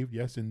got saved,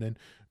 yes, and then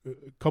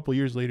a couple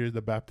years later,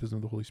 the baptism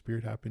of the Holy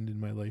Spirit happened in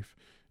my life,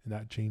 and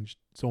that changed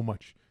so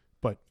much.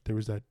 But there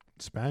was that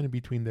span in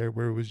between there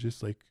where it was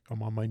just like,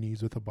 I'm on my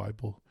knees with a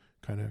Bible,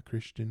 kind of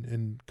Christian,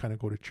 and kind of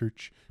go to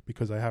church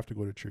because I have to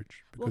go to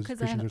church because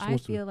Christians are I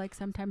supposed feel like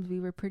sometimes we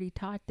were pretty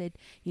taught that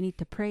you need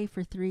to pray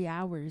for 3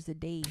 hours a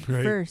day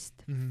Right. first.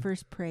 Mhm.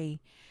 First pray,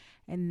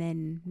 and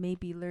then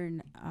maybe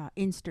learn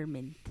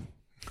instrument.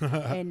 to.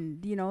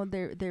 And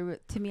there were,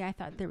 to me, I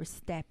thought there were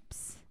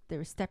steps. There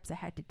were steps I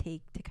had to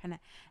take to kind of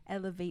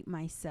elevate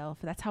myself.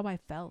 That's how I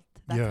felt.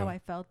 That's Yeah. how I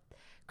felt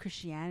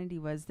Christianity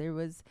was. There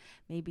was,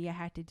 maybe I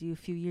had to do a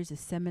few years of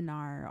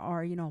seminar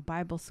or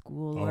Bible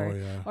school Oh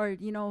yeah. or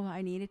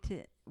I needed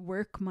to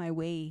work my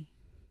way.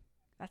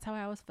 That's how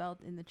I always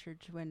felt in the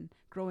church when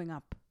growing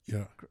up.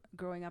 Yeah.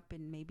 Growing up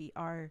in maybe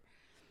our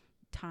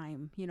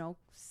time,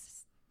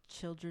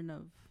 children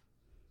of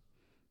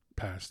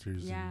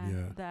Pastors. yeah, And,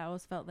 yeah. that I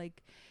always felt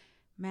like,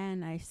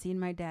 man, I've seen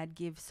my dad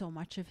give so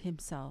much of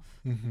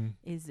himself. Mm-hmm.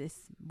 Is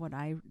this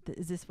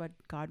what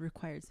God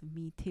requires of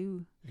me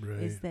too?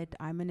 Right. Is that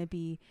I'm going to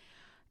be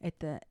at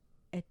the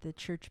at the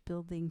church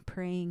building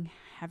praying,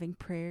 having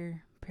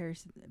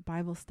prayers,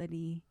 Bible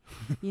study,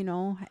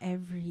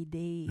 every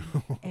day,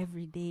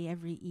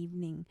 every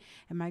evening?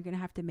 Am I going to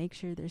have to make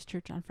sure there's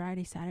church on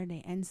Friday,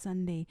 Saturday, and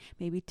Sunday,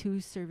 maybe 2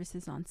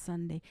 services on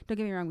Sunday? Don't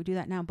get me wrong, we do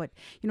that now, but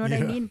you know what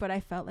I mean? But I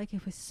felt like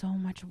it was so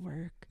much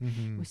work.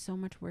 It was so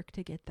much work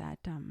to get that,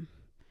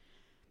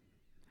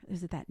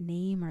 is it that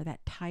name or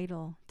that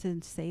title to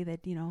say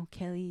that,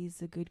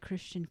 Kelly's a good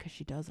Christian because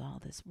she does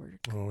all this work.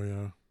 Oh,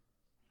 yeah.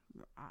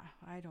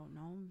 I don't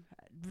know.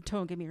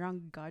 Don't get me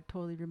wrong. God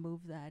totally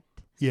removed that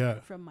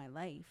from my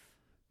life.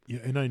 Yeah,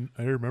 and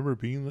I remember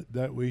being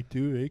that way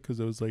too, because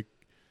I was like,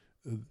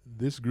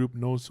 this group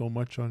knows so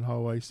much on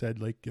how I said,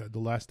 like, the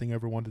last thing I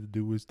ever wanted to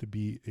do was to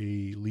be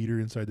a leader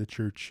inside the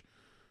church.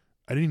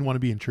 I didn't even want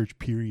to be in church,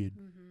 period.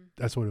 Mm-hmm.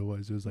 That's what it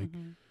was. It was like,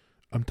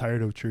 I'm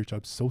tired of church.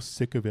 I'm so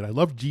sick of it. I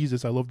love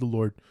Jesus. I love the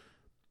Lord,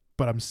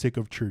 but I'm sick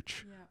of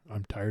church. Yeah.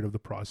 I'm tired of the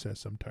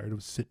process. I'm tired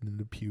of sitting in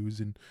the pews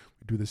and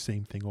we do the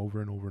same thing over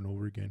and over and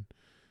over again.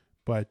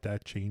 But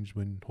that changed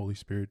when Holy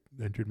Spirit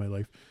entered my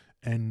life.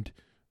 And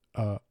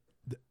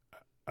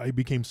I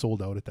became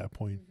sold out at that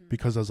point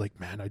because I was like,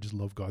 man, I just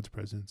love God's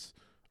presence.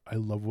 I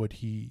love what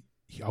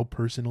how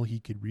personal he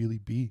could really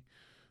be.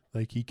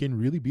 Like, he can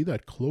really be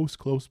that close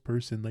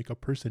person, like a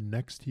person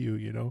next to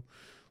you,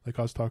 Like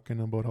I was talking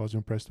about how I was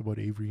impressed about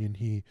Avery, and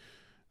he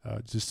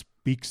just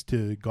speaks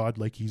to God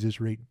like he's just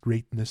right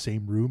in the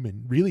same room,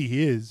 and really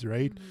he is,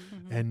 right?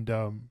 Mm-hmm.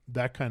 And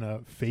that kind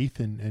of faith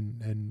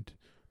and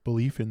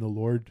belief in the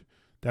Lord,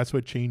 that's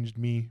what changed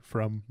me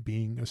from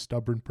being a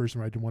stubborn person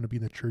where I didn't want to be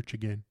in the church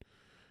again,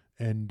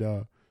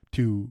 and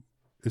to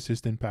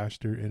assistant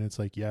pastor. And it's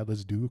like, yeah,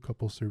 let's do a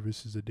couple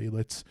services a day.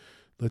 Let's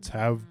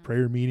have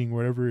prayer meeting,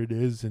 whatever it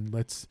is, and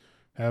let's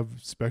have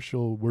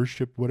special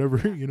worship, whatever,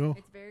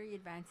 It's very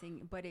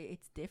advancing, but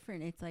it's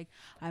different. It's like,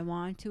 I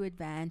want to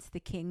advance the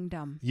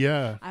kingdom.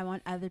 Yeah. I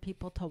want other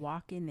people to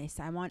walk in this.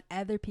 I want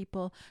other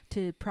people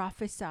to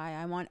prophesy.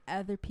 I want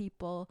other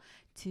people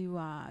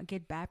to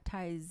get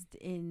baptized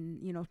in,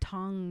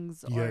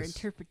 tongues or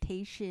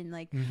interpretation.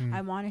 Like,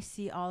 I want to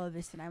see all of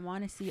this, and I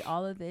want to see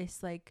all of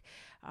this, like,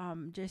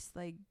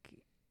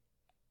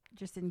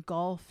 just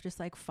engulf,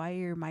 just like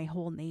fire, my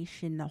whole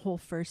nation, the whole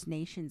First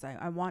Nations.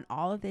 I want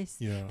all of this,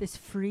 this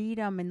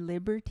freedom and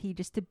liberty,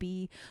 just to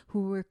be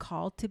who we're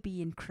called to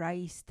be in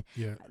Christ.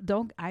 Yeah.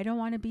 I don't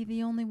want to be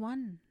the only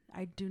one.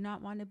 I do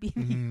not want to be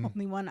the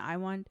only one.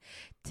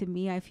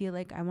 I feel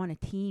like I want a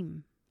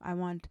team. I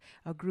want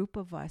a group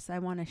of us. I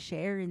want to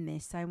share in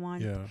this. I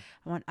want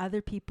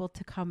other people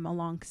to come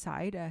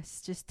alongside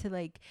us, just to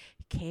like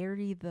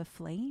carry the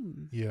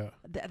flame. Yeah.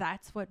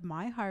 That's what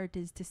my heart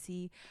is, to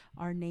see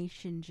our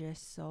nation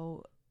just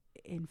so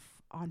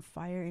on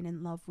fire and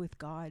in love with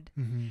God,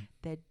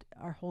 that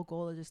our whole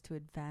goal is just to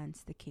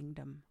advance the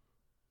kingdom.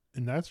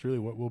 And that's really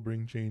what will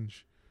bring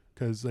change.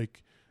 Because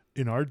like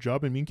in our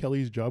job, and me and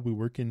Kelly's job, we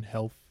work in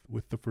health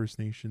with the First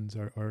Nations,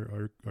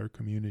 our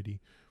community,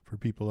 for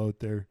people out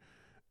there.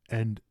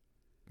 And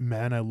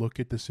man, I look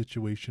at the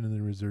situation in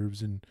the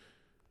reserves, and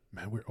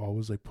man, we're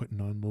always like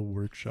putting on little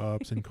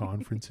workshops and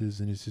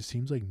conferences, and it just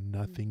seems like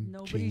nobody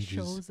changes.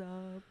 Shows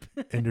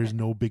up. And there's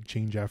no big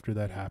change after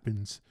that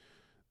happens.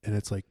 And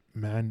it's like,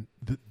 man,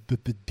 the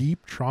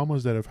deep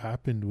traumas that have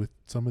happened with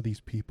some of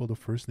these people, the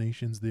First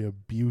Nations, the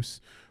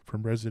abuse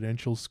from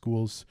residential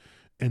schools,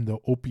 and the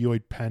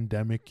opioid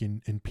pandemic,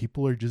 and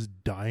people are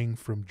just dying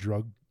from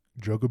drug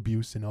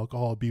abuse and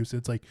alcohol abuse.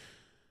 It's like,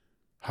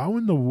 how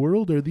in the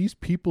world are these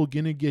people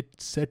going to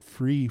get set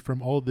free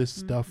from all this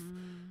stuff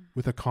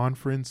with a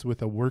conference, with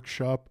a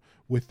workshop,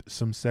 with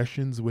some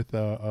sessions with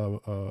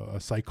a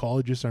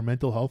psychologist or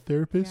mental health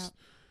therapist?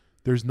 Yeah.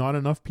 There's not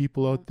enough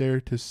people out there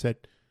to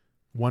set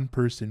one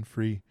person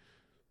free.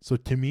 So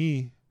to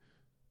me,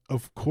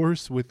 of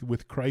course,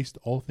 with Christ,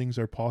 all things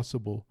are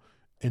possible.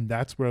 And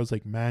that's where I was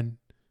like, man,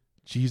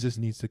 Jesus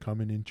needs to come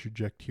and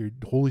interject here.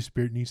 The Holy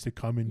Spirit needs to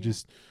come and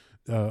just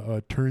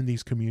turn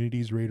these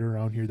communities right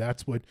around here.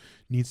 That's what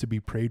needs to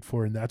be prayed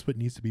for, and that's what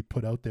needs to be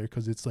put out there,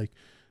 because it's like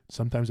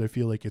sometimes I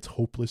feel like it's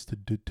hopeless to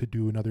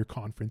do another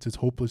conference. It's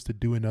hopeless to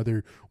do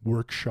another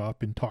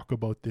workshop and talk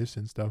about this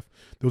and stuff.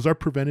 Those are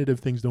preventative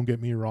things, don't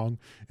get me wrong,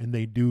 and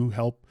they do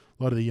help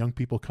a lot of the young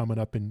people coming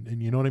up,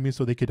 and you know what I mean,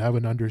 so they could have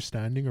an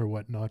understanding or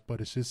whatnot. But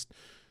it's just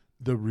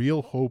the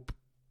real hope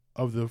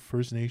of the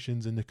First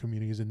Nations and the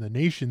communities and the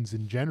nations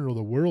in general,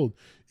 the world,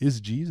 is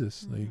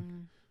Jesus. Like,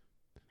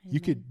 you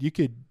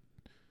could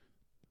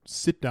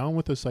sit down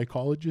with a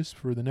psychologist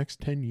for the next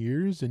 10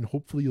 years and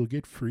hopefully you'll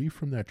get free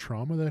from that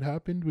trauma that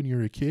happened when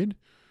you're a kid.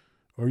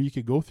 Or you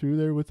could go through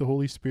there with the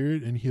Holy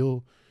Spirit and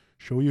he'll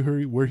show you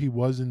where he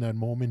was in that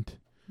moment.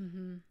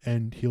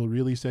 And he'll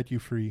really set you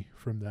free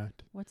from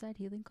that. What's that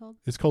healing called?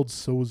 It's called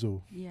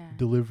Sozo. Yeah.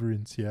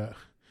 Deliverance, yeah.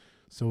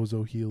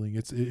 Sozo healing.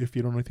 It's, if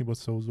you don't know anything about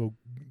Sozo,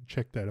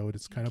 check that out.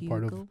 It's kind of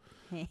part of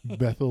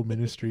Bethel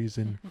Ministries,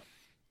 and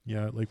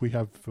yeah, like we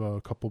have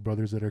a couple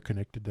brothers that are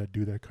connected that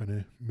do that kind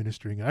of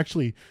ministering. I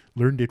actually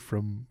learned it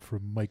from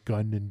Mike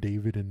Gunn and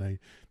David, and I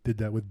did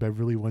that with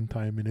Beverley one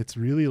time, and it's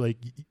really like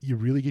you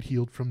really get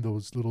healed from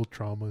those little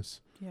traumas.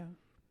 Yeah.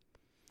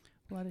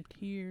 A lot of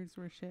tears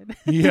were shed.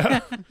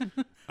 Yeah.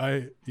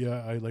 I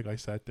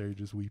sat there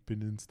just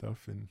weeping and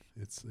stuff, and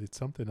it's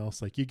something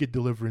else. Like, you get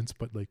deliverance,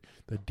 but like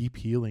the deep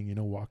healing,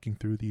 walking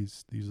through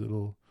these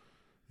little,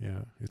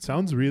 it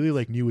sounds really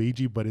like new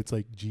agey, but it's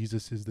like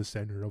Jesus is the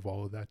center of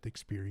all of that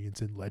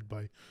experience and led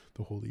by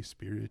the Holy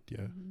Spirit. Yeah.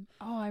 Mm-hmm.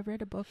 Oh, I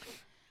read a book,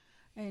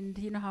 and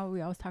you know how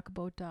we always talk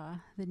about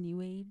the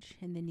new age,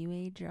 and the new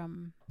age,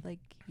 like,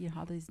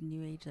 how there's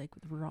new age, like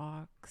with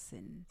rocks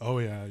and Oh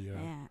yeah.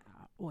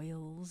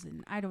 oils,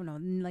 and I don't know,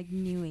 like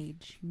new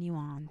age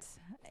nuance.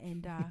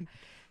 And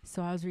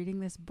so I was reading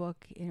this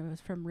book, and it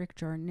was from Rick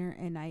Joyner,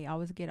 and I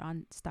always get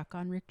stuck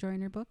on Rick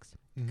Joyner books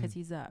because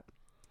he's a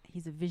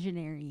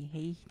visionary.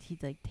 He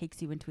like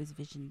takes you into his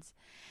visions.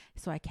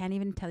 So I can't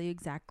even tell you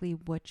exactly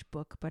which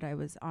book, but I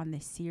was on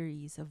this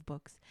series of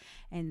books,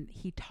 and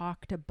he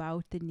talked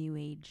about the new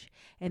age.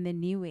 And the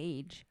new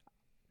age,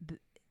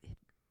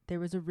 there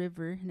was a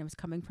river, and it was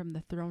coming from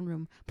the throne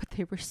room, but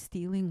they were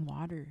stealing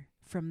water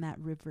from that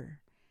river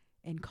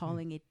and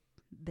calling it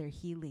their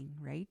healing,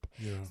 right?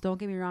 Yeah. So don't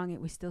get me wrong,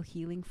 it was still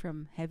healing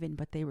from heaven,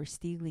 but they were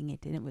stealing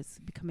it, and it was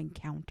becoming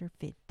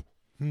counterfeit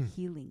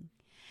healing.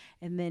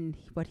 And then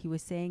what he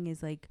was saying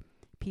is, like,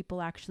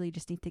 people actually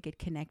just need to get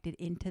connected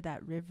into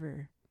that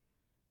river,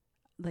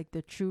 like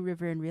the true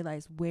river, and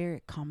realize where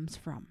it comes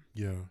from.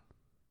 Yeah.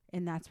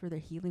 And that's where their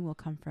healing will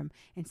come from,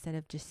 instead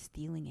of just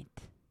stealing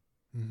it.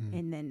 Mm-hmm.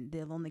 And then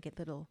they'll only get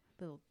little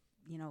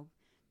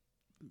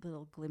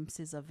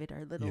glimpses of it,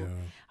 or little. Yeah.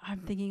 I'm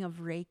thinking of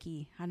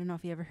Reiki. I don't know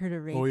if you ever heard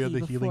of Reiki. Oh yeah, the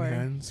before. healing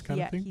hands kind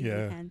of thing.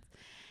 Healing hands.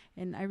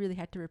 And I really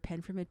had to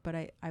repent from it, but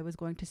I was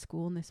going to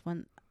school, and this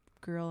one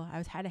girl,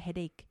 had a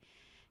headache,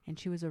 and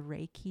she was a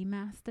Reiki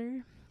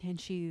master,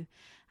 and she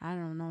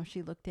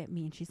looked at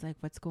me, and she's like,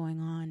 "What's going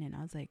on?" And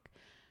I was like,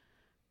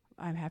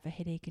 "I have a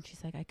headache." And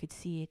she's like, "I could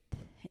see it."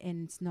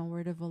 And it's no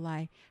word of a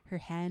lie. Her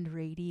hand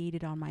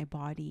radiated on my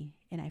body,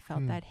 and I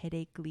felt that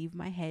headache leave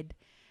my head,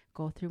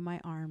 go through my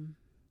arm,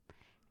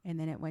 and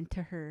then it went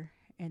to her,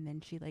 and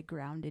then she like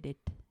grounded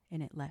it,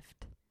 and it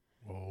left.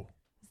 Whoa.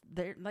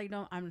 There, like,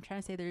 no, I'm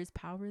trying to say there is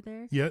power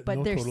there. Yeah, but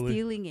no, they're totally.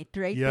 stealing it,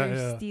 right? Yeah, They're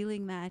yeah.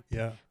 stealing that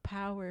Yeah.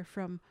 power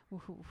from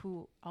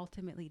who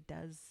ultimately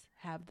does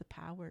have the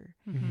power.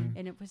 Mm-hmm.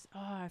 And it was,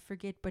 I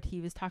forget, but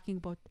he was talking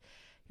about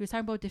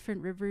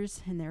different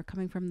rivers, and they were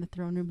coming from the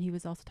throne room. He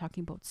was also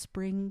talking about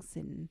springs,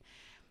 and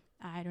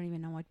I don't even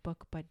know what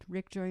book, but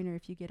Rick Joyner,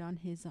 if you get on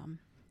his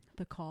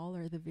The Call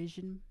or the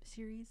Vision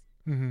series,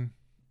 Mm-hmm.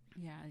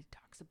 yeah, he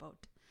talks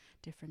about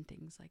different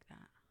things like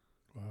that.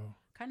 Wow.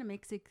 Kind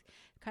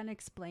of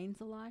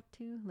explains a lot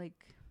too.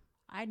 Like,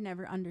 I'd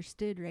never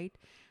understood, right,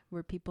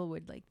 where people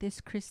would like, this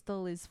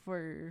crystal is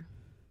for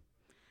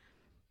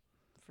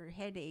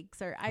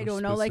headaches, or I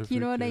don't know, like, you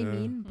know what I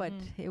mean? But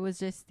it was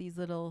just these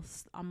little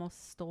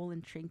almost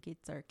stolen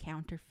trinkets or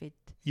counterfeit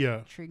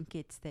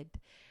trinkets that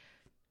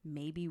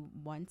maybe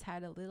once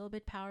had a little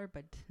bit power,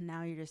 but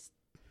now it's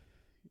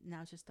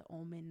just the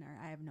omen, or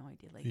I have no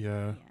idea. Like,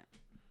 Yeah.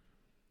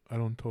 I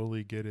don't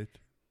totally get it.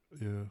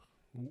 Yeah.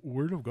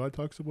 Word of God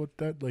talks about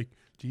that. Like,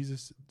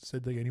 Jesus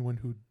said, like, anyone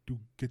who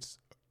gets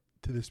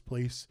to this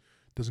place,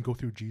 doesn't go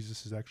through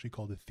Jesus, is actually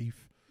called a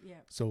thief.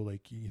 Yeah. So,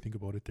 like, you think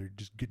about it, they're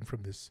just getting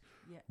from this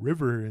Yeah.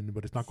 river,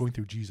 but it's not going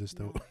through Jesus,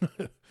 though.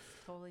 No.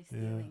 Totally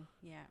stealing.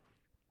 Yeah.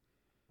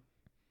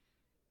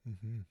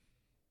 Mm-hmm.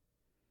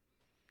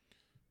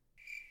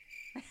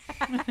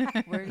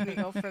 Where do we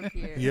go from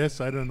here? Yes,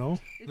 I don't know.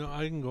 No,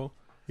 I can go.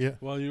 Yeah.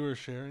 While you were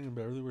sharing and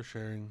Beverly were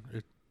sharing,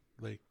 it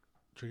like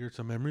triggered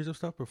some memories of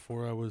stuff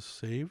before I was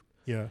saved.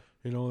 Yeah.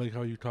 You know, like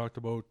how you talked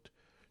about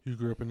you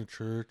grew up in a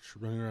church,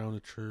 running around the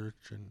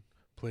church and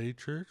played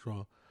church.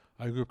 Well,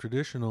 I grew up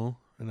traditional,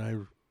 and I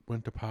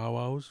went to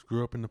powwows,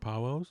 grew up in the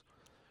powwows,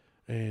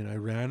 and I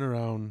ran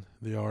around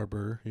the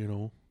arbor,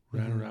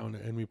 ran around,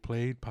 and we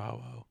played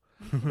powwow.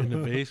 In the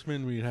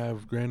basement, we'd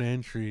have grand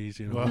entries,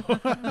 we'd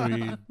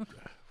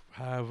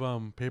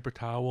have paper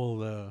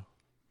towel,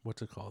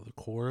 what's it called, the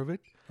core of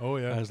it. Oh,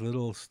 yeah. As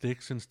little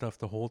sticks and stuff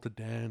to hold the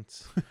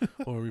dance.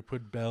 Or we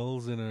put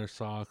bells in our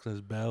socks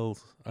as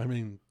bells. I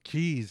mean,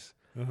 keys.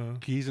 Uh-huh.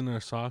 Keys in our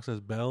socks as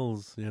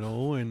bells,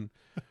 and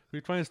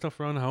we'd find stuff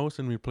around the house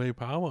and we'd play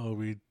powwow.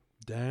 We'd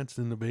dance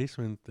in the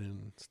basement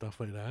and stuff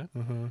like that.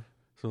 Uh-huh.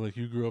 So, like,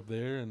 you grew up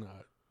there, and,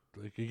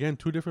 like, again,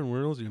 two different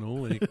worlds,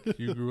 like,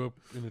 you grew up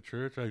in the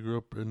church, I grew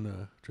up in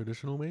the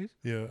traditional ways.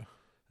 Yeah.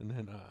 And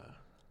then,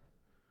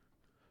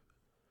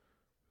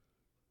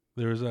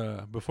 there was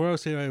before I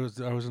was saying I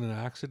was in an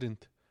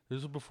accident.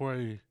 This was before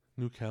I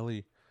knew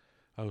Kelly.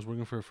 I was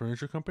working for a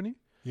furniture company.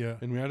 Yeah.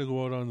 And we had to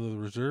go out onto the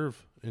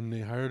reserve, and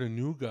they hired a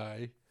new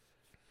guy.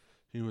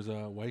 He was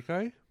a white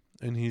guy,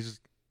 and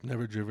he's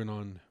never driven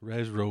on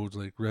res roads.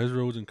 Like, res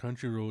roads and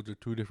country roads are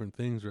two different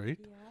things, right?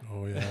 Yeah.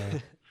 Oh, yeah.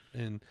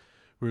 And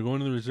we were going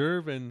to the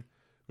reserve, and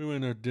we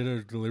went and did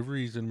our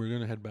deliveries, and we are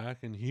going to head back,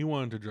 and he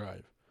wanted to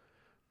drive.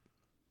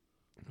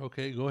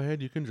 Okay, go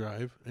ahead, you can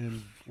drive.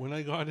 And when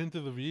I got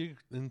into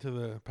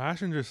the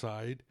passenger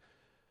side,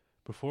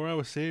 before I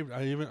was saved,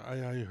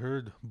 I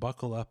heard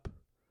buckle up.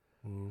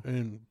 Ooh.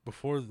 And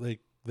before,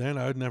 like, then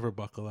I would never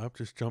buckle up,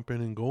 just jump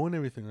in and go and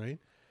everything, right?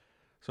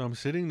 So I'm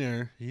sitting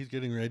there, he's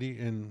getting ready,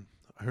 and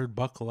I heard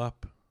buckle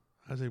up.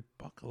 I was like,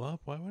 buckle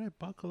up? Why would I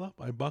buckle up?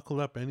 I buckled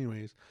up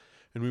anyways.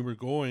 And we were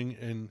going,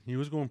 and he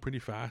was going pretty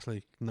fast,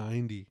 like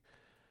 90,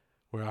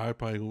 where I would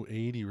probably go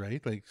 80,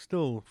 right? Like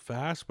still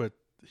fast, but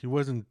he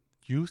wasn't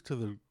used to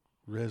the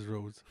res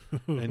roads.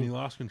 And he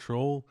lost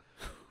control,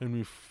 and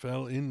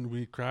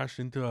we crashed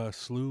into a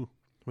slough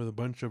with a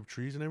bunch of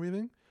trees and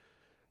everything.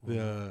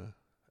 The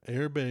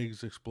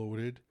airbags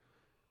exploded,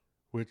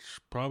 which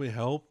probably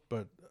helped,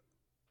 but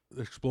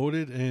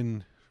exploded,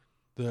 and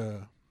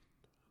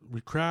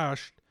we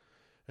crashed.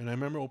 And I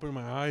remember opening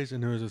my eyes,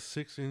 and there was a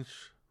 6-inch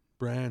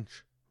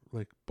branch,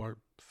 like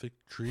thick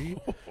tree,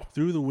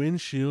 through the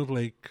windshield,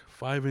 like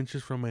 5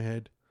 inches from my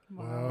head.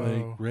 Wow.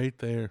 Like right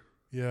there.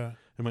 Yeah.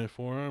 And my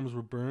forearms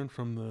were burned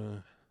from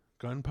the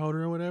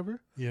gunpowder or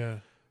whatever. Yeah.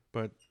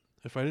 But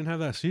if I didn't have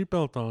that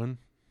seatbelt on,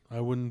 I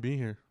wouldn't be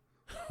here.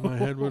 My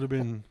head would have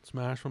been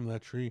smashed from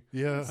that tree.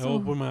 Yeah. I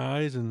opened my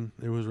eyes, and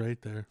it was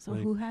right there. So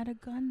like, who had a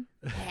gun?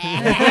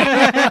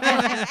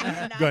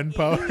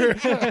 Gunpowder.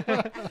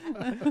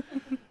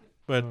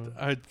 But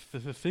I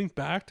think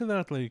back to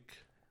that,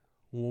 like,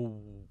 well,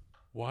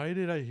 why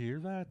did I hear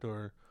that?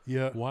 Or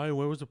Yeah. why?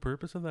 What was the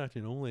purpose of that?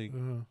 You know, like,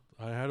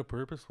 I had a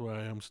purpose why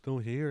I'm still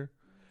here.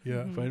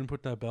 Yeah. If I didn't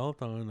put that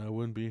belt on, I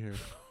wouldn't be here.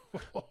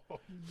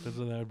 Because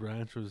of that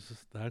branch was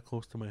just that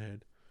close to my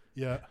head.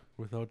 Yeah.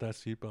 Without that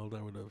seatbelt,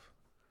 I would have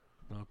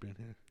not been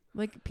here.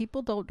 Like,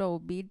 people don't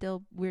know. We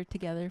were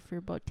together for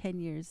about 10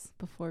 years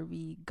before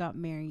we got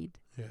married.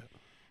 Yeah.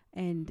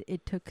 And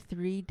it took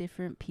 3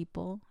 different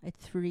people at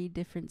 3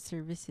 different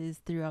services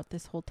throughout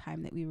this whole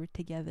time that we were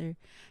together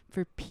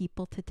for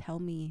people to tell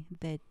me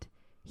that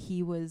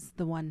he was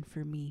the one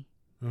for me.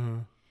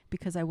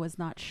 Because I was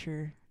not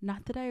sure.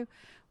 Not that I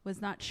was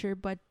not sure,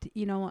 but,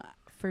 you know,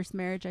 first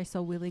marriage, I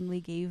so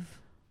willingly gave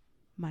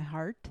my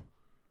heart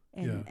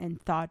and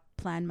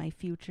planned my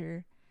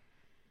future.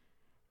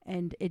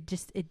 And it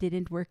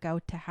didn't work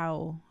out to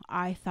how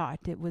I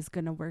thought it was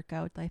going to work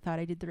out. I thought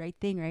I did the right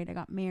thing, right? I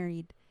got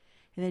married,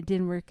 and it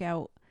didn't work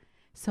out.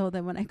 So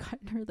then when I got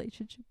in a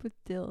relationship with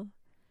Dill,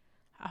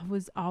 I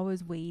was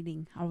always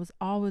waiting. I was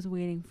always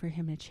waiting for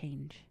him to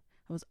change.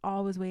 I was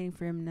always waiting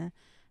for him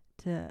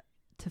to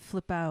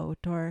flip out,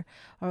 or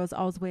I was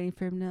always waiting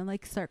for him to,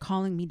 like, start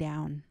calling me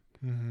down.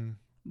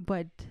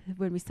 But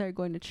when we started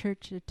going to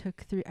church, it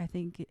took 3. I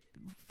think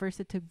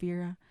first it took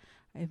Vera.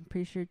 I'm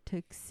pretty sure it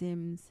took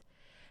Sims.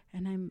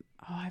 And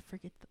I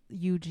forget,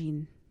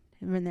 Eugene.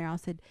 And when they all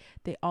said,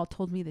 they all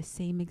told me the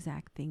same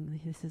exact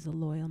thing. This is a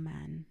loyal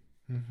man,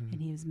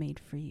 and he was made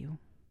for you.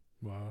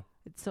 Wow.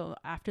 So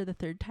after the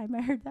 3rd time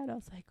I heard that, I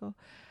was like, oh.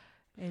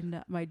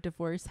 And my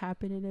divorce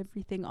happened and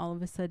everything all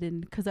of a sudden.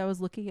 Because I was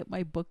looking at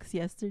my books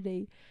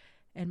yesterday,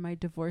 and my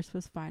divorce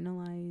was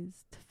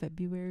finalized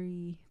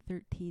February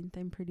 13th,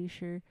 I'm pretty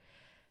sure.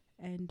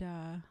 And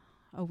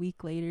a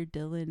week later,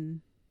 Dylan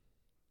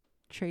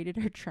traded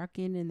her truck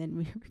in, and then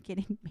we were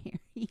getting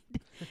married.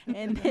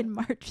 And then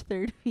March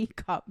 3rd we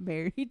got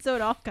married, so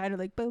it all kind of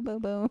like boom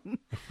boom boom.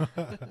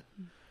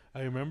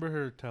 I remember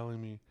her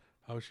telling me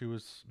how she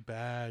was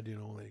bad, you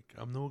know, like,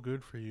 I'm no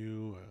good for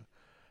you,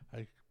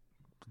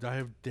 I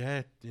have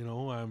debt, you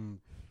know, I'm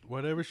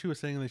whatever she was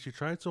saying. Like, she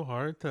tried so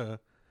hard to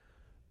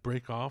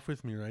break off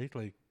with me, right?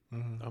 Like,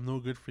 I'm no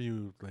good for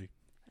you, like,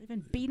 I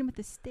even beat him with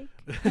a stick.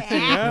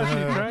 yeah,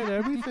 she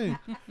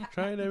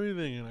tried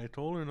everything, and I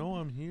told her, no,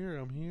 I'm here,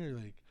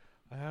 like,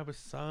 I have a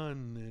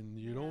son, and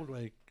you know,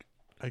 like,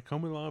 I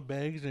come with a lot of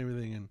bags and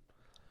everything, and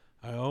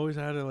I always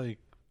had to, like,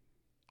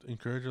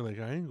 encourage her, like,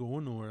 I ain't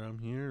going nowhere, I'm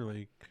here,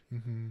 like,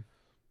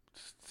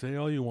 say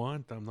all you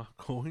want, I'm not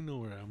going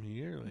nowhere, I'm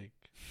here, like,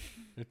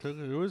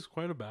 it was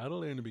quite a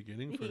battle there in the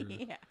beginning for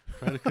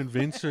trying to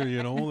convince her,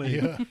 you know,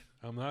 like,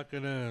 I'm not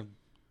gonna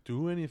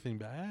do anything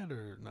bad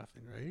or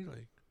nothing, right?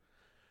 Like,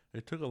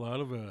 it took a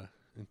lot of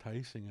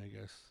enticing, I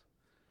guess.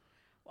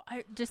 Well,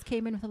 I just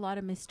came in with a lot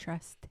of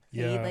mistrust.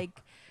 Yeah. Hey?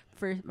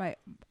 Like,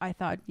 I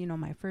thought, you know,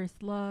 my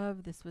first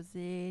love, this was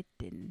it,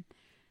 and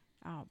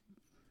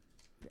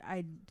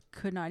I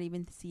could not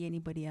even see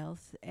anybody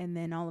else. And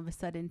then all of a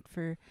sudden,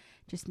 for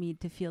just me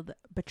to feel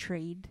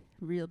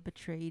real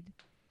betrayed,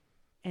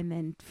 and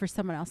then for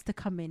someone else to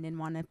come in and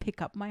want to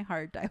pick up my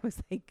heart, I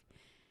was like,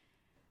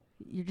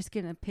 you're just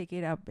going to pick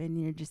it up and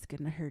you're just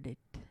going to hurt it.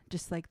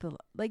 Just like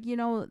you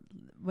know,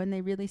 when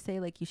they really say,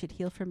 like, you should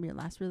heal from your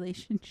last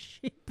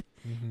relationship,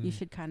 you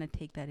should kind of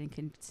take that in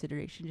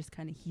consideration, just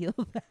kind of heal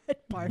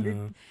that part.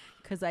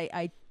 Because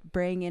I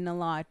bring in a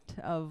lot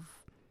of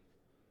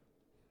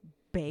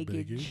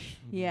baggage.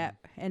 Yeah.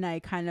 And I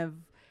kind of,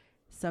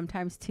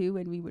 sometimes too,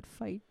 when we would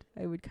fight,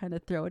 I would kind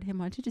of throw at him,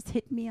 why don't you just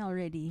hit me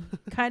already?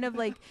 Kind of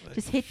like,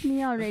 just hit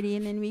me already,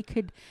 and then we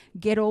could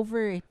get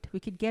over it.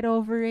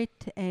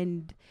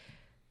 And,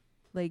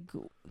 like,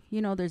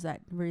 you know, there's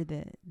that where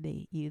they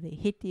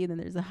hit you, then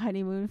there's a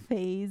honeymoon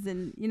phase,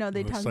 and, you know,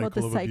 they talk about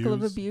the cycle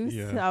of abuse.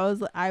 Yeah.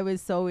 I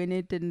was so in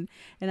it, and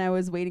I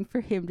was waiting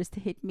for him just to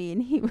hit me,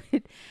 and he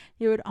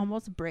would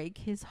almost break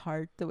his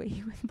heart the way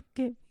he would look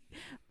at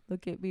me.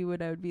 look at me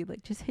when I would be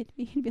like, just hit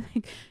me. He'd be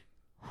like,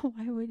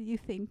 why would you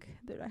think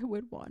that I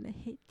would want to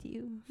hit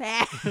you?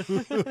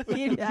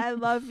 I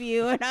love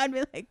you. And I'd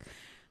be like,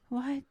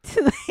 what?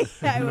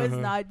 Like, I was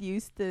not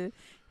used to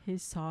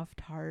his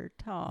soft heart.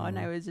 Oh, and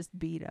I was just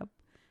beat up.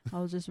 I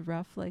was just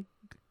rough like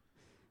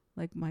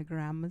my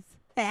grandma's.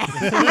 Yeah,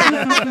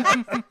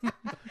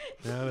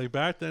 like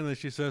back then, like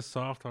she says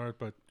soft heart,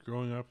 but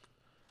growing up,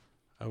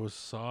 I was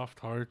soft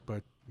heart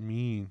but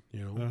mean,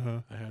 you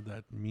know. I had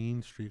that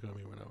mean streak on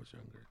me when I was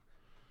younger.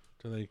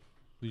 So like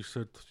you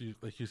said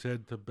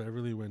to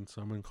Beverly when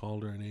someone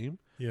called her a name,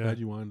 that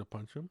you wanted to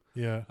punch him.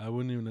 Yeah. I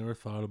wouldn't even ever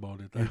thought about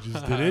it. You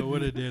just did it? I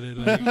would have did it.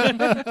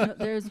 Like,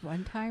 There's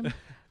one time,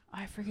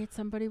 I forget,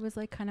 somebody was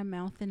like kind of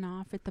mouthing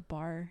off at the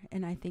bar,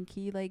 and I think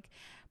he like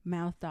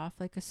mouthed off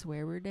like a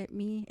swear word at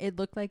me. It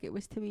looked like it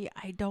was to me.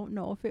 I don't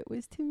know if it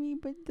was to me,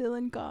 but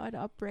Dylan got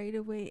up right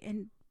away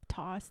and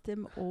tossed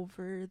him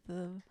over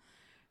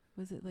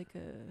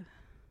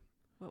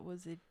what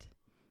was it?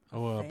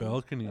 a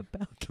balcony. A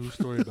balcony.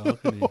 2-story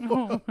balcony.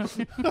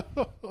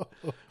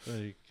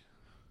 Like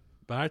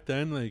back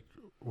then, like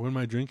when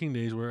my drinking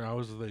days were, I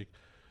was like,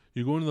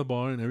 you go into the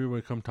bar and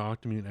everybody come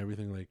talk to me and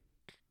everything. Like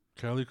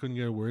Kelly couldn't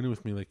get a word in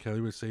with me. Like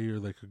Kelly would say, you're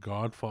like a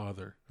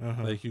godfather.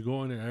 Like you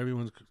go in there,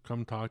 everyone's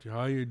come talk to you.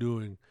 How you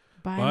doing?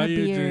 Buy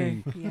you a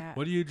drink. Yeah.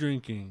 What are you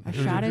drinking? A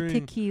shot of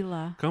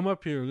tequila. Come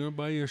up here. We're gonna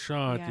buy you a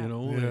shot. Yeah. You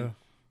know. Yeah. Like,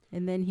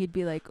 and then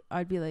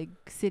I'd be like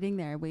sitting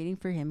there waiting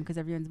for him because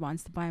everyone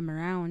wants to buy him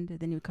around. And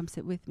then he would come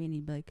sit with me and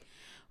he'd be like,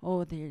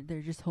 oh,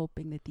 they're just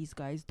hoping that these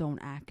guys don't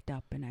act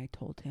up. And I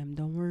told him,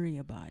 don't worry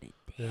about it.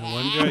 yeah.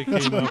 One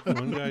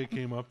guy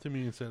came up to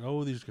me and said,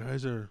 oh, these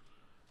guys are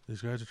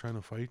trying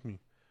to fight me.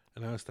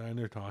 And I was standing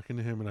there talking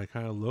to him and I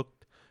kind of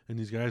looked and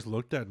these guys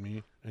looked at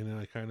me and then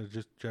I kind of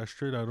just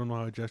gestured. I don't know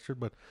how I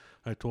gestured, but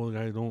I told the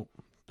guy, don't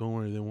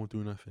worry, they won't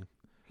do nothing.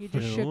 He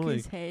just shook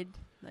his head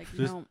like,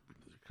 no.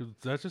 Cause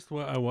that's just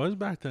what I was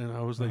back then.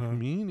 I was like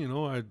mean, you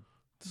know. I'd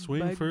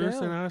swing Bugged first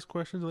out. and ask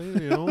questions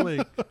later, you know.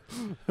 Like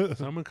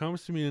someone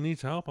comes to me and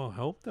needs help, I'll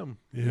help them,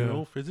 you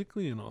know,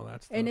 physically and all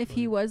that stuff. And if like,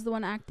 he was the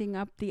one acting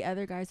up, the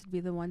other guys would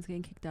be the ones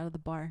getting kicked out of the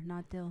bar,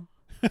 not Dill.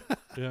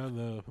 yeah,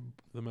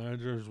 the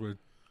managers would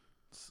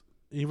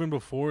even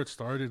before it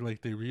started,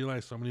 like they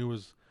realized somebody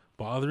was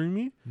bothering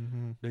me,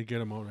 they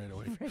get him out right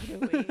away.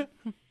 Right away.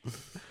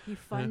 He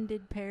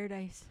funded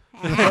Paradise.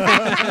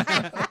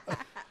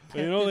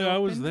 You know, like I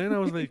was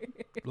like,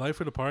 life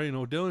of the party. You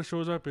know, Dylan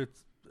shows up,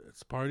 it's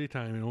party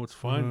time. You know, it's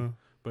fun.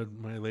 But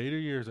my later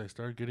years, I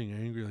start getting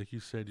angry, like you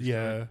said.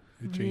 It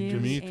changes. To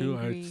me too,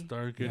 angry. I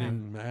start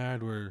getting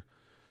mad. Where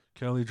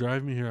Kelly,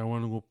 drive me here. I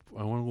want to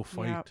go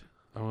fight. Yep.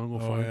 I want to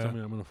go find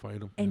somebody. I'm gonna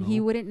fight him. And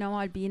he wouldn't know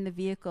I'd be in the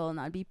vehicle, and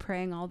I'd be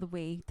praying all the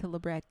way to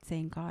LeBret,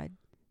 saying, God,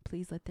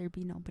 please let there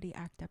be nobody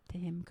act up to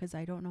him, because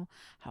I don't know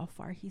how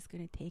far he's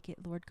going to take it.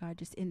 Lord God,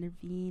 just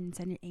intervene,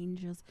 send your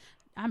angels.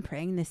 I'm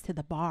praying this to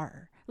the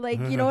bar. Like,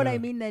 you know what I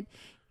mean? That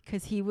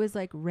because he was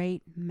like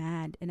right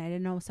mad, and I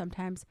didn't know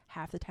sometimes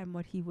half the time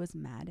what he was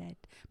mad at,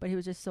 but he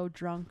was just so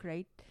drunk,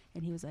 right?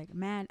 And he was like,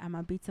 man, I'm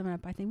going to beat someone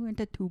up. I think we went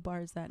to 2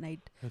 bars that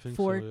night,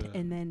 Fort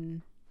and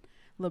then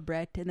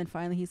LeBret. And then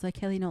finally he's like,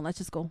 Kelly, no, let's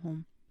just go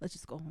home.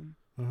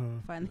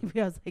 Finally,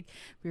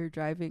 we were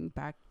driving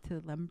back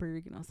to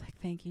Lemberg, and I was like,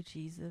 "Thank you,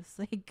 Jesus!"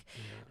 Like,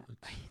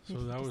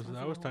 so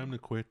that was time to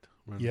quit.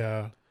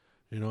 Yeah,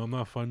 you know, I'm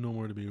not fun no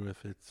more to be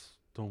with.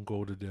 Don't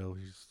go to Dill.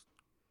 He's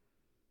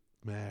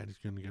mad. He's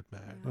gonna get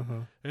mad.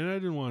 And I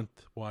didn't want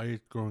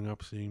Wyatt growing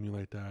up seeing me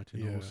like that.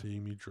 You know,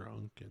 seeing me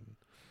drunk and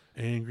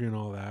angry and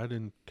all that.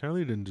 And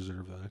Kelly didn't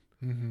deserve that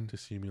to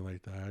see me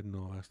like that and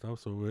all that stuff.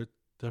 So it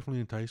definitely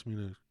enticed me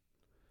to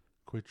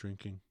quit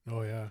drinking.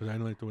 Oh yeah, because I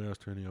didn't like the way I was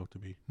turning out to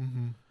be. Yeah,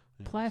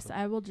 plus,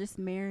 I will just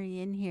marry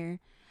in here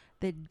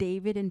that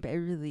David and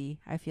Beverly,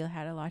 I feel,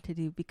 had a lot to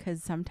do,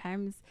 because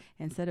sometimes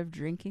instead of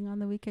drinking on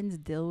the weekends,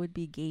 Dill would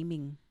be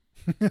gaming.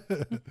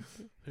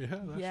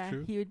 That's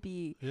true. He would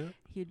be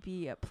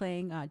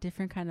playing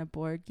different kind of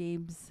board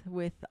games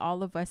with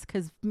all of us,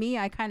 because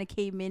I kind of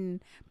came in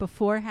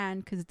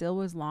beforehand because Dill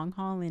was long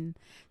hauling,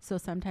 so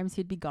sometimes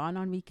he'd be gone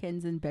on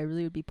weekends and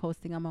Beverly would be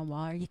posting on my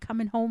wall, are you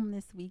coming home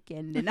this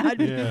weekend? And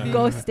I'd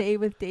go stay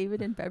with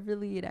David and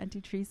Beverly at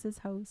Auntie Teresa's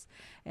house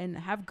and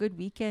have good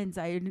weekends.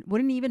 I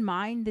wouldn't even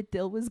mind that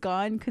Dill was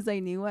gone, because I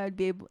knew I'd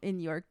be in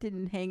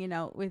Yorkton hanging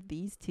out with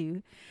these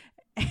two.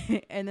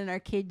 And then our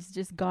kids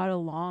just got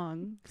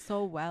along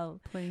so well,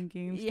 playing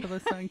games till the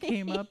sun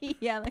came up.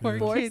 Like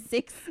Poor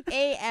 6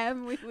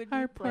 a.m. we would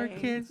our be poor playing.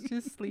 kids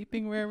just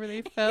sleeping wherever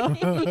they fell.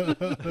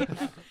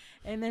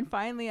 And then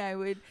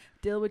finally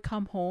Dill would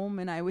come home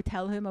and I would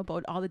tell him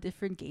about all the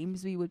different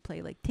games we would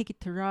play, like Ticket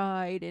to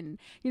Ride and,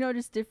 you know,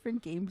 just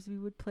different games we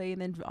would play.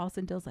 And then all of a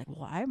sudden Dill's like,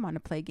 well, I want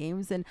to play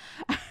games. And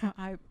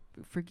I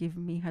forgive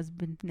me,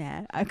 husband,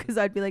 because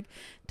I'd be like,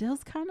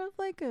 Dill's kind of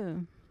like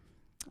a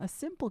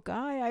simple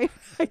guy.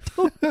 I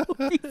don't know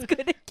if he's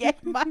gonna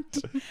get much,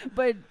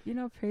 but you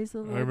know, praise the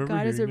Lord,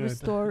 God is a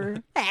restorer.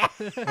 I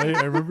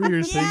remember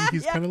you're saying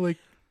he's kind of like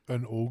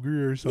an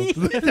ogre or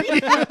something.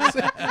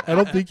 I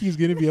don't think he's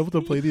going to be able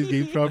to play these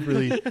games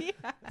properly.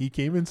 He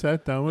came and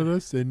sat down with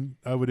us, and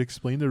I would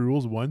explain the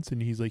rules once,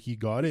 and he's like, he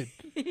got it.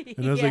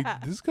 And I was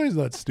like, this guy's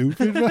not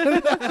stupid,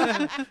 man.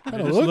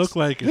 Kind of look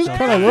like it. This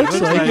kind of looks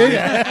like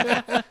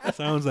it.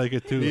 Sounds like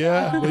it too.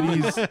 Yeah,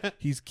 but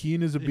he's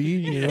keen as a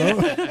bean, you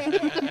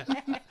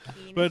know.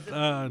 But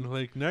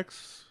like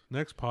next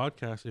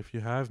podcast, if you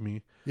have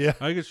me, Yeah.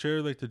 I could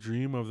share like the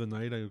dream of the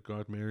night I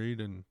got married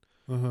and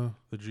Uh-huh.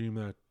 the dream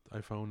that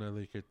I found that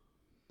like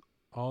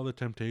all the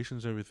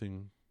temptations,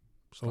 everything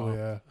stopped Oh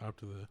yeah.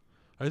 after the.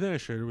 I think I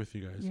shared it with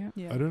you guys. Yeah.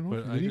 Yeah. I don't know.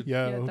 But I Really? could-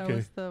 Yeah. That Okay.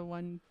 was the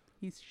one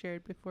he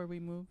shared before we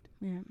moved.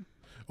 Yeah.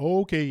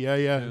 Oh, okay. Yeah.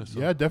 Yeah, Yeah. so-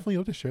 Yeah. Definitely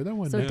have to share that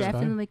one. So next time.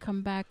 definitely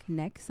come back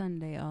next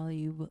Sunday, all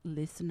you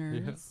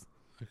listeners.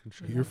 I can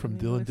share. Hear from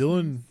Definitely Dylan.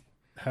 listeners.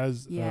 Dylan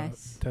has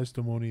Yes.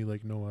 testimony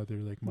like no other.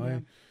 Like my. Yeah.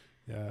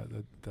 Yeah,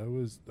 that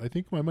was. I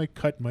think I might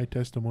cut my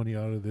testimony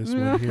out of this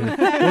one here. We'll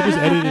just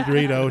edit it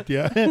right out.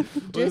 Yeah.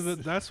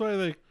 That's why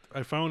like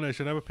I found I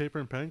should have a paper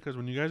and pen because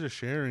when you guys are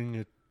sharing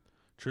it,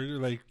 trigger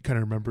like Kind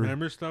of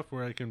remember. stuff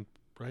where I can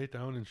write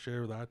down and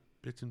share that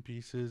bits and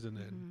pieces and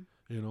then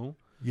you know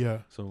Yeah.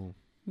 so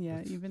Yeah,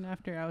 That's- even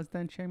after I was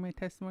done sharing my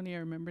testimony, I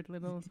remembered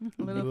little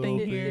Little thing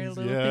here, things,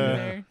 little yeah.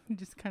 thing there.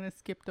 Just kind of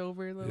skipped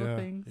over little Yeah.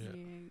 things.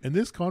 Yeah. And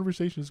this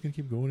conversation is gonna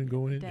keep going and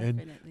going, and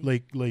Definitely.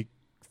 like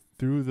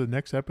through the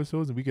next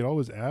episodes, and we could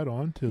always add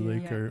on to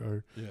like Yeah.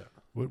 our yeah.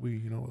 what we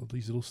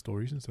these little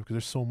stories and stuff, because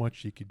there's so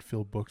much you could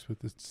fill books with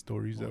the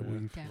stories Oh, that yeah.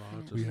 we've Definitely.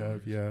 Lots of we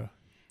have. stories. Yeah.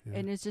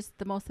 And it's just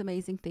the most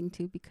amazing thing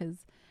too,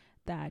 because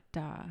that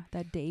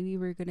day we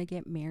were gonna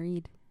get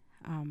married,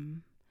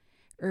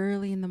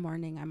 early in the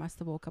morning. I must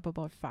have woke up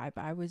about 5.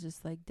 I was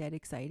just like dead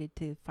excited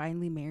to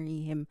finally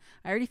marry him.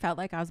 I already felt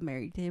like I was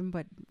married to him,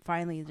 but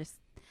finally just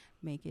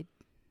make it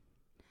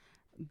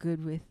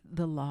good with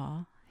the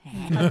law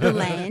of the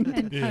land.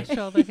 And Yeah. hush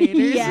all the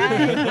haters.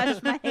 Yeah,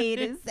 hush my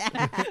haters.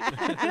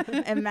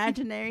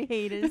 Imaginary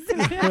haters.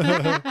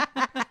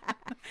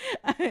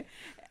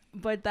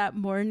 But that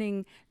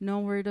morning, no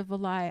word of a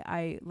lie,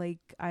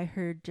 I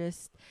heard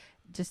just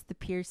the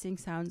piercing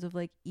sounds of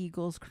like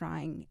eagles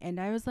crying, and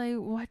I was like,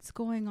 what's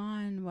going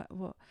on?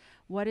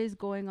 What is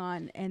going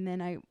on? And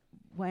then I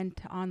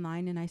went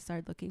online and I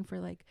started looking for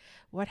like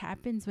what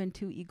happens when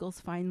two eagles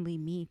finally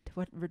meet,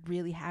 what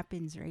really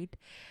happens, right?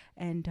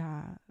 And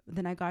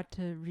then I got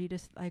to read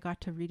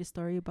a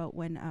story about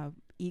when a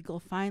eagle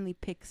finally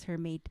picks her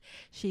mate.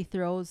 She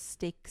throws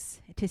sticks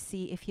to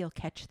see if he'll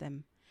catch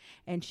them,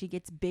 and she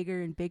gets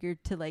bigger and bigger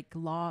to like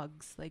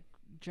logs, like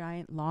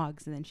giant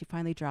logs, and then she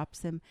finally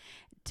drops him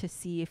to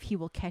see if he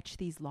will catch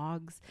these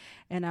logs.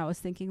 And I was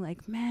thinking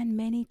like, man,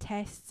 many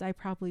tests I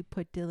probably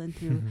put Dylan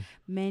through,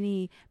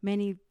 many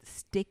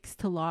sticks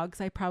to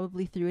logs I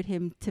probably threw at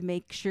him to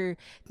make sure,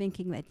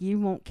 thinking that you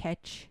won't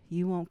catch,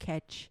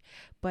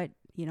 but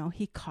you know,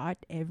 he caught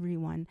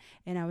everyone.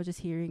 And I was just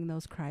hearing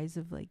those cries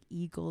of like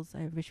eagles.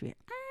 I wish we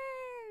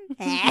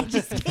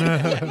just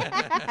kidding.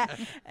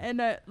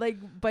 And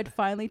but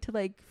finally to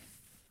like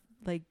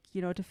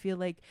you know, to feel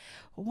like,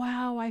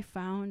 wow, I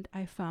finally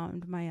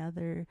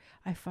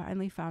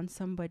found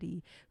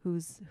somebody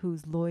who's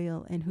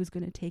loyal and who's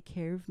gonna take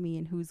care of me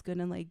and who's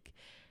gonna like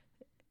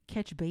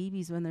catch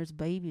babies when there's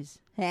babies.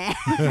 Catch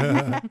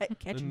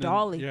And then,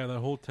 Dolly. Yeah, the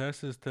whole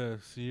test is to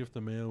see if the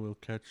male will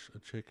catch a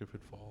chick if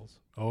it falls.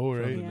 Oh,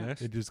 From right. the Yeah.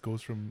 nest. It just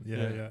goes from Yeah.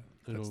 yeah.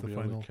 It'll That's the be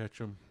final. able to catch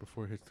him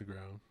before it hits the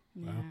ground.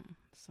 Yeah. Wow.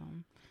 So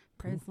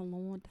praise the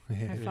Lord.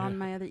 Yeah. I found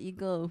my other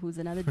eagle, who's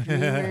another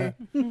dreamer.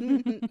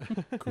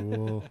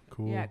 Cool.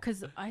 Yeah,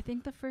 because I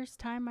think the first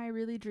time I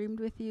really dreamed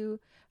with you,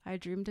 I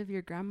dreamed of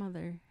your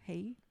grandmother.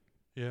 Hey,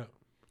 Yeah.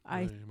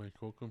 My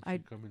kokum I-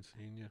 should come and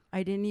seen you.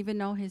 I didn't even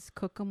know his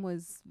cookum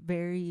was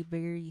very,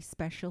 very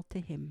special to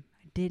him.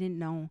 I didn't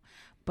know,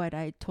 but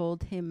I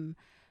told him.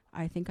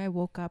 I think I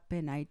woke up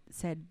and I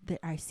said that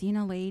I seen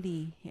a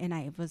lady, and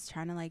I was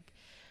trying to like,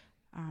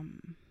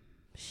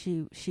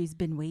 she's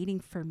been waiting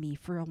for me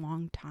for a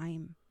long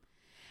time,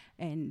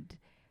 and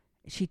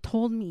she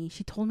told me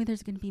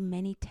there's going to be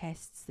many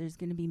tests. There's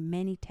going to be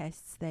many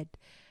tests that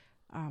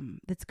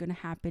that's going to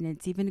happen.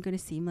 It's even going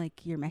to seem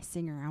like you're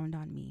messing around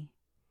on me.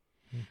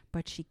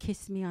 But she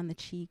kissed me on the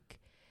cheek.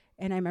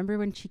 And I remember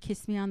when she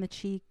kissed me on the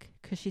cheek,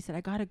 because she said, I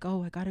gotta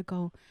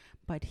go.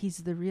 But he's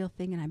the real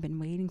thing, and I've been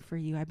waiting for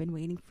you. I've been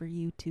waiting for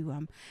you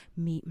to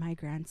meet my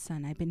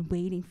grandson. I've been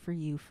waiting for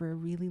you for a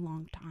really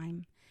long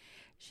time.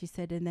 She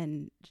said, and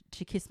then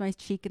she kissed my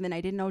cheek, and then I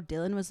didn't know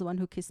Dylan was the one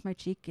who kissed my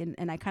cheek,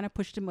 and I kind of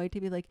pushed him away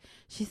to be like,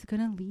 she's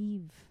gonna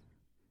leave.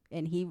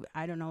 And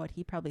I don't know what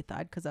he probably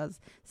thought, because I was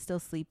still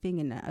sleeping,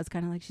 and I was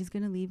kind of like, she's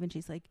gonna leave, and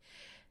she's like,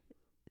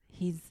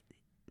 he's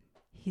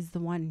the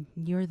one,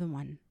 you're the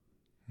one.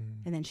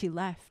 And then she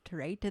left,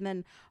 right? And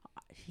then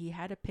he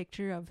had a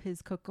picture of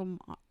his cookum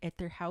at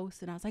their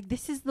house, and I was like,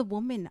 this is the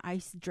woman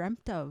I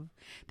dreamt of.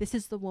 This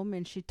is the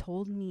woman. She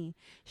told me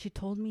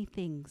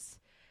things.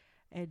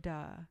 And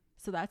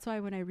so that's why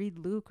when I read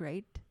Luke,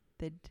 right,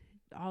 that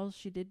all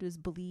she did was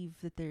believe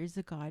that there is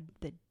a God,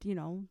 that, you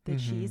know, that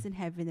she Mhm. is in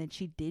heaven, that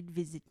she did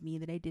visit me,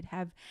 that I did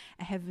have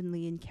a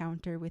heavenly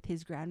encounter with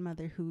his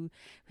grandmother who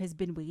has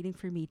been waiting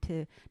for me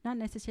to, not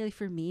necessarily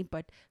for me,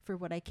 but for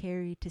what I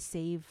carry, to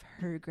save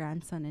her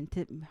grandson and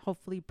to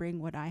hopefully bring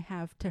what I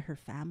have to her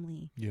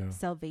family. Yeah.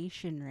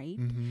 Salvation, right?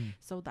 Mhm.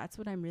 So that's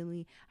what I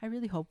really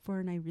hope for,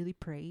 and I really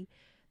pray.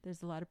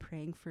 There's a lot of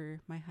praying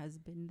for my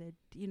husband, that,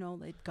 you know,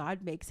 that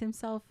God makes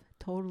himself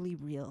totally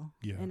real.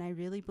 Yeah. And I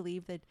really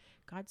believe that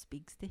God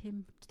speaks to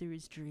him through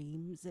his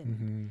dreams and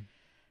Mhm.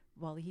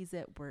 while he's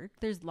at work.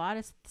 There's a lot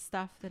of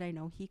stuff that I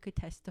know he could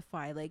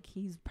testify. Like,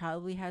 he's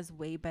probably has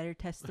way better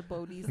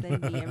testimonies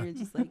than me. Everyone's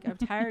just like, I'm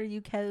tired of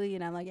you, Kelly.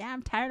 And I'm like, yeah,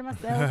 I'm tired of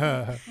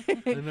myself.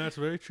 And that's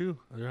very true.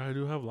 I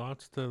do have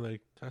lots to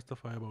like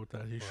testify about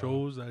that. He Wow.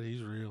 shows that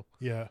he's real.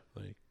 Yeah.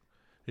 Like,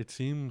 it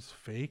seems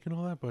fake and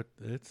all that, but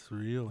it's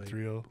real. Like, It's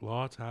real.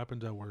 lots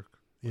happens at work.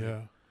 Like,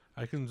 Yeah.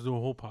 I can do a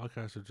whole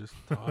podcast of just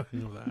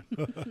talking of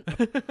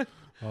that.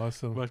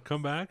 Awesome. But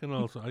come back and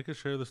also I could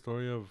share the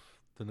story of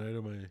the night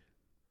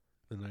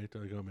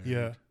I got married.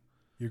 Yeah.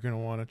 You're going to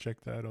want to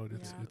check that out.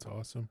 It's Yeah. it's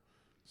awesome.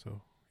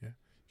 So, yeah.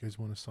 You guys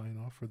want to sign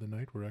off for the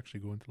night? We're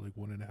actually going to like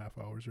 1.5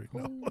 hours right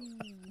now.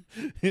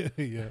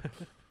 Yeah.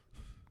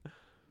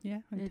 Yeah.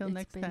 Until It's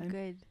next been time.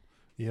 good.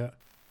 Yeah.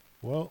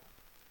 Well,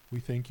 we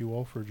thank you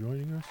all for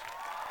joining us.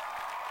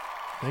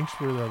 Thanks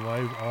for the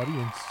live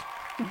audience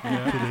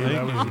Yeah, today.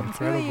 That thank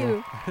was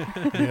you.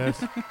 incredible.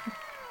 Yes.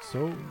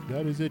 So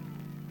that is it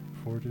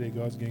for today,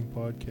 God's Gang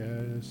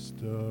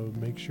podcast.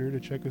 Make sure to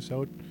check us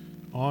out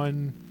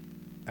on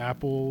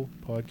Apple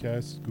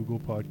Podcasts, Google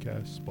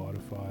Podcasts,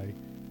 Spotify,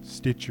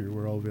 Stitcher.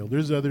 We're all available.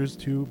 There's others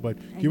too, but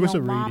And give us Yo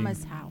a rating.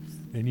 Mama's house.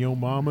 In Yo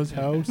Mama's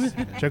house.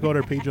 Check out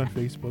our page on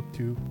Facebook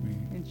too. We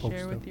And post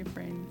share with stuff. your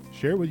friends.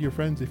 Share it with your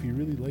friends if you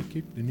really like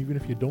it, and even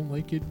if you don't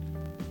like it,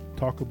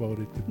 talk about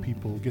it to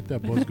people. Get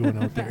that buzz going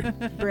out there.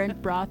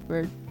 Brent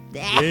Brothford.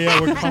 Yeah,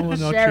 we're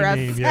calling out Share your us.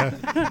 name.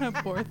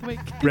 Yeah, Borthwick.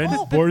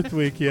 Brent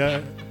Borthwick.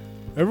 Yeah,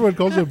 everyone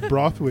calls him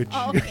Brothwich.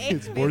 Okay,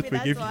 It's maybe Borthwick.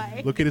 that's If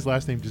why. look at his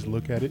last name, just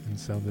look at it and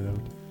sound it out.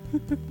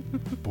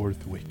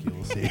 Borthwick,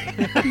 you'll say.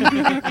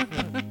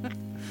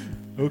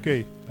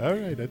 Okay, all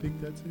right. I think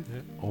that's it.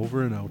 Yeah.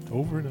 Over and out.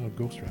 Over and out.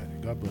 Ghost Rider.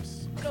 God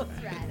bless. Ghost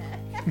Rider.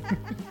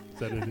 Is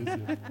that what it is?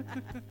 Yeah.